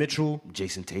Donovan Mitchell.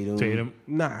 Jason Tatum. Tatum,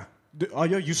 Nah. Are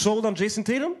you sold on Jason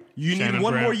Tatum? You Shannon need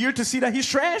one Brown. more year to see that he's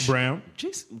trash? Brown.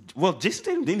 Jason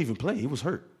Tatum didn't even play. He was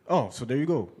hurt. Oh, so there you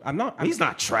go. He's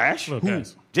not trash. Look,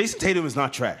 guys. Jason Tatum is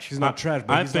not trash. He's not trash,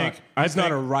 but I he's think- not, I he's not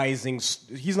think- a rising.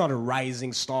 He's not a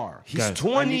rising star. He's Guys,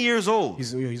 20 years old.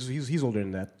 He's older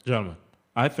than that. Gentlemen,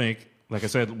 I think, like I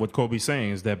said, what Kobe's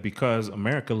saying is that because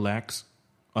America lacks,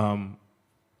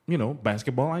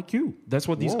 basketball IQ. That's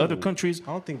what these Whoa. other countries. I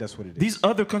don't think that's what it is. These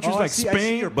other countries Oh, I like see- I see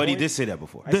Spain, your But he point. did say that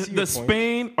before. I the, see your the point.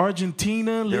 Spain,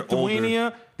 Argentina, They're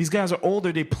Lithuania. These guys are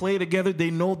older. They play together. They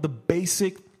know the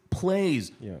basic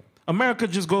plays. Yeah. America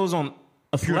just goes on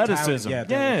talent, athleticism. yeah,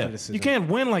 the athleticism. You can't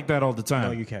win like that all the time.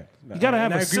 No, you can't. No, You got to have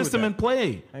and I a agree with system that. in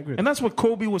play. I agree with And that's what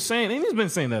Kobe was saying. And he's been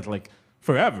saying that like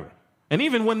forever. And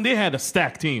even when they had a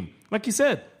stacked team, like you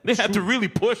said, they had to really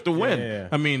push to win. yeah.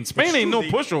 I mean, Spain It's ain't true. no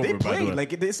pushover. They by the played way.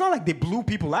 like it's not like they blew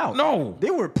people out. No. they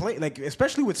were playing like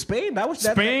especially with Spain. That was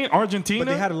that, Spain, Argentina,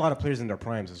 but they had a lot of players in their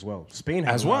primes as well. Spain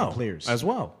had as a lot well. of players As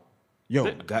well. Yo,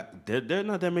 There are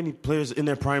not that many players in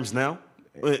their primes now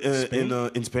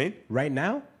in Spain. right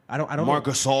now, I don't. Marc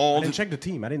know. Gasol. I didn't check the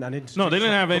team. I didn't. No, they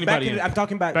didn't have But anybody Back in, in- I'm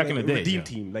talking about back in the day, redeem yeah.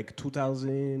 team like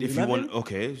 2011. If you want,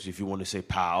 okay, so if you want to say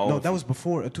Powell. No, that was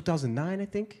before 2009, I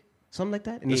think, something like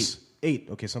that. In the eight.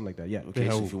 Okay, something like that. Yeah. Okay,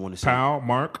 so if you want to say Powell,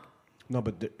 Mark. No,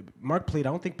 but Mark played. I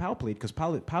don't think Powell played because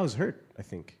Powell is hurt. I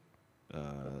think.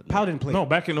 Powell didn't play. No,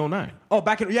 back in 09. Oh,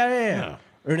 back in yeah. Yeah.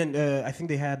 And then I think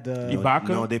they had Ibaka?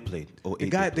 No, they played. Oh, the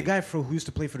guy who used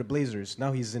to play for the Blazers.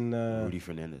 Now he's in. Rudy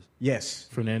Fernandez. Yes.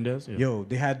 Fernandez. Yeah. Yo,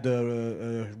 they had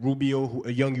Rubio,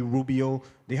 young Rubio.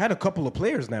 They had a couple of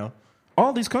players now.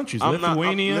 All these countries,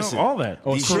 Lithuania, listen, all that.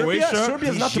 Oh, Croatia,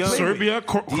 Serbia's not the player. Serbia,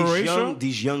 Croatia.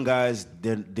 These young guys,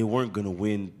 they weren't gonna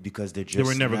win because they're just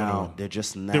were never gonna now. win. They're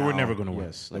just now. They were never going to win.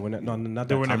 Yes, they were not. No, not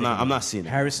They that were time. never I'm not seeing it.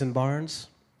 Harrison Barnes.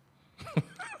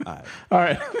 All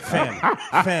right.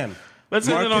 Fam. Let's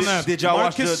end it on that. Did y'all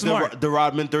watch Marcus Smart. the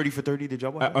Rodman 30 for 30? Did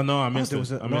y'all watch that? No, I missed There it.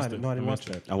 was a, I no, missed I, it. no, I didn't I watch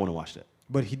missed that. I want to watch that.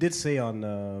 But he did say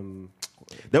on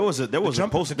There was a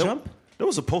jump- post. the There, jump? there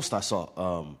was a post I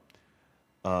saw.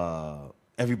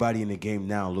 Everybody in the game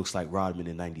now looks like Rodman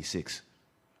in '96,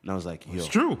 and I was like, yo, It's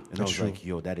true. And I was like,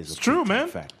 yo, that is a true, big time man.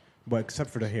 fact. but except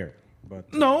for the hair.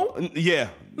 But No. Yeah,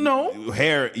 No.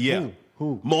 hair. Yeah,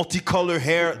 Who? multicolored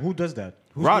hair. who does that?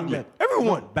 Who's Rodman. doing that?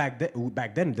 Everyone. No,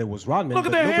 back then there was Rodman. Look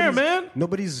at but that hair, nobody's- man.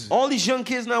 Nobody's All these young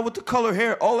kids now with the color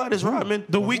hair, all that is Rodman.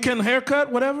 The weekend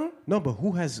haircut, whatever. no, but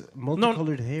who has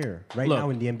multicolored hair right Look,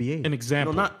 now in the NBA? An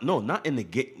example. Not in the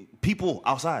people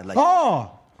outside. Like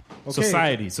oh, okay.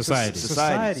 Society.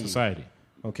 Society.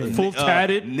 Okay. Full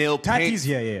tatted. nail paint, Tattoos,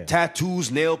 yeah. tattoos,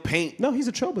 nail paint. No, he's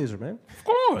a trailblazer, man. Of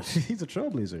course. He's a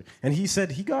trailblazer, and he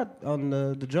said he got on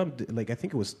the jump. Like I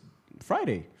think it was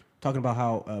Friday, talking about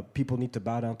how people need to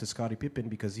bow down to Scottie Pippen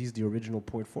because he's the original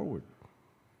point forward.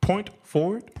 Point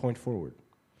forward. Point forward.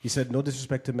 He said no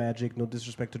disrespect to Magic, no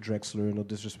disrespect to Drexler, no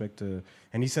disrespect to,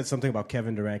 and he said something about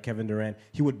Kevin Durant. Kevin Durant,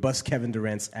 he would bust Kevin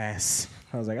Durant's ass.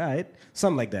 I was like, all right,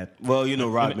 something like that. Well, you know,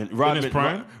 Rodman. in his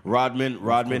prime?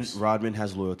 Rodman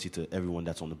has loyalty to everyone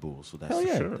that's on the Bulls. So that's Hell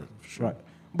yeah, Sure. right.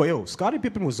 But yo, Scottie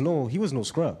Pippen was no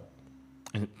scrub.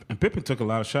 And Pippen took a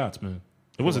lot of shots, man.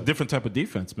 It was a different type of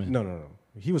defense, man. No.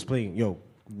 He was playing,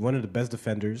 one of the best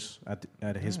defenders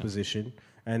at his position.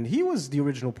 And he was the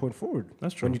original point forward.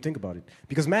 That's true. When you think about it.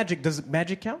 Because does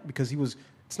Magic count? Because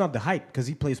it's not the height, because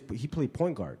he played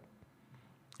point guard.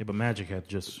 Yeah, but Magic had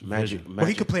just Magic. vision. But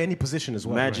he could play any position as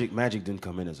well. Magic didn't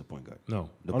come in as a point guard. No.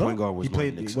 The Oh, no? point guard was He Norm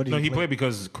played. Nixon. What did No, he he play? played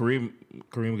because Kareem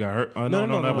got hurt. No,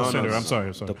 That was center. no, I'm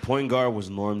sorry. The point guard was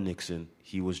Norm Nixon.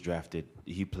 He was drafted.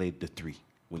 He played the 3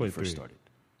 when Played he first three. started.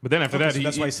 But then after Okay, that, so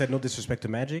that's why he said no disrespect to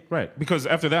Magic. right, because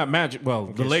after that, Magic. Well,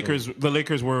 the Lakers were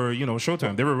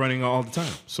Showtime. They were running all the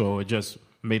time, so it just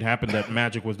made happen that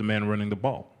Magic was the man running the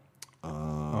ball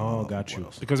Oh, got you.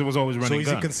 because it was always So running. is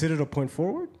he considered a point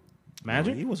forward?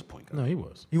 Magic? He was a point guard. No, he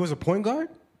was. He was a point guard.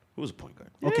 He was a point guard.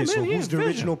 Okay, man, so he who's had the vision.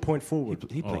 original point forward?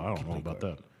 He Oh, played. I don't he know played about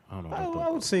guard. that. I don't know I about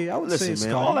that. would say Listen, man,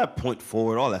 Scottie. all that point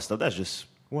forward, all that stuff, that's just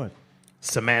What?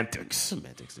 Semantics.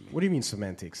 semantics to me. What do you mean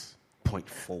semantics? Point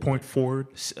forward. Point forward.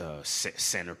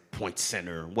 Center, point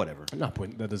center, whatever. Not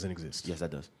point. That doesn't exist. Yes, that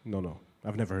does. No.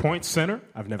 I've never heard. Point center. That.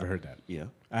 I've never heard that. Yeah.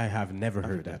 I have never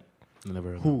heard that. I never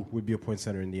heard that. Who would be a point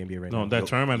center in the NBA right No, now? that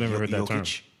term I've never heard that term.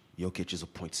 Jokic is a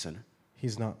point center.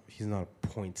 He's not a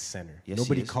point center. Yes,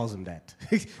 Nobody he is. calls him that.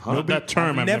 No, that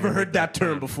term I've I've never heard that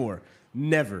term before.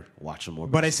 Never. Watch some more.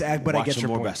 But I watch get some your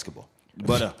more point. basketball.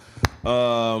 But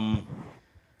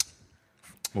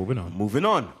Moving on. moving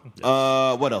on.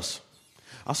 What else?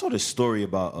 I saw this story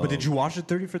about. But did you watch it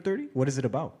 30 for 30? What is it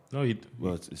about? No, he.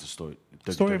 Well, it's a story.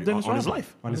 Story of Dennis on his Rodman.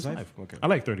 life. On his life? Okay. I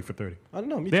like 30 for 30. I don't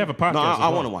know. Me They too. have a podcast. No, I as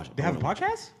well. want to watch it. They have a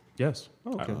podcast? Yes.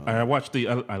 Oh, okay. I watched the.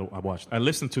 I watched. I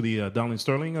listened to the Donald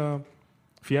Sterling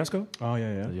fiasco. Oh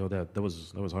yeah. Yo, that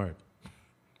was hard.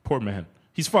 Poor man.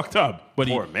 He's fucked up. But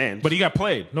Poor man. But he got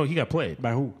played. No, he got played.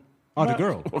 By who? Oh, the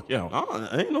girl. Oh, yeah. Oh,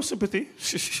 ain't no sympathy.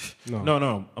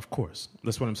 No, of course.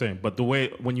 That's what I'm saying. But the way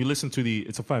when you listen to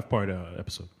it's a 5-part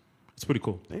episode. It's pretty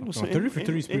cool. Ain't no, 30 for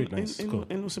 30 is pretty nice. Ain't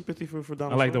no sympathy for I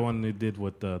Donald. like the Trump. one they did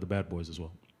with the Bad Boys as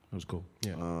well. It was cool.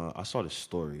 Yeah. I saw this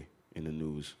story in the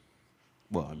news.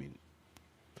 Well, I mean,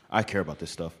 I care about this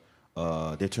stuff.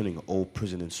 They're turning an old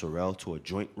prison in Sorrel to a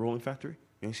joint rolling factory.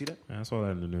 You ain't see that? Yeah, I saw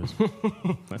that in the news.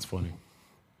 That's funny.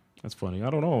 That's funny. I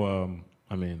don't know.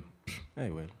 I mean,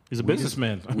 Anyway. he's a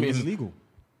businessman. I Weed is mean, legal.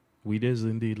 weed is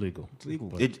indeed legal. It's legal.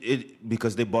 But- It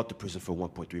because they bought the prison for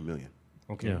 1.3 million.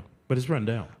 Okay. Yeah, but it's run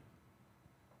down.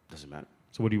 Doesn't matter.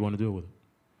 So what do you want to do with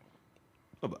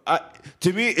it?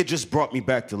 To me, it just brought me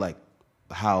back to like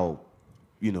how,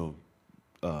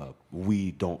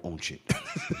 we don't own shit.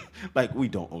 Like we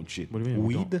don't own shit. What do you mean?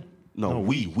 we Weed? don't? No,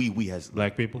 we as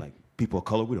Black people? like people of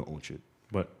color, we don't own shit.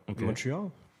 But okay.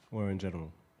 Montreal? Or in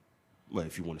general? Well,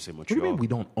 if you want to say What do Montreal, you mean we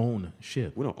don't own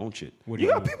shit? we don't own shit. What do You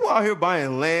you got mean? people out here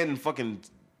buying land and fucking.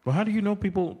 Well, how do you know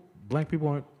black people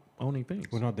aren't owning things?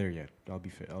 We're not there yet. I'll be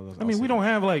fair. I mean, we don't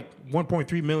have like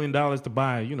 $1.3 million to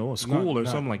buy, a school or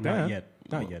something like that. Not yet.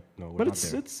 Not yet. No, we're But not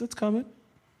there. it's coming.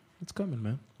 It's coming,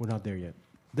 man. We're not there yet.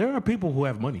 There are people who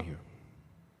have money here.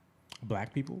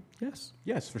 Black people? Yes.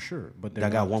 Yes, for sure. But they're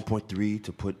That got not. 1.3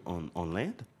 to put on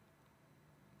land.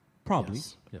 Probably.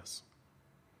 Yes.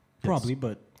 Probably,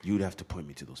 but You'd have to point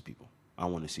me to those people. I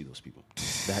want to see those people.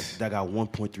 That got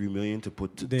 1.3 million to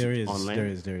put there is. on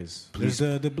land. There is. Please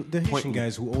There's the point Haitian me-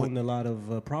 guys who point- own a lot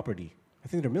of property. I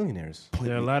think they're millionaires.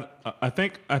 There are a lot. I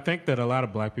think that a lot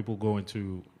of black people go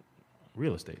into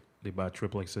real estate. They buy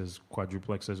triplexes,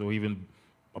 quadruplexes, or even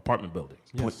apartment buildings.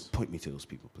 Point me to those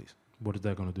people, please. What is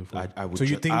that going to do for you? I would So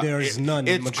you think there is none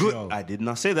in It's Montreal? good. I did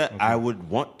not say that. I would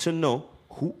want to know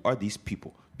who are these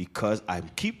people because I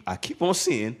keep on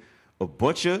seeing a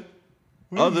bunch of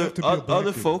Well, you have to be a black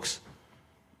other dude. folks.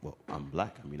 Well, I'm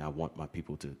black. I mean, I want my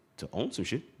people to own some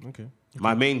shit. Okay.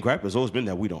 My main gripe has always been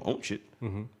that we don't own shit.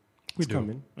 We do.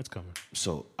 coming. It's coming.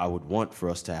 So I would want for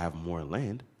us to have more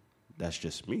land. That's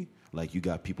just me. Like you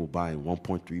got people buying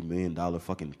 $1.3 million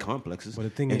fucking complexes But the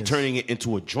thing and is- turning it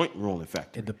into a joint rolling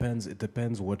factory. It depends. It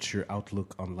depends what your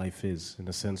outlook on life is, in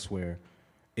a sense where,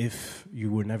 if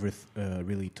you were never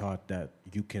really taught that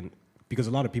you can, because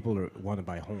a lot of people want to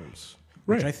buy homes,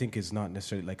 which Right. I think is not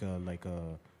necessarily like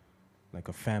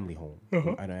a family home,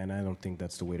 and I don't think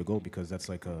that's the way to go because that's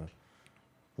like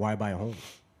why buy a home?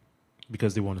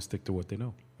 Because they want to stick to what they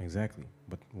know. Exactly,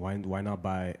 but why not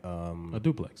buy A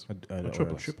duplex. a A or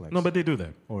triplex. triplex? No, but they do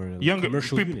that. Or Younger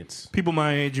commercial people, units. People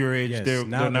my age, your age, Yes, they're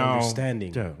now now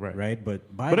understanding, Yeah, right.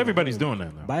 But buying a everybody's home- doing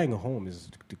that now. Buying a home is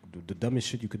the dumbest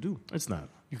shit you could do. It's not.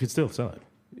 You can still sell it.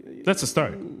 That's a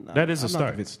start. That is a I'm not start.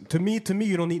 convinced. To me,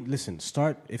 you don't need. Listen,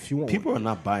 start if you want. People are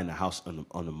not buying a house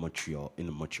on the Montreal in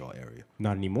the Montreal area.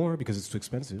 Not anymore because it's too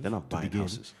expensive. They're not to buying begin.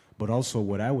 houses. But also,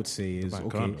 what I would say is, buying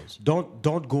okay, condos.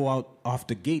 don't go out off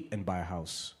the gate and buy a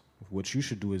house. What you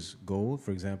should do is go,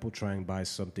 for example, try and buy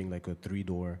something like a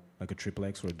 3-door, like a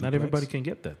triplex or a duplex. Not everybody can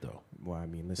get that though. Well, I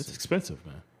mean, It's listen. expensive,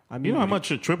 man. I You mean, know how it-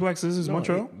 much a triplex is in No,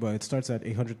 Montreal? But it starts at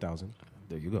 800,000.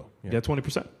 There you go. Yeah. Yeah,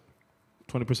 20%.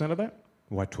 20% of that?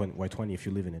 Why 20? Why 20 if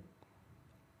you live in it?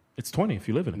 It's 20 if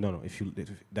you live in it. No.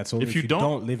 That's only If if you you don't,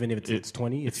 don't live in it. it- It's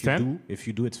 20. it's If you 10? if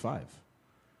you do, it's 5.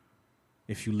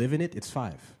 If you live in it, it's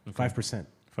 5. 5%.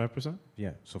 5%?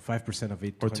 Yeah. So 5% of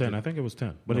 800. Or 10. I think it was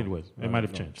 10. But No, anyways, no, it might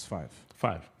have no, changed. It's 5.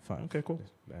 5. 5. Okay, cool.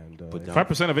 And Put down-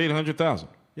 5% of 800,000.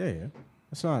 yeah.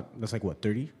 That's like what,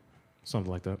 30?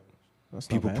 Something like that. That's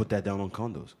People not bad. put that down on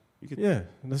condos. You could, Yeah.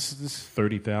 This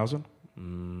 30,000?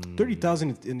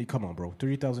 30,000. Come on, bro.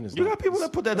 30,000 is. You not, got people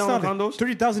that put that that's down on not- condos?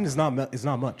 30,000 is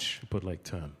not much. You put like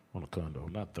 10 on a condo,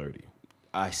 not 30.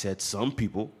 I said some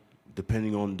people,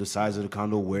 depending on the size of the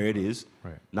condo, where it is.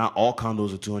 Right. Not all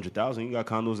condos are 200,000. You got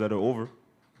condos that are over.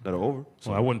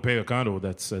 So I wouldn't pay a condo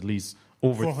that's at least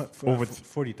over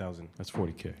 40,000. that's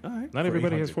 40K. All right. Not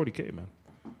everybody has 800. 40K, man.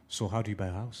 So how do you buy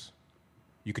a house?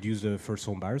 You could use the first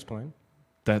home buyers plan.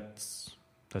 That's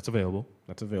available.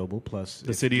 That's available. Plus,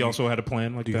 The city also had a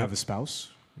plan like do you that. have a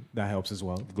spouse? That helps as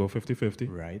well. Go 50-50.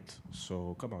 Right.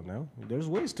 So come on now.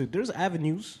 There's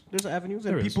avenues. There's avenues.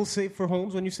 There And is. people save for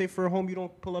homes. When you save for a home, you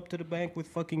don't pull up to the bank with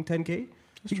fucking 10K.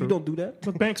 You true. don't do that.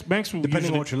 But banks will Depending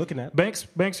usually, on what you're looking at.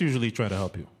 banks usually try to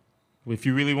help you. If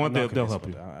you really want, I'm not they'll help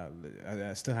convinced you. about that.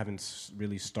 I still haven't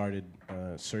really started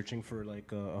searching for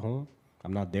like a home.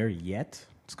 I'm not there yet.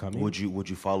 It's coming. Would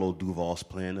you follow Duval's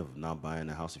plan of not buying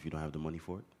a house if you don't have the money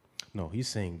for it? No, he's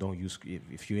saying don't use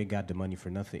if you ain't got the money for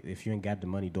nothing. If you ain't got the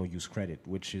money, don't use credit,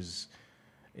 which is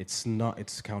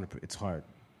it's hard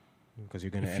because you're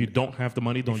gonna. If you don't have the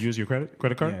money, don't use your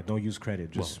credit card. Yeah, don't use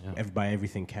credit. Just Well, yeah. buy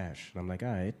everything cash. And I'm like, all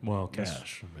right. Well, that's-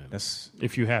 cash. Man. That's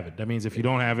If you have it, that means if you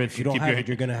don't have it, if you don't keep have your, it,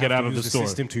 you're gonna have get to out of use the store.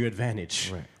 system to your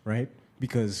advantage, Right. Right?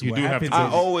 Because You what do have to happens do I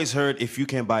is, always heard if you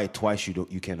can't buy it twice,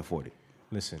 you can't afford it.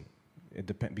 listen, it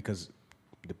depends because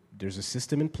there's a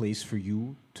system in place for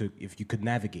you to if you could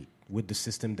navigate with the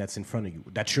system that's in front of you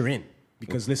that you're in.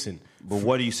 Because listen, But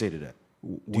what do you say to that?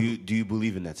 Do you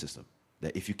believe in that system?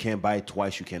 That if you can't buy it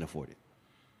twice, you can't afford it?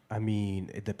 I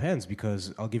mean, it depends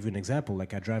because I'll give you an example.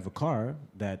 Like I drive a car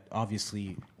that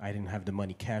obviously I didn't have the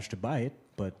money cash to buy it,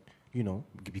 but you know,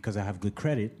 because I have good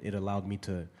credit, it allowed me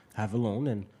to have a loan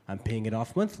and I'm paying it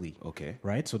off monthly. Okay.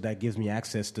 Right? So that gives me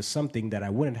access to something that I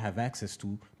wouldn't have access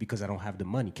to because I don't have the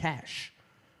money cash.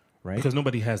 Right? Because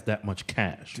nobody has that much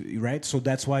cash. Right? So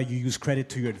that's why you use credit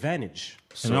to your advantage.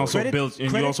 And also credit- you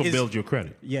credit also is- build your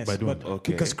credit Yes, by doing but that.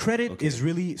 Okay. because credit is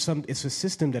really it's a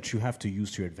system that you have to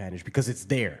use to your advantage because it's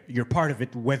there. You're part of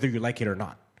it whether you like it or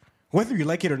not. Whether you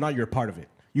like it or not, you're part of it.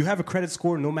 You have a credit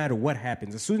score no matter what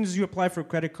happens. As soon as you apply for a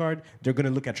credit card, they're going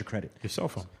to look at your credit. Your cell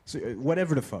phone. So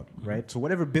whatever the fuck, right? So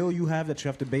whatever bill you have that you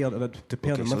have to pay on to pay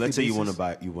on a Okay, monthly so let's say you basis-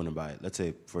 want to buy. Let's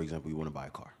say, for example, you want to buy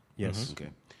a car. Yes. Okay.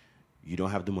 You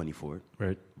don't have the money for it,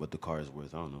 Right. but the car is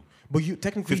worth, I don't know. But you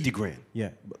technically 50 grand. Yeah,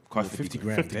 but Car's 50 50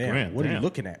 grand. 50 damn. grand, What are you damn.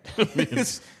 looking at?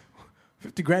 It's-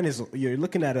 50 grand is you're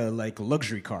looking at a like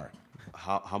luxury car.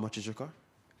 How much is your car?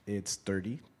 It's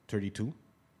 30, 32.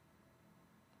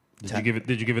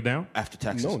 Did you give it down? After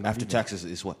taxes. No, not After even. taxes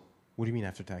is what? What do you mean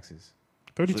after taxes?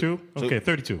 32. So- Okay,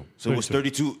 32. So it was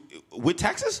 32 with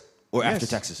taxes or after Yes.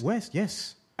 taxes?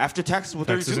 Yes. After taxes with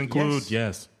 32? Taxes include,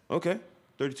 yes. Okay.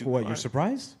 32. What, All you're right.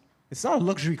 surprised? It's not a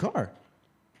luxury car.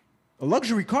 A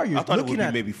luxury car, you're I thought it looking would be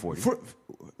at maybe 40. For,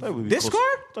 Thought it would be this closer-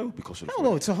 car? Thought it would be closer to Hell 40.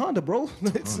 no, it's a Honda, bro.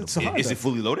 It's a Honda. Is it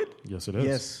fully loaded? Yes, it is.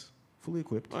 Yes, fully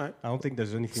equipped. All right. I don't think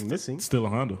there's anything missing. Still a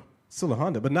Honda. Still a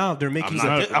Honda, but now they're making.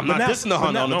 I'm not dissing the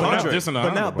Honda. On the No, we're not contrary. dissing the But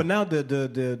Honda, now, bro. but now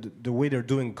the way they're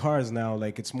doing cars now,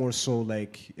 like it's more so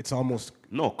like it's almost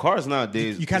No, cars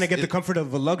nowadays. you kind of get the it- comfort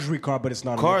of a luxury car, but it's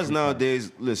not. a Cars luxury car.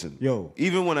 nowadays, listen. Yo.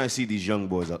 Even when I see these young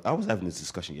boys, I was having this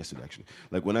discussion yesterday actually.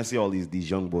 Like when I see all these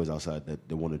young boys outside that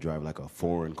they want to drive like a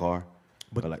foreign car,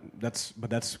 But like that's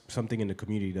something in the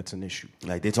community that's an issue.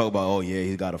 like they talk about, oh yeah,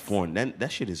 he got a foreign.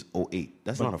 That shit is 08.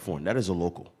 That's not a foreign. That is a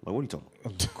local. Like what are you talking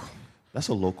about? That's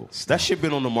a local. That shit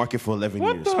been on the market for 11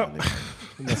 years. the- my nigga.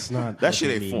 That's not. That what shit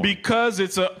they ain't mean. foreign. Because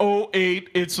it's a 08,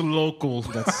 it's local.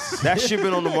 That shit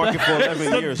been on the market for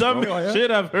 11 years, Dumb bro. shit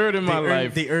I've heard in my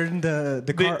life. They earned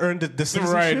the car earned the Right,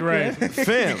 citizenship. right.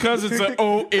 Fam. Because it's a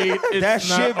 08, it's That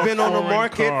not shit a been on the foreign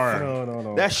market. car.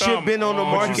 No. That shit Come been on the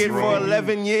on, market bro. for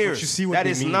 11 years. you see what That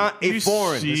they is mean. not a You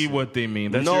foreign. see what they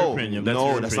mean. That's no, your opinion. That's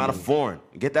your that's opinion. not a foreign.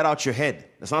 Get that out your head.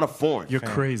 That's not a foreign. You're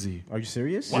crazy. Are you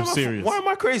serious? You're serious. Why am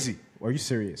I crazy? Are you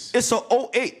serious, It's a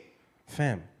 08.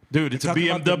 fam? Dude, it's a They're talking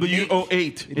about the BMW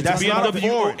 08. It's a That's not a BMW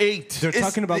foreign. 08. They're It's-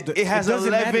 talking about it has it doesn't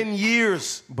 11 matter.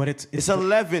 years. But it's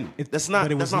 11. That's not.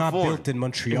 But it that's was not foreign. built in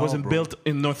Montreal. It wasn't bro. built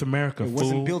in North America. It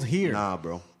wasn't fool. built here. Nah,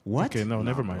 bro. What? Okay, no,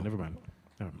 never mind. Never mind.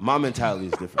 My mentality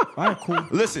is different. All right, cool.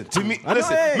 Listen to me. I know,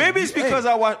 Listen, hey, maybe it's because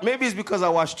hey. I watch. Maybe it's because I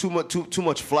watch too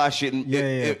much flash shit. And,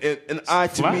 Yeah. and I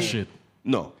to Flash me, shit?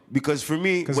 No, because for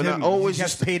me, Because when I always he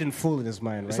has used to, paid in full in his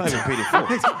mind, it's right? not even paid in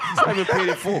full. It's not even paid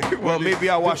in full. Well, maybe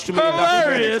I watched too many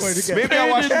Hilarious. documentaries. Maybe I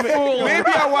watched too many.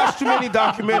 Maybe I watched too many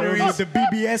documentaries. the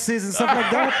BBSs and stuff like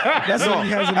that. That's No, what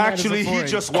he has in mind as a actually, he foreign.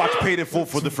 just watched Paid in Full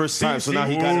for the first time, so now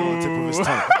he got it on the tip of his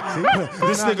tongue.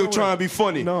 This nigga trying to be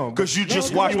funny No, because you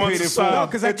just no, watched he wants Paid in to Full style.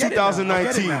 because I in get it now. I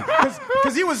get it 2019. now.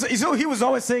 Because he was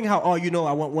always saying how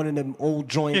I want one of them old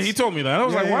joints. Yeah, he told me that. I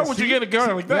was like, why would you get a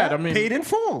car like that? I mean, paid in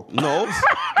full. No,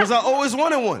 because I always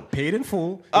wanted one. Paid in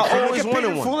full. I If you always look at wanted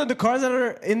paid in one. full in the cars that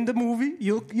are in the movie,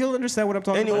 you'll understand what I'm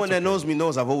talking Anyone about. that knows me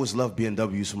knows I've always loved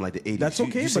BMWs from like the 80s. That's You-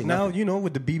 okay, you say but now nothing.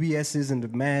 with the BBSs and the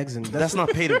mags and That's not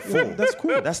paid in full. That's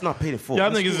cool. That's not paid in full. y'all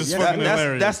That's niggas cool. is Yeah, fucking That's,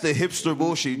 hilarious. that's the hipster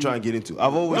bullshit you trying to get into.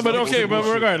 I've always. No, but loved okay, hipster but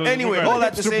bullshit. regardless, Anyway, regardless. all I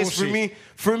have to Hipster say is bullshit.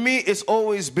 for me, it's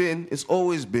always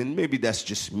been. Maybe that's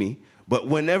just me. But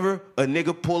whenever a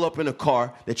nigga pull up in a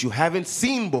car that you haven't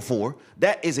seen before,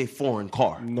 that is a foreign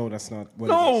car. No, that's not. What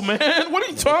no, it is. man. What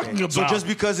are you talking about? So just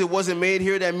because it wasn't made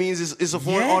here, that means it's a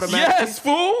foreign Yes. automatically? yes,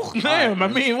 fool. Damn, I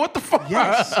mean, what the fuck?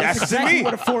 Yes, That's that's to exactly me.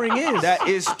 what a foreign is. That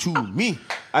is to me.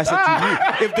 I said to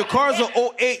me. If the car's a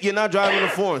 08, you're not driving a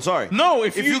foreign. Sorry. No,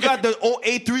 if you got the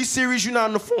 08 3 Series, you're not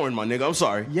in the foreign, my nigga. I'm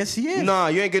sorry. Yes, he is. Nah,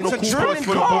 you ain't getting no It's a cool German points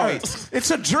for the car. 08.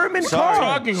 It's a German Sorry.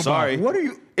 car. talking about? Sorry. What are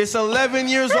you? It's 11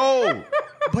 years old.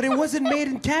 But it wasn't made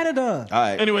in Canada. All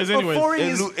right. Anyways, A foreign It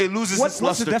is- it loses what's its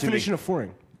luster the to definition me. of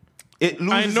foreign? It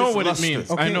loses I know its what luster. it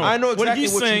means. Okay. I know. I know what exactly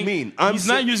he's what you saying, mean. He's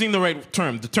not using the right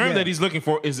term. The term Yeah. that he's looking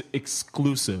for is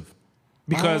exclusive.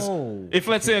 Because Oh, if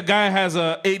let's say a guy has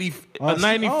a 80, a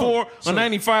 94, a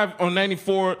 95, or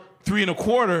 94, 3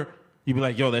 1/4, you'd be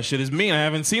like, yo, that shit is me. I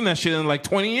haven't seen that shit in like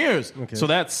 20 years. Okay. So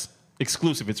that's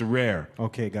exclusive. It's rare.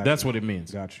 Okay, got That's you. what it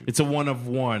means. Got you. It's a one of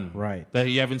one. Right. That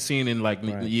you haven't seen in like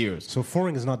years. So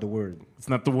foreign is not the word. It's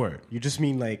not the word. You just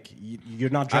mean like you're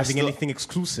not driving still- anything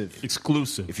exclusive.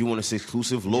 Exclusive. If you want to say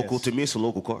exclusive, local Yes. to me, it's a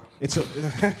local car. It's a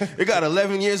It got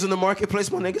 11 years in the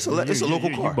marketplace, my nigga. It's a local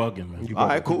you car. bugging, man. All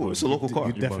right, cool. It's a local car.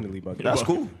 you definitely bug. That's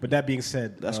cool. But that being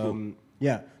said, That's cool.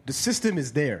 Yeah, the system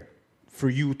is there for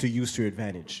you to use to your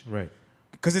advantage. Right.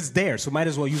 Because it's there, so might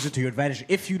as well use it to your advantage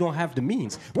if you don't have the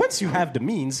means. Once you have the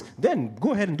means, then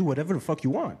go ahead and do whatever the fuck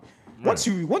you want. Once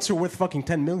you're worth fucking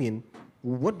 10 million,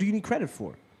 what do you need credit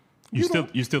for? You still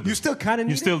do. You still kind of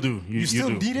need You still it. do. You still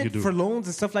do. need You it do. for loans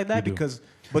and stuff like that You do. because.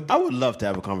 But I would love to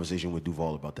have a conversation with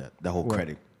Duval about that whole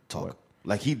credit talk.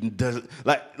 Like he does,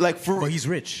 like for. but he's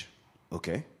rich.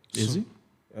 Okay. Is he?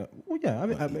 Well, yeah,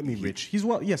 I mean rich. He's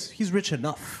rich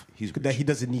enough. He's that rich. he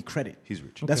doesn't need credit. He's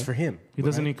rich. That's for him. He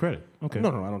doesn't need credit. Okay. No,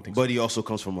 I don't think so. But he also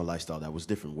comes from a lifestyle that was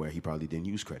different, where he probably didn't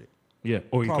use credit. Yeah.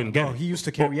 Or he couldn't get No, it. he used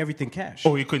to carry everything cash.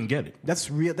 Or he couldn't get it. That's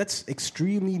real. That's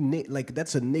extremely like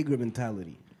that's a nigger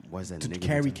mentality. Why is that To nigga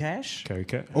carry mentality? cash? Carry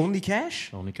cash. Only cash?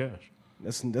 Only cash.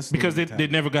 That's Because nigger they mentality.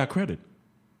 never got credit.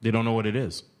 They don't know what it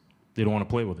is. They don't want to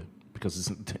play with it because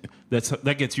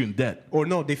that gets you in debt. Or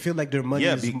no, they feel like their money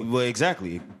Yeah, is well,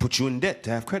 exactly. It puts you in debt to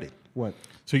have credit. what?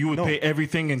 So you would No. pay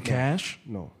everything in cash?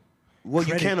 No. Well,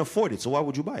 Credit. you can't afford it, so why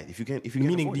would you buy it if you can't? If you can't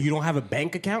Meaning afford it? you don't have a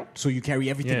bank account, so you carry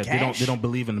everything Yeah, cash. they don't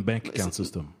believe in the bank account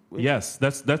system. Yes,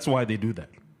 that's why they do that.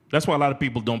 That's why a lot of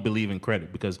people don't believe in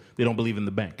credit because they don't believe in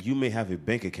the bank. You may have a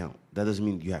bank account. That doesn't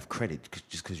mean you have credit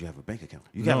just because you have a bank account.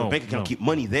 You can have a bank account, keep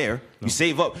money there. You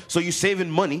save up. So you're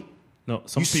saving money. No,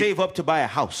 you save up to buy a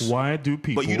house. Why do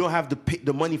people? But you don't have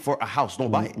the money for a house.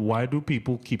 Don't buy it. Why do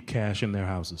people keep cash in their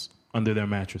houses under their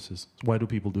mattresses? Why do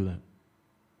people do that?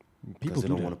 Because they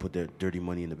don't want to put their dirty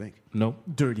money in the bank. No.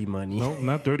 Dirty money. No,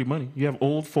 not dirty money. You have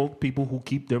old folk people who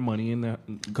keep their money in there.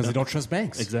 Because they don't trust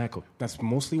banks. Exactly. That's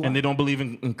mostly why. And they don't believe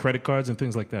in credit cards and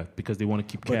things like that because they want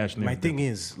to keep cash in there. My thing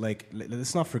is, like,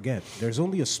 let's not forget, there's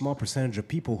only a small percentage of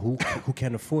people who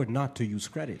can afford not to use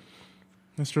credit.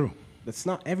 That's true. That's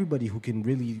not everybody who can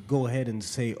really go ahead and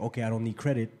say, okay, I don't need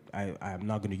credit. I'm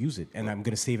not going to use it, and I'm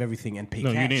going to save everything and pay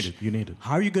cash. No, you need it. You need it.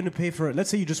 How are you going to pay for it? Let's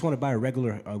say you just want to buy a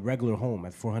regular home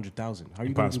at $400,000. How are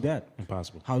you going to do that?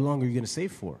 Impossible. How long are you going to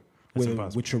save for? That's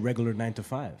impossible. With your regular 9 to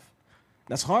 5.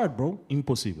 That's hard, bro.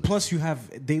 Impossible. Plus, you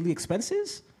have daily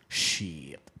expenses.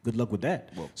 Shit. Good luck with that.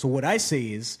 So what I say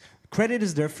is, credit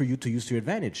is there for you to use to your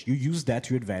advantage. You use that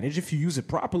to your advantage. If you use it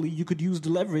properly, you could use the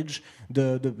leverage,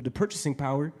 the purchasing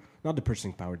power. Not the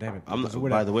purchasing power, damn it.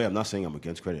 By the way, I'm not saying I'm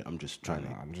against credit. I'm just trying to.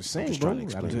 I'm just saying, bro.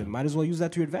 Might as well use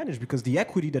that to your advantage because the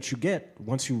equity that you get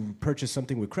once you purchase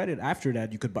something with credit, after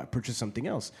that you could purchase something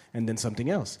else, and then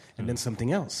something else, and then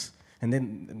something else, and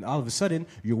then all of a sudden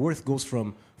your worth goes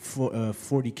from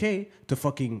 40K to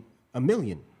fucking $1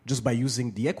 million just by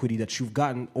using the equity that you've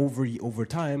gotten over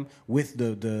time with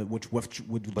the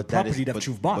property that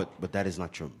you've bought. But that is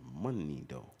not your money,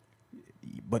 though.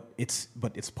 But it's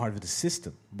part of the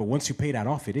system. But once you pay that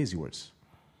off, it is yours.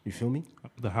 You feel me?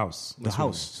 The house. The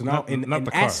house. So now in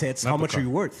assets, how much are you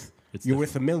worth? You're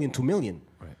worth $1 million, $2 million.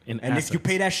 Right. And if you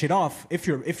pay that shit off, if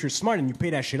you're smart and you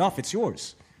pay that shit off, it's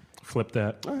yours. Flip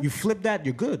that. You flip that,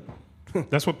 you're good.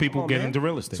 That's what people get into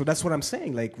real estate. So that's what I'm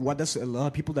saying. Like, that's a lot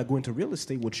of people that go into real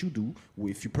estate. What you do,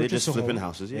 if you purchase a home, flipping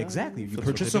houses. Yeah. Exactly. If you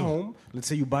purchase a home, let's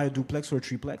say you buy a duplex or a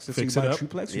triplex. Let's say you buy a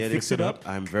triplex, you fix it up.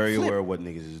 I'm very aware of what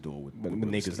niggas is doing with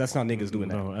niggas. That's not niggas doing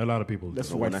that. No, a lot of people. That's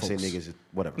do. for white when folks. I say niggas,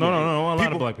 whatever. No. A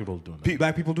lot of black people are doing that.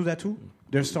 Black people do that too.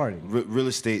 They're starting. Real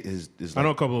estate is like I know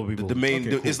a couple of people. The main.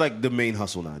 It's like the main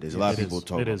hustle nowadays. A lot of people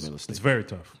talk about real estate. It's very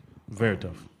tough. Very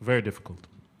tough. Very difficult.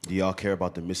 Do y'all care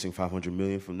about the missing $500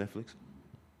 million from Netflix?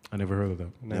 I never heard of that.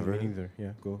 Never either.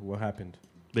 Yeah, go. What happened?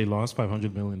 They lost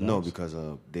 $500 million. No, because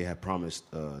they had promised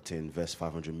to invest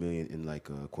 $500 million in like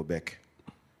Quebec.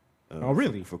 Oh,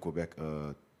 really? For Quebec,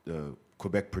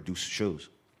 Quebec produced shows.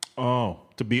 Oh,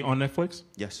 to be on Netflix?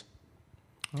 Yes.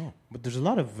 Oh, but there's a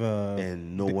lot of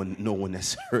and no one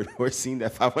has heard or seen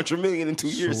that $500 million in 2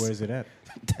 years. So where is it at?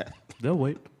 They'll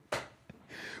wait.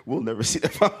 We'll never see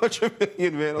that $500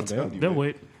 million, man. I'll tell you. They'll man.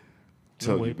 wait.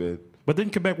 Tell you, man. But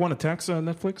didn't Quebec want to tax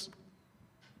Netflix?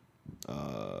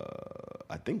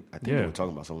 I think we were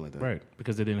talking about something like that. Right,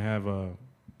 because they didn't have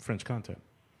French content.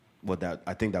 Well,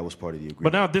 I think that was part of the agreement.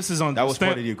 But now this is on. That was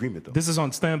part of the agreement, though. This is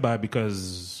on standby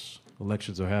because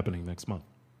elections are happening next month.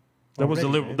 That was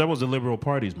the Liberal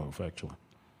Party's move, actually.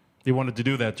 They wanted to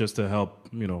do that just to help,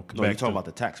 Quebec. No, you're talking about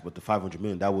the tax, but the $500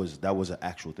 million that was an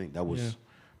actual thing. That was. Yeah.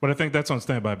 But I think that's on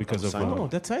standby because of. Oh,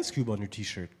 that's Ice Cube on your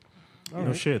T-shirt.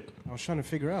 No shit. I was trying to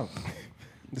figure out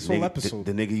this whole episode.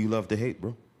 The nigga you love to hate,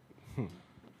 bro.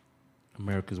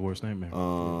 America's worst nightmare.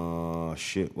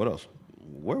 Shit. What else?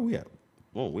 Where are we at?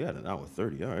 Oh, we had an hour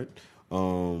 30. All right.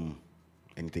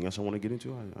 Anything else I want to get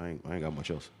into? I ain't got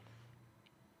much else.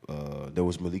 There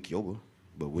was Malik Yoba,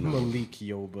 but we're not. Malik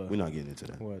Yoba. We're not getting into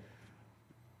that. What?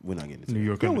 We're not getting into New that.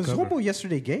 York Yo, undercover. was Hobo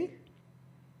yesterday gay?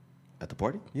 At the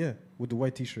party? Yeah, with the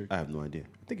white T-shirt. I have no idea.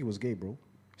 I think he was gay, bro.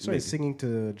 He started Maybe. singing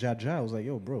to Jaja. I was like,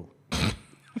 yo, bro.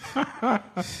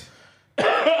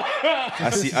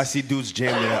 I see dudes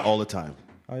jamming that all the time.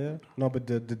 Oh, yeah? No, but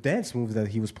the dance moves that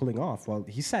he was pulling off while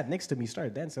he sat next to me,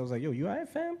 started dancing. I was like, yo, you all right,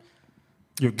 fam?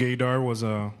 Your gaydar was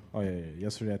Oh, yeah.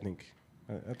 Yesterday, I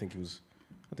think he was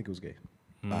gay.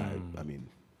 I mean,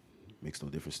 makes no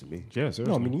difference to me. Yeah, seriously.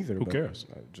 No, me neither. Who but cares?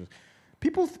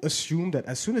 People assume that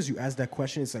as soon as you ask that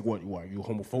question, it's like, what, are you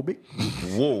homophobic?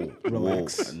 Whoa,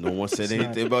 Relax. whoa. No one said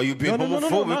anything about you being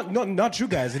homophobic. No, not you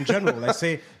guys in general. Like,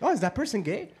 say, oh, is that person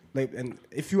gay? Like, and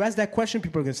if you ask that question,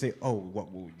 people are gonna say,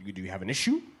 oh, do you have an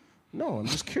issue? No, I'm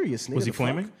just curious. Nigga, Was he the fuck?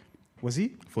 flaming? Was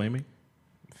he? Flaming?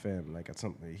 Fam, like at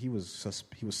some, he was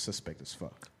suspect as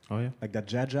fuck. Oh yeah. Like that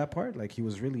Jaja part, like he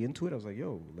was really into it. I was like,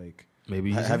 yo, like.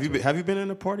 Maybe. he's Have into you been in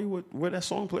a party where that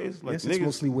song plays? Like Yes, it's niggas,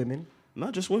 mostly women.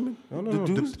 not just women. No. The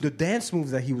dudes. The dance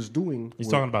moves that he was doing. He's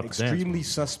were talking about the dance extremely moves.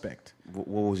 suspect. What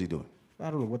was he doing? I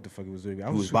don't know what the fuck he was doing.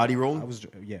 was body rolling? I was,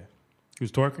 yeah, He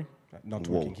was twerking. not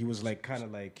Whoa. twerking. He was like kind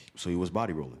of like, So he was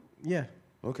body rolling. yeah.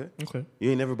 Okay. Okay. You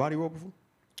ain't never body rolled before?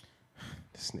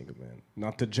 This nigga, man.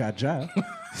 Not the Jaja.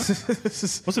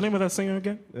 What's the name of that singer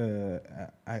again?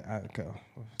 I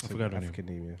forgot her name. African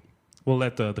name. Yeah. We'll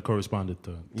let the correspondent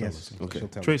tell Yes. us. Okay. She'll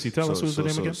tell Tracy, us. tell us who's the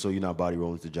name again. So you're not body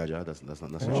rolling to Jaja? That's not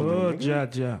what you Oh, Ja.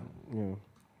 Yeah.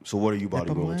 So what are you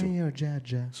body rolling to? Or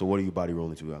Jaja. So what are you body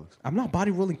rolling to, Alex? I'm not body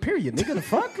rolling. Period. Nigga, the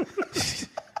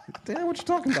fuck. Damn, what you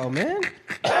talking about, man?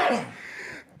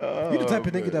 You the type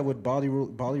of nigga that would body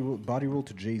roll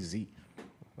to Jay-Z.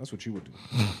 That's what you would do.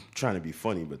 Trying to be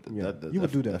funny, but Yeah. that You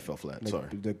would do that. That fell flat. Like, Sorry.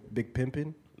 The big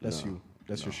pimpin'. That's you.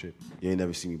 That's your shit. You ain't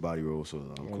never seen me body roll, so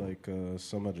I'm Or cool. like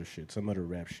some other shit, some other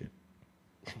rap shit.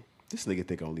 This nigga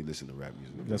think I only listen to rap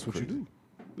music. That's what you Crazy.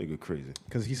 do. Nigga crazy.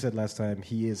 Because he said last time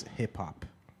he is hip hop,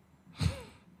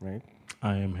 right?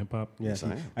 I am hip hop. Yeah. Yes,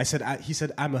 I am. He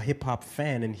said I'm a hip hop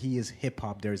fan, and he is hip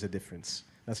hop. There is a difference.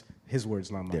 That's his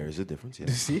words, not mine. There is a difference, You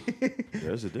yes. see?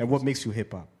 There is a difference. And what makes you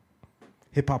hip hop?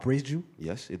 Hip hop raised you.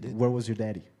 Yes, it did. Where was your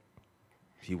daddy?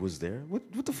 He was there. What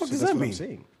the fuck So does that's that what mean? I'm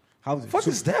saying. How Fuck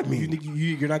does that mean?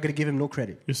 You're not gonna give him no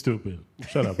credit. You're stupid.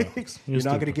 Shut up, Alex. You're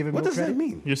not gonna give him What no does credit. that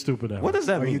mean? You're stupid, Alex. What does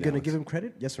that Are mean? you gonna Alex? give him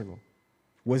credit? Yes or no?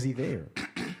 Was he there?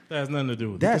 That has nothing to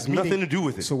do with That it. has nothing to do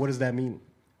with it. So what does that mean?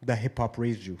 That hip hop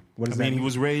raised you. What I does that mean, mean? he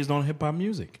was raised on hip hop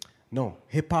music. No,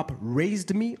 hip hop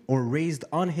raised me or raised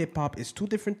on hip hop is two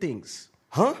different things.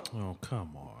 Huh? Oh,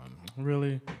 come on.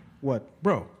 Really? What?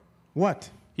 Bro, What?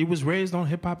 he was raised on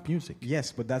hip hop music.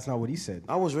 Yes, but that's not what he said.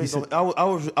 I was raised. He said-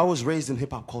 I was raised in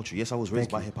hip hop culture. Yes, I was raised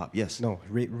Thank by you. hip hop. Yes. No,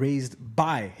 raised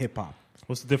by hip hop.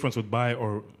 What's the difference with by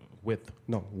or with?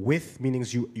 No, with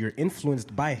means you're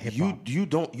influenced by hip hop. You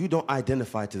don't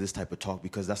identify to this type of talk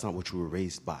because that's not what you were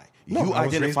raised by. No, you I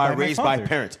was identify raised by my father.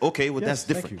 parents. Okay, well Yes,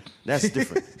 that's thank different. you. That's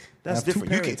different. I That's have two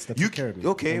different. parents that took care of me.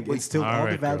 Okay, and but instilled All all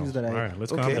the right, values girl. that I. All right,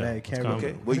 let's Okay. calm that down. I Let's carry calm with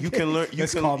okay. me. down. Well, you can learn. You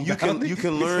Let's can calm you down. can you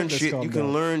can learn Let's shit. calm You can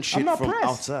down. learn I'm shit not from pressed.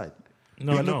 outside.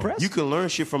 No, You're no. depressed? You can learn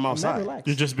shit from I'm not outside. relaxed.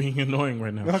 You're just being annoying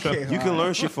right now. Okay. Shut up. You can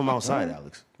learn shit from outside,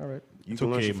 Alex. All right. You It's can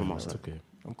learn okay, shit from man. outside. It's okay.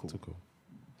 I'm cool. It's cool.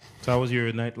 So how was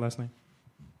your night last night?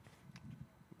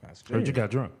 That's Heard you great.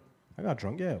 got drunk. I got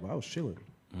drunk, yeah, but I was chilling.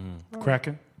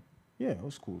 Cracking? Yeah, I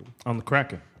was cool. On the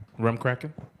cracking? Rum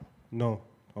cracking? No.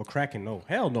 Oh, cracking, no.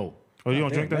 Hell no. Oh, you don't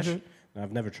Goddamn, drink that shit? No,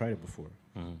 I've never tried it before.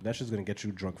 That shit's gonna get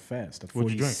you drunk fast. At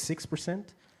What'd you drink? 46%?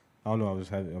 I don't know. I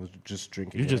was just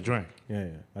drinking. You just drank. Yeah.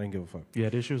 I didn't give a fuck. You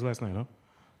had issues last night, huh?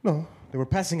 No, they were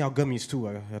passing out gummies too.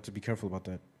 I had to be careful about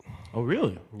that. Oh,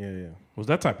 really? Yeah. Was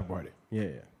that type of party? Yeah.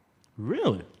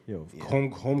 Really? Yo,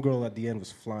 homegirl at the end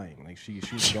was flying. Like she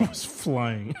was gone. Was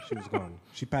flying. She was gone.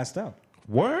 She passed out.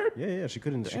 Word? Yeah. She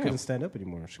couldn't Damn. stand up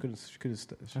anymore. She couldn't.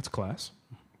 That's class.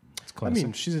 That's I class.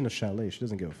 mean, she's in a chalet. She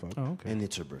doesn't give a fuck. oh, okay. And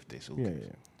it's her birthday, so who Yeah.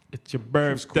 cares? It's your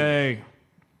birthday.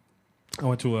 I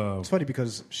went to It's funny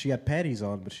because she had panties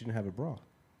on, but she didn't have a bra.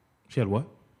 She had what?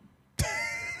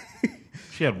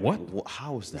 She had what?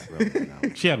 How is that relevant,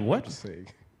 Alex? She had what? Just saying.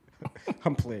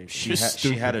 I'm playing.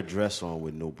 She had a dress on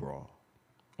with no bra.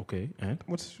 Okay, and?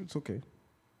 It's okay.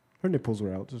 Her nipples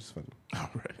were out. It's funny. All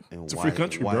right. And It's a free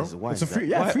country, why bro. Is, why It's is a free- that,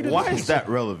 yeah, why, free to why nipples. is that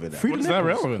relevant? Free What the is that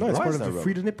nipples. relevant? No, it's Why part is of that the relevant?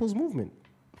 free the nipples movement.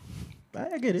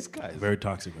 I get it. Very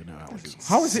toxic right now, Alex.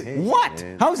 How is it? insane, What?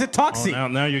 man. How is it Oh, toxic?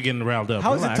 now you're getting riled up.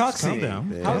 How is it Relax, toxic? Calm down.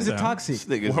 Man. How Calm is it down. toxic? This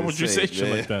nigga's Why would you say insane, shit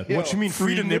man. like that? What you mean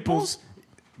Free the nipples?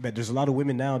 But there's a lot of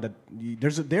women now that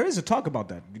there is a talk about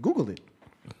that. You Google it.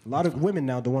 A lot of women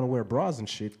now don't want to wear bras and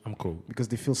shit I'm cool. because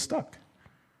they feel stuck.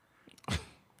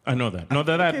 I know that. No,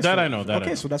 that Okay, I know. That I okay,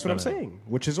 know. so that's what I'm That I know. saying,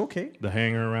 which is okay. The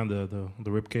hanger around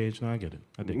the rib cage. No, I get it.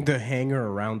 I dig it. The hanger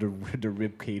around the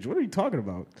rib cage. What are you talking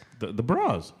about? The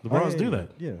bras. The Oh, bras yeah, do yeah,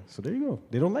 that. Yeah. So there you go.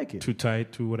 They don't like it. Too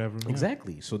tight, too whatever. Yeah.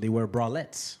 Exactly. So they wear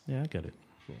bralettes. Yeah, I get it.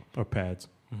 Or pads.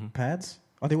 Pads?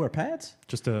 Oh, they wear pads?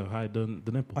 Just to hide the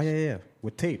nipples. Oh yeah.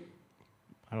 With tape.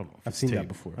 I don't know. if I've it's seen that tape.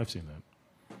 before. I've seen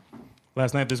that.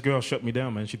 Last night, this girl shut me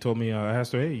down, man. She told me, I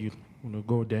asked her, hey, you want to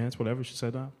go dance, whatever? She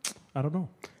said, I don't know.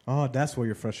 Oh, that's where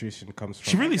your frustration comes from.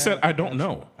 She really said, I don't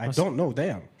know. I don't know.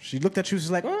 Damn. She looked at you. She's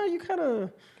like, oh, you kind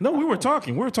of. No, we were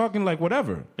talking. We were talking like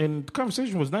whatever. And the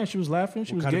conversation was nice. She was laughing.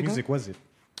 She What was kind of giggling. music was it?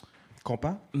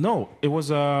 Compa? No, it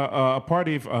was a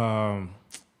party of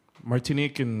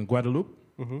Martinique and Guadeloupe.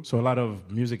 So a lot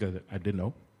of music that I didn't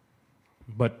know.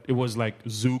 But it was like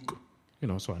zouk,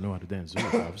 so I know how to dance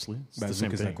zouk, obviously. It's the same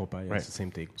thing. Compa. Yeah, Right. It's the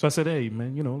same thing. So I said, hey,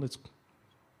 man, let's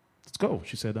go.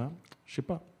 She said,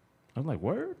 ship up. I was like,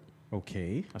 word?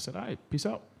 Okay. I said, all right, peace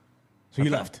out. So you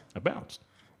I left. I bounced.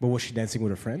 But was she dancing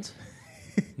with her friends?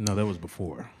 No, that was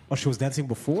before. Oh, she was dancing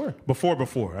before? Before.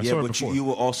 I Yeah, saw her but before. you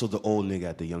were also the old nigga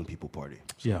at the young people party.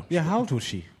 Yeah. Yeah, how old was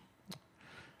she?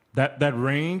 That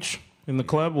range in the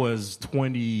club was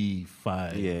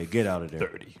 25. Yeah, get out of there.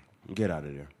 30. Get out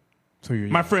of there. So you're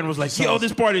My friend was like, "Yo,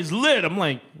 this party is lit." I'm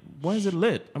like, "Why is it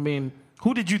lit?" I mean,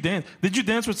 who did you dance? Did you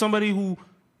dance with somebody who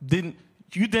didn't?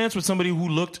 You danced with somebody who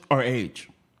looked our age.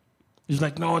 He's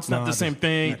like, "No, it's not the same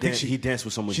thing." He danced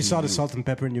with someone. She saw the salt and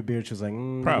pepper in your beard. She was like,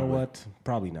 Probably. You know what?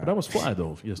 Probably not. But I was fly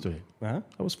though yesterday. Huh?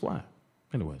 I was fly.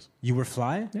 Anyways, You were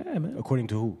fly? yeah, man. According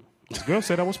to who? This girl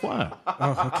said I was fly,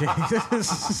 Oh, okay.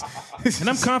 and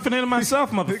I'm confident in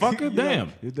myself, motherfucker.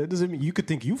 Damn. That doesn't mean you could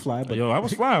think you fly, but Yo, I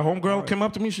was fly. Homegirl came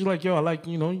up to me. She's like, "Yo, I like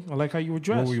how you were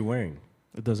dressed." what were you wearing?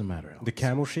 It doesn't matter. Alex. The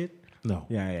camel shit? No.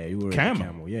 Yeah, you were Camo.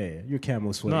 wearing camo. Yeah. Your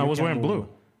camo sweater. No, I Your was wearing camo- blue.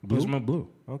 It was my blue.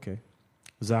 Okay.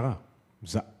 Zara.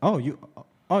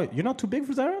 You're not too big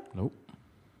for Zara? Nope.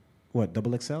 What,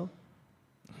 double XL?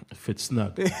 It fits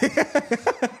snug.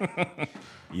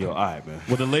 Yo, all right, man.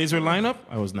 With a laser lineup,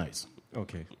 I was nice.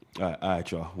 Okay. All right,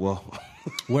 y'all. Well,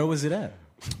 Where was it at?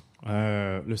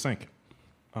 Le 5.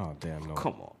 Oh, damn, no.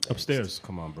 come on. Upstairs.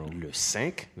 Come on, bro. Le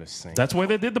 5? Let's sing. That's where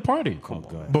they did the party. Come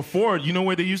on. God. Before, you know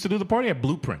where they used to do the party? At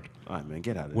Blueprint All right, man.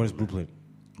 Get out of there. What is man. Blueprint?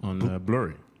 on Oh,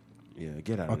 Blurry. Yeah,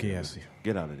 get out of Okay, there. yes. man.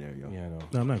 Get out of there, yo. Yeah, no.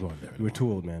 No, I'm not going there. You were too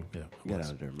old, man. Yeah. Get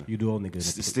out of there, man. You do old nigga.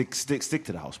 In Stick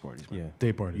to the house parties, man. yeah.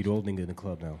 Day parties. You do old nigga in the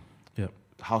club now. Yeah.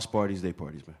 House parties, day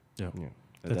parties, man. Yeah. Yeah.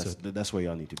 That's where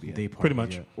y'all need to be at. Day parties, Pretty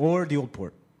much. yeah. Or the old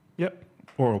port. Yep.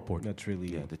 Oral port. That's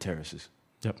really Yeah, the terraces.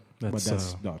 Yep. But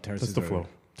That's, no, terraces that's the are- flow.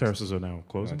 Terraces are now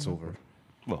closing. That's over.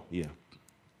 Well, yeah.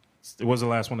 It was the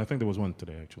last one. I think there was one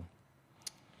today, actually.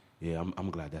 Yeah,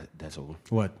 I'm glad that's over.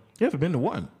 What? You haven't been to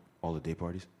one. All the day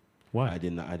parties. Why? I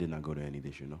did not go to any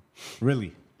this year, no.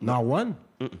 Really? Not one?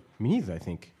 Me neither, I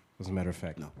think, as a matter of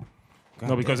fact. No.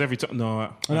 No, because every time.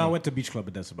 No. Oh, no, I went to Beach Club,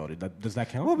 but that's about it. Does that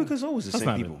count? Well, because it's always the That's same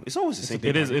not people. it. It's always the same It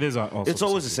people. is. It is also. It's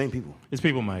always the same people. It's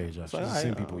people my age, actually. It's the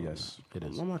same people, yes. It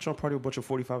is. I'm not trying to party with a bunch of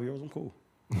 45-year-olds. I'm cool.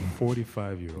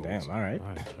 45-year-olds. Damn, all right.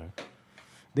 Jack.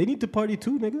 They need to party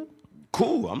too, nigga.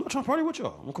 Cool. I'm not trying to party with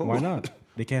y'all. I'm cool. Why not?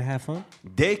 They can't have fun?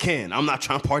 They can. I'm not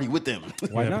trying to party with them.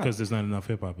 Why Yeah, not? because there's not enough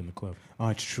hip hop in the club. Oh,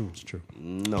 it's true. It's true.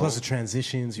 No. Plus the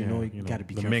transitions, you know, you you know, gotta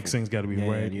be the careful. mixing's gotta be Yeah,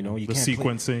 right, You know, you the can't play-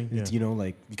 sequencing, it's, yeah. You know,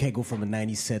 like you can't go from a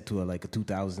 '90s set to a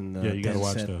 2000. Yeah, you gotta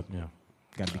watch set. that. Yeah.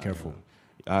 Gotta be careful.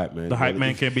 All right, man. The hype Well, man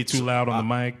if- can't be too loud on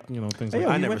the mic. You know, things like Hey, yo,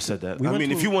 I that. we never went to- said that. we I went mean,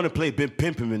 to- if you want to play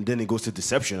Pimp Him and then it goes to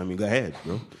Deception, I mean, go ahead,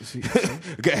 bro.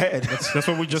 go ahead. That's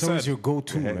what we just That's always said. your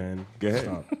go-to, ahead. man. Go ahead.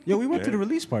 Stop. Yo, we went to the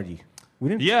release party. We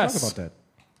didn't Yes. talk about that.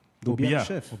 Obia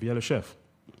Chef. Obia le chef.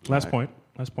 Last point.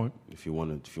 Last point. If you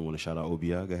want to shout out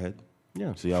OBI, go ahead.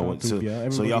 Yeah. So y'all shout went out to to, Obia. so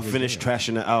Everybody y'all was finished there.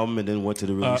 trashing the album and then went to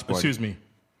the release party. Excuse me.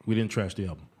 We didn't trash the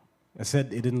album. I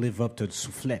said it didn't live up to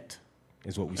Soufflette,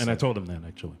 is what we said. And I told him that,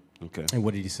 actually. Okay. And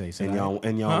what did he say? He said, And y'all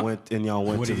Huh? went What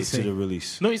to did he the say?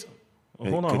 release. No, he's. Hey,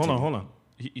 hold on.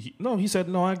 continue. He said,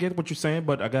 no, I get what you're saying,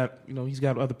 but I got, he's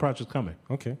got other projects coming.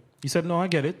 Okay. He said, no, I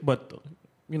get it, but,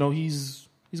 he's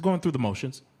going through the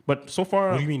motions. But so far,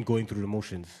 What do you mean going through the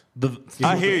motions?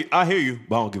 I hear you,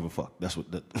 but I don't give a fuck. That's what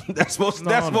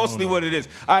that's mostly no. what it is.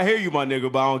 I hear you, my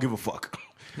nigga, but I don't give a fuck.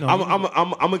 No,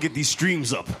 I'm gonna get these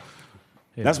streams up.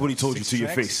 That's what he told you 6 to your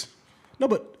tracks? face. No,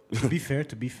 but to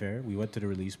be fair, we went to the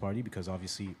release party because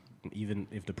obviously, even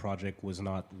if the project was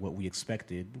not what we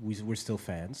expected, we're still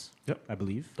fans. Yep. I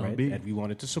believe, Don't right? be. And we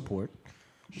wanted to support.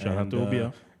 Shout out to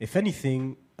Obia. If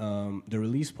anything, the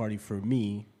release party for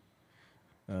me,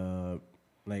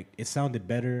 it sounded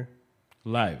better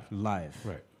live. live.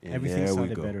 Right. And Everything there we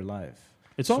sounded go. better live.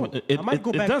 It's So, all. I might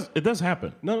go back. It does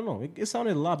happen. No. It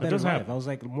sounded a lot better does live. happen. I was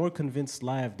more convinced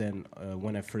live than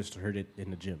when I first heard it in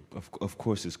the gym. Of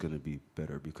course, it's gonna be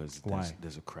better because Why?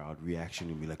 there's a crowd reaction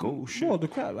and be like, oh shit. Well, the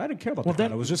crowd. I didn't care about Well, the crowd.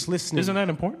 that- I was just listening. Isn't that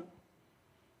important?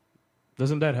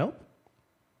 Doesn't that help?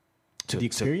 to, the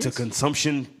experience? to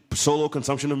consumption, solo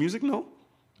consumption of music? No.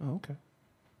 Oh, okay.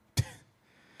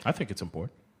 I think it's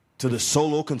important. To the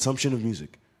solo consumption of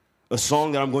music, a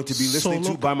song that I'm going to be listening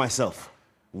Solo to by myself.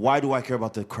 Why do I care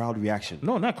about the crowd reaction?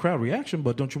 No, not crowd reaction,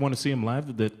 but don't you want to see him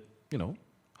live? That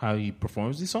how he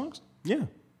performs these songs. Yeah.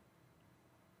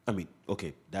 I mean,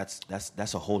 okay, that's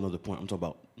a whole nother point. I'm talking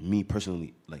about me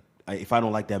personally. Like, if I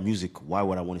don't like that music, why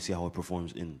would I want to see how it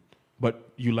performs in? But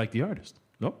you like the artist,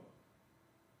 no?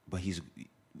 But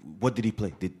what did he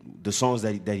play? The songs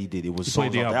that he did? It was He songs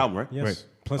played the off the album, right? Yes. Right.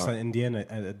 Plus, in the end,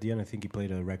 I think he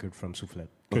played a record from Soufflet.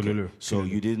 Okay. So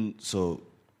you didn't. So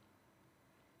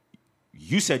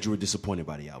you said you were disappointed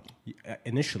by the album.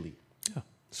 Initially, Yeah.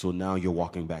 So now you're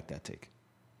walking back that take.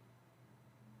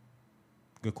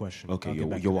 Good question. Okay, I'll get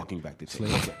back you're to walking back the tick.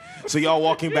 Okay. So y'all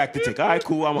walking back the tick. All right,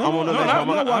 cool. I'm on the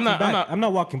next. I'm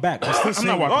not walking back. I'm still saying.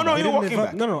 not walking Oh, no, I you're didn't walking live up-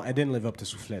 back. No, I didn't live up to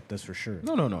Soufflet. That's for sure.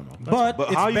 No. But But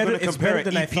it's how are you better. going to It's compare better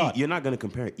an than I EP? thought. You're not going to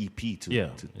compare an EP to Yeah, you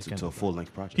can't to do a full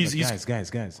length project. He's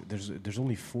Guys. There's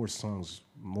only 4 songs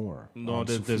more. no. on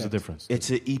There's a Soufflet. difference.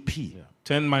 It's an EP.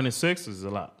 10 minus 6 is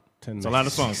a lot. 10 It's a lot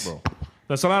of minus songs, bro.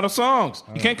 That's a lot of songs.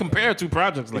 You can't compare 2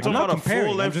 projects like talking that. about a comparing. I'm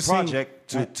full-length just saying- project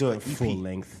to an EP. full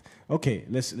length. Okay,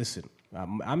 listen.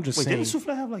 I'm just Wait, saying. didn't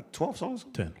Souffle have like 12 songs?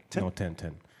 10. No, 10.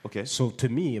 Okay. So to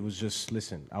me, it was just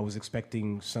listen. I wasn't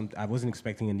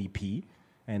expecting an EP,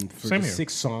 and for Same the here.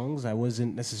 6 songs, I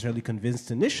wasn't necessarily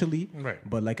convinced initially. Right.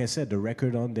 But like I said, the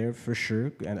record on there for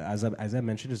sure, and as I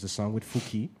mentioned, is the song with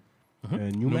Fouki,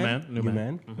 New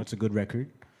Man. That's a good record.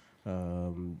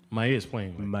 Maya is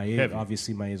playing. Like, Maye, heavy.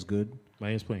 obviously, Maye is good.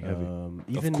 Maya is playing heavy.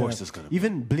 Even course it's gonna be.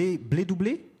 even Blé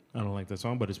Doublé, I don't like that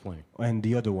song, but it's playing. and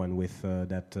the other one with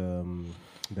that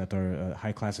are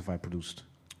High Classified produced.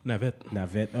 Navette.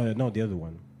 Navette. No, the other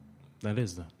one. That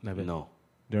is the Navette. No.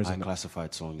 There's High an-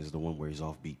 Classified song is the one where he's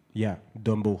offbeat. Yeah,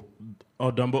 Dumbo.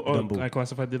 Oh, Dumbo. Oh, Dumbo. I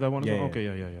classified did that one as Yeah, well? yeah. Okay,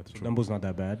 yeah. That's true. Dumbo's not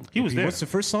that bad. He was there. What's the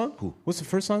first song? Who? What's the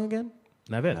first song again?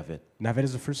 Navette. Navette. Navette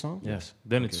is the first song? Yes.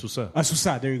 Then it's Sousa.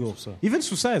 Susa, there you go. Susa. Even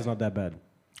Susa is not that bad.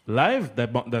 Live,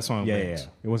 that song. Yeah. bangs.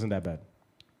 It wasn't that bad.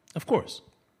 Of course.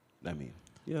 I mean,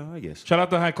 yeah, I guess. Shout out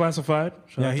to High Classified.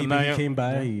 Shout out to He Naya. came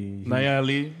by. Naya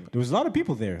Ali. There was a lot of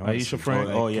people there. honestly. Aisha Frank.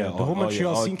 Oh, yeah. the whole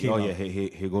Montreal scene came Oh, out. yeah.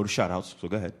 Here go the shout outs. So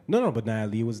go ahead. No, but Naya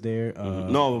Lee was there.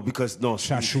 No, because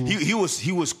Shashu.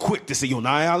 he was quick to say, yo,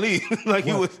 Naya Ali. Like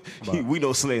we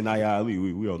know Slay Naya Ali.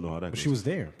 We all know how that goes. She was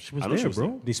there. She was I know there, she was bro.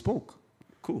 there. They spoke.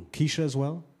 cool. Keisha as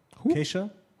well. Who?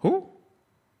 Keisha? Who?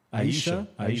 Aisha?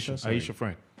 Aisha, sorry. Aisha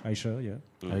Frank. Aisha,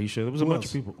 yeah. Aisha. There was a Who bunch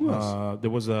else? of people. Who else?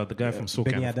 There was the guy from SoCal.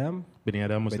 Benny Adam. Benny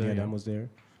Adam was Benny there. Adam yeah. was there.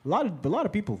 A lot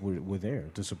of people were there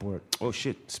to support. Oh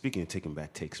shit! Speaking of taking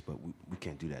back takes, but we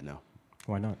can't do that now.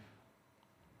 Why not?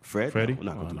 Freddie? No, we're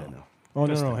not gonna Oh, do no. that now. Oh,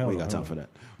 no, hell We no, ain't got hell time no. for that.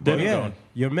 Then Oh, it's yeah, gone.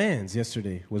 your man's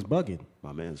yesterday was bugging.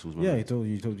 My man's who's my Yeah, man?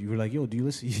 he told you were like, yo, do you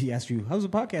listen? He asked you, how's the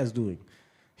podcast doing?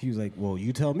 He was like, well,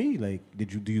 you tell me. Like,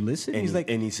 do you listen? And He's like,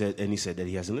 he said that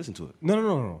he hasn't listened to it.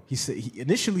 no. He said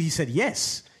initially he said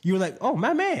yes. You were like, oh,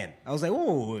 my man. I was like,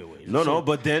 oh, wait. No,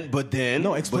 but then.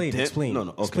 No, explain. No,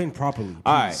 okay. Explain properly.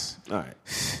 All Please. right.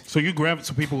 So you grabbed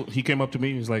some people. He came up to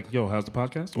me. He was like, "Yo, how's the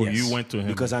podcast?" Or Yes. you went to him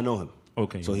Because I know him.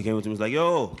 Okay. So he came up to me and was like,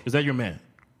 yo, Is that your man?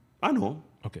 I know him.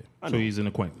 Okay. I So know. he's an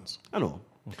acquaintance. I know him.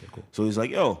 Okay, cool. So he's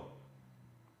like, yo,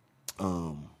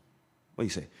 what do you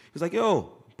say? He's like,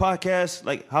 yo, podcast,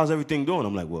 like, how's everything doing?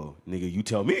 I'm like, well, nigga, you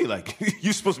tell me. Like,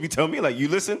 you supposed to be telling me. Like, you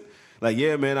listen? Like,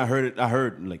 yeah, man, I heard it. I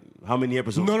heard, like, how many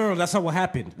episodes? No, that's not what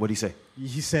happened. What'd he say?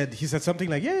 He said something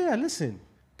like, yeah, listen.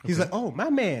 He's like, oh, my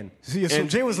man. So And-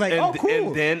 Jay was like, and- oh, cool.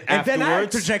 and then I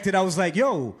afterwards- interjected. I was like,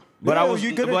 yo. But yo, I was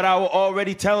you gonna- but I was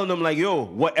already telling them, like, yo,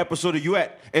 what episode are you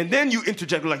at? And then you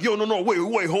interject, like, yo, no,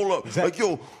 wait, hold up. that- Like,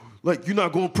 yo, like, you're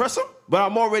not going to press him? But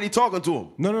I'm already talking to him.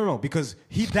 No, because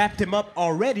he dapped him up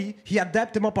already. He had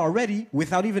dapped him up already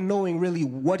without even knowing really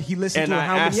what he listened And to I and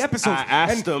how asked- many episodes. I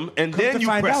asked him, and come then to you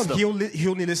find pressed out, him. he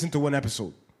only listened to one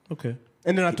episode. Okay.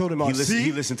 And then I told him,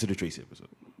 He listened to the Tracy episode.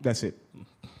 That's it.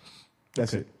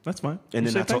 That's it. That's fine. And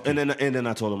You then say thank you. and then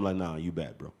I told him, like, nah, you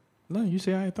bad, bro. No, you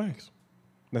say, "All right, thanks."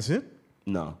 That's it.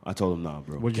 No, I told him, nah,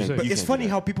 bro. What'd you say? But You it's can't funny do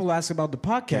that. how people ask about the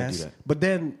Can't do podcast, that. but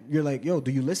then you're like, yo,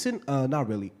 do you listen? Not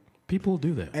really. People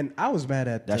do that. And I was mad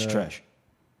at That's trash.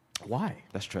 Why?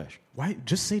 That's trash. Why?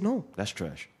 Just say no. That's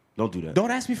trash. Don't do that.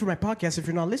 Don't ask me for my podcast if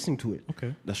you're not listening to it.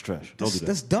 Okay. That's trash. Don't That's, do that.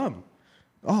 that's dumb.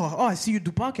 Oh, I see you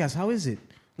do podcasts. How is it?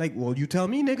 Like, well, you tell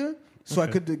me, nigga, so I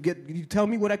could you tell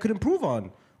me what I could improve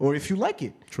on, or if you like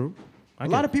it. True. A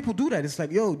lot of people do that. It's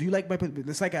like, yo, do you like my?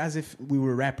 It's like as if we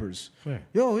were rappers. Yeah.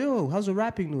 Yo, how's the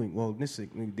rapping doing? Well,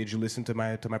 listen, did you listen to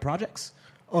my projects?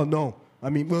 Oh no, I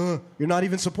mean, you're not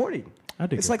even supporting. I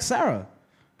dig It's it. like Sarah.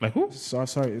 Like who?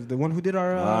 Sorry, the one who did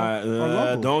our All right,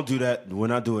 logo. don't do that. We're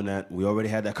not doing that. We already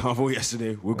had that convo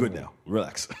yesterday. We're good now.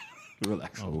 Relax.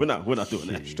 Relax. We're not doing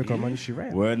that. She took our money, she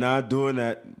ran. We're not doing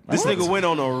that. This What? nigga went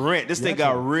on a rant. This Yeah, I thing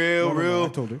got told her. real, No, I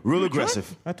told her. real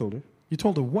aggressive. I told her. You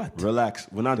told her what? Relax.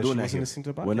 We're not That doing she that wasn't here. listening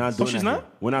to the We're not podcast. doing she's that. not? Here.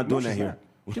 We're not doing she's that here.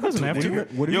 not. She doesn't have What do to. you-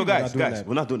 what do you Yo, mean we're guys, not doing guys, that?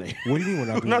 we're not doing that. What do you mean we're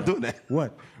not We're doing not that? doing that.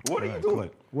 What? What are you doing?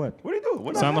 What? What are you doing?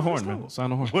 We're not Sound the having horn, this man.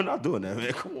 Sound the horn. We're not doing that,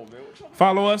 man. Come on, man.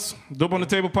 Follow us. Dope on the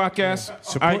Table Podcast.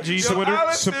 IG, Twitter.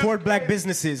 Alex- Support black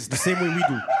businesses the same way we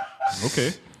do.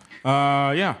 Okay.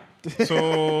 Yeah.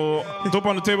 So, Dope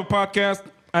on the Table Podcast,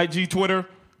 IG, Twitter,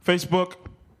 Facebook.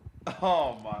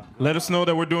 Oh my God. Let us know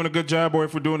that we're doing a good job, or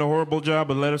if we're doing a horrible job,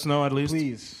 but let us know at least.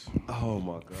 Please, Oh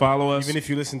my God. Follow us. even if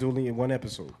you listen to only one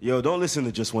episode. Yo, don't listen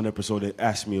to just one episode and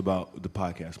ask me about the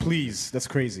podcast. Please, that's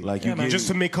crazy. Like, you just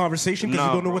to make conversation because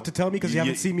you don't know bro. what to tell me because you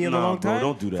haven't seen me in a long bro, time.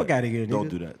 don't do that. Fuck out of here, Don't nigga.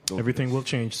 do that. Don't Everything do will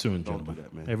change soon, Don't gentlemen. do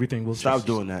that, man. Everything will Stop change.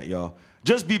 doing that, y'all.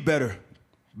 Just be better.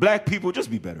 Black people,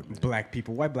 just be better, man. Black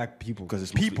people. Why black people? Because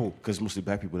it's people. Because mostly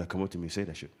black people that come up to me and say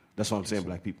that shit. That's why I'm saying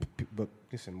black people. But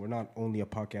listen, we're not only a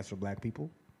podcast for black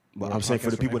people. But We're a I'm saying for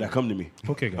the podcast people that everyone. come to me.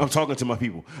 Okay, guys. I'm talking to my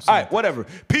people. All right, whatever.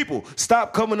 People,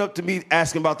 stop coming up to me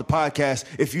asking about the podcast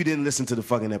if you didn't listen to the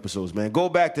fucking episodes, man. Go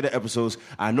back to the episodes.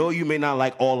 I know you may not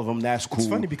like all of them. That's cool. It's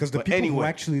funny because the But people who anyway,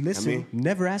 actually listen I mean,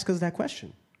 never ask us that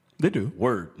question. They do.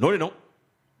 word. No, they don't.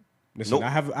 Listen, Nope. I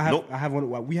have Nope.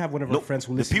 one. We have one of our Nope. friends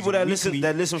who The listens. people that weekly.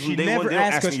 listen from She day one, never they don't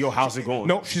ask ask us, me, yo, how's it going?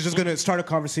 No, she's just gonna start a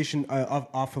conversation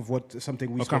off of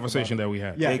something we A spoke conversation about. that we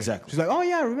had. Yeah, Exactly. She's like, oh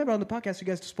yeah, I remember on the podcast you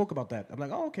guys spoke about that. I'm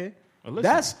like, oh okay. listen.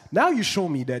 That's now you show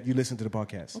me that you listen to the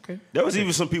podcast. Okay. There was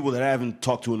even some people that I haven't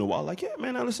talked to in a while. Like, yeah,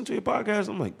 man, I listen to your podcast.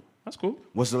 I'm like, That's cool.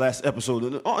 what's the last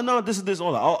episode? Oh, no, this is this.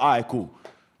 All that. Oh, all right, cool.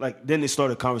 Like, then they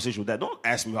started a conversation with that. Don't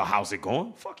ask me about how's it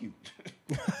going. Fuck you.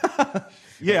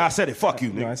 Yeah, I said it. Fuck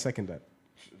you, No, I nigga. second that.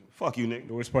 Fuck you, nigga.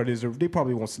 The worst part is they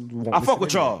probably won't. I fuck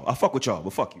with y'all. I fuck with y'all,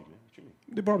 but fuck you, man. What you mean?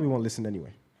 They probably won't listen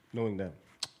anyway, knowing that.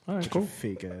 All right, Cool. cool.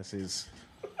 Fake asses.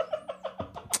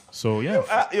 So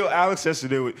yeah, Yo, Alex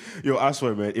yesterday. Yo, I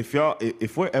swear, man. If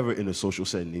we're ever in a social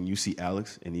setting and you see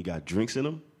Alex and he got drinks in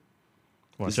him,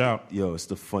 watch out. yo, it's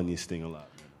the funniest thing alive,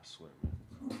 man. I swear,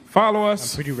 man. Follow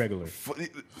us. Pretty regular.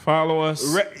 Follow us.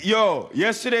 Yo,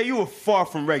 yesterday you were far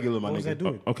from regular, my What was I nigga.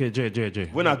 doing? Okay, Jay.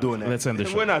 We're not doing that. Let's end the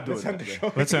show. We're not doing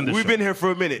that. Let's end the We've show. been here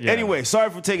for a minute. Yeah. Anyway, sorry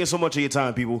for taking so much of your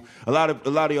time, people. A lot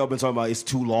of y'all been talking about it's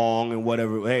too long and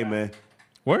whatever. Hey, man.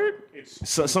 Word.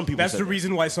 So, some people. That's said the that.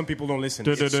 reason why some people don't listen.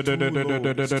 It's too low.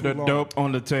 It's too long. Dope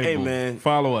on the table. Hey, man.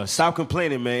 Follow us. Stop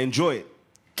complaining, man. Enjoy it.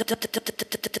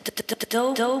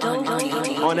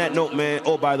 On that note, man.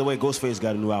 Oh, by the way, Ghostface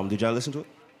got a new album. Did y'all listen to it?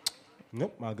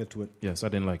 Nope, I'll get to it. Yes, I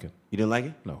didn't like it. You didn't like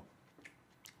it? No.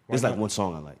 There's not? like one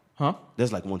song I like. Huh?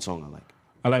 There's like one song I like.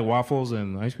 I like waffles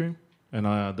and ice cream,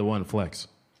 and the one Flex.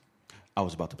 I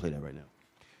was about to play that right now.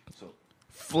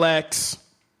 Flex.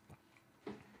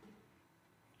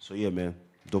 So yeah, man.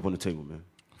 Dope on the table, man.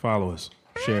 Follow us.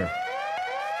 Share.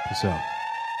 Peace out.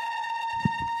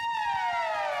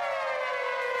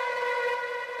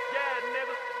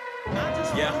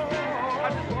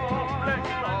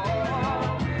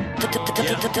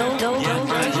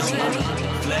 I just wanna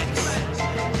flex,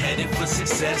 headed for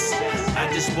success.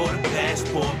 I just bought a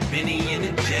passport, Benny in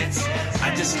the jets.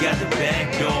 I just got the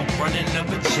bag, dog, running up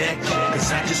a check.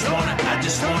 Cause I just wanna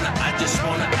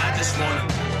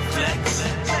flex,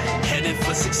 headed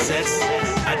for success.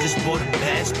 I just bought a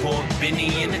passport,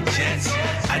 Benny in the jets.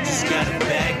 I just got a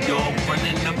bag, dog,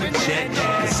 running up a check.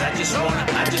 Cause I just wanna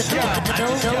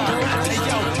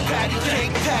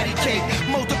Patty cake,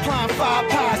 multiplying 5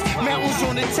 pies. Mountains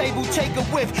on the table, take a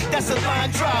whiff. That's a line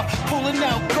drive. Pulling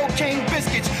out cocaine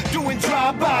biscuits, doing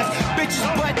drive-bys. Bitches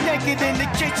butt naked in the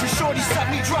kitchen, shorty suck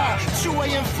me dry. 2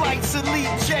 a.m. flights, elite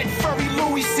jet, furry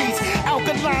Louis seats.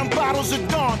 Alkaline bottles of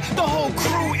Dawn, the whole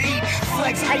crew eat.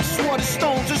 Flex, ice water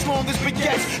stones, as long as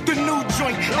baguettes. The new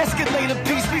joint, escalator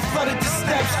piece, we flooded the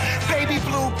steps. Baby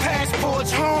blue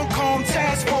passports, Hong Kong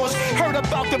task force. Heard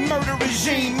about the murder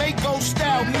regime, Mako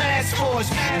style mask force.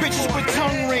 Bitches with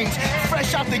tongue rings,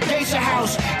 fresh out the geisha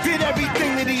house. Did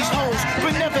everything to these hoes,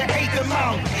 but never ate them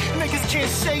out. Niggas can't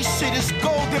say shit, it's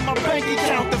gold in my bank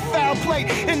account. The foul play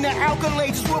and the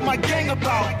alkalates is what my gang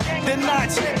about. The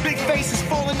knots, big faces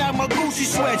falling out my Gucci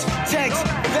sweats. Text,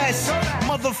 vest,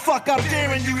 motherfuck, I'm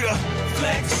daring you to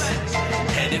flex,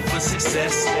 headed for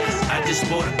success. I just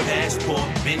bought a passport,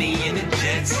 Benny in the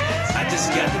jets. I just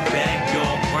got the bag,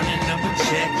 dog, running up a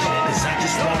check. Cause I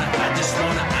just wanna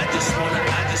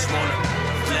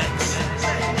flex,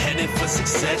 headed for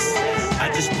success.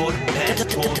 I just bought a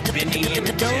passport, Benny in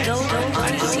the jets. I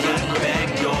just got a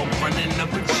bag, dog, running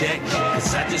up a check.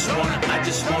 Cause I just wanna flex.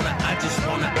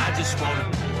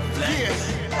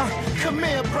 Yeah, come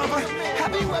here, brother.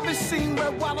 Have you ever seen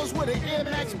Red Wallows with an Air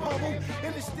Max bubble?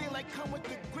 And it's still like come with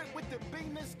the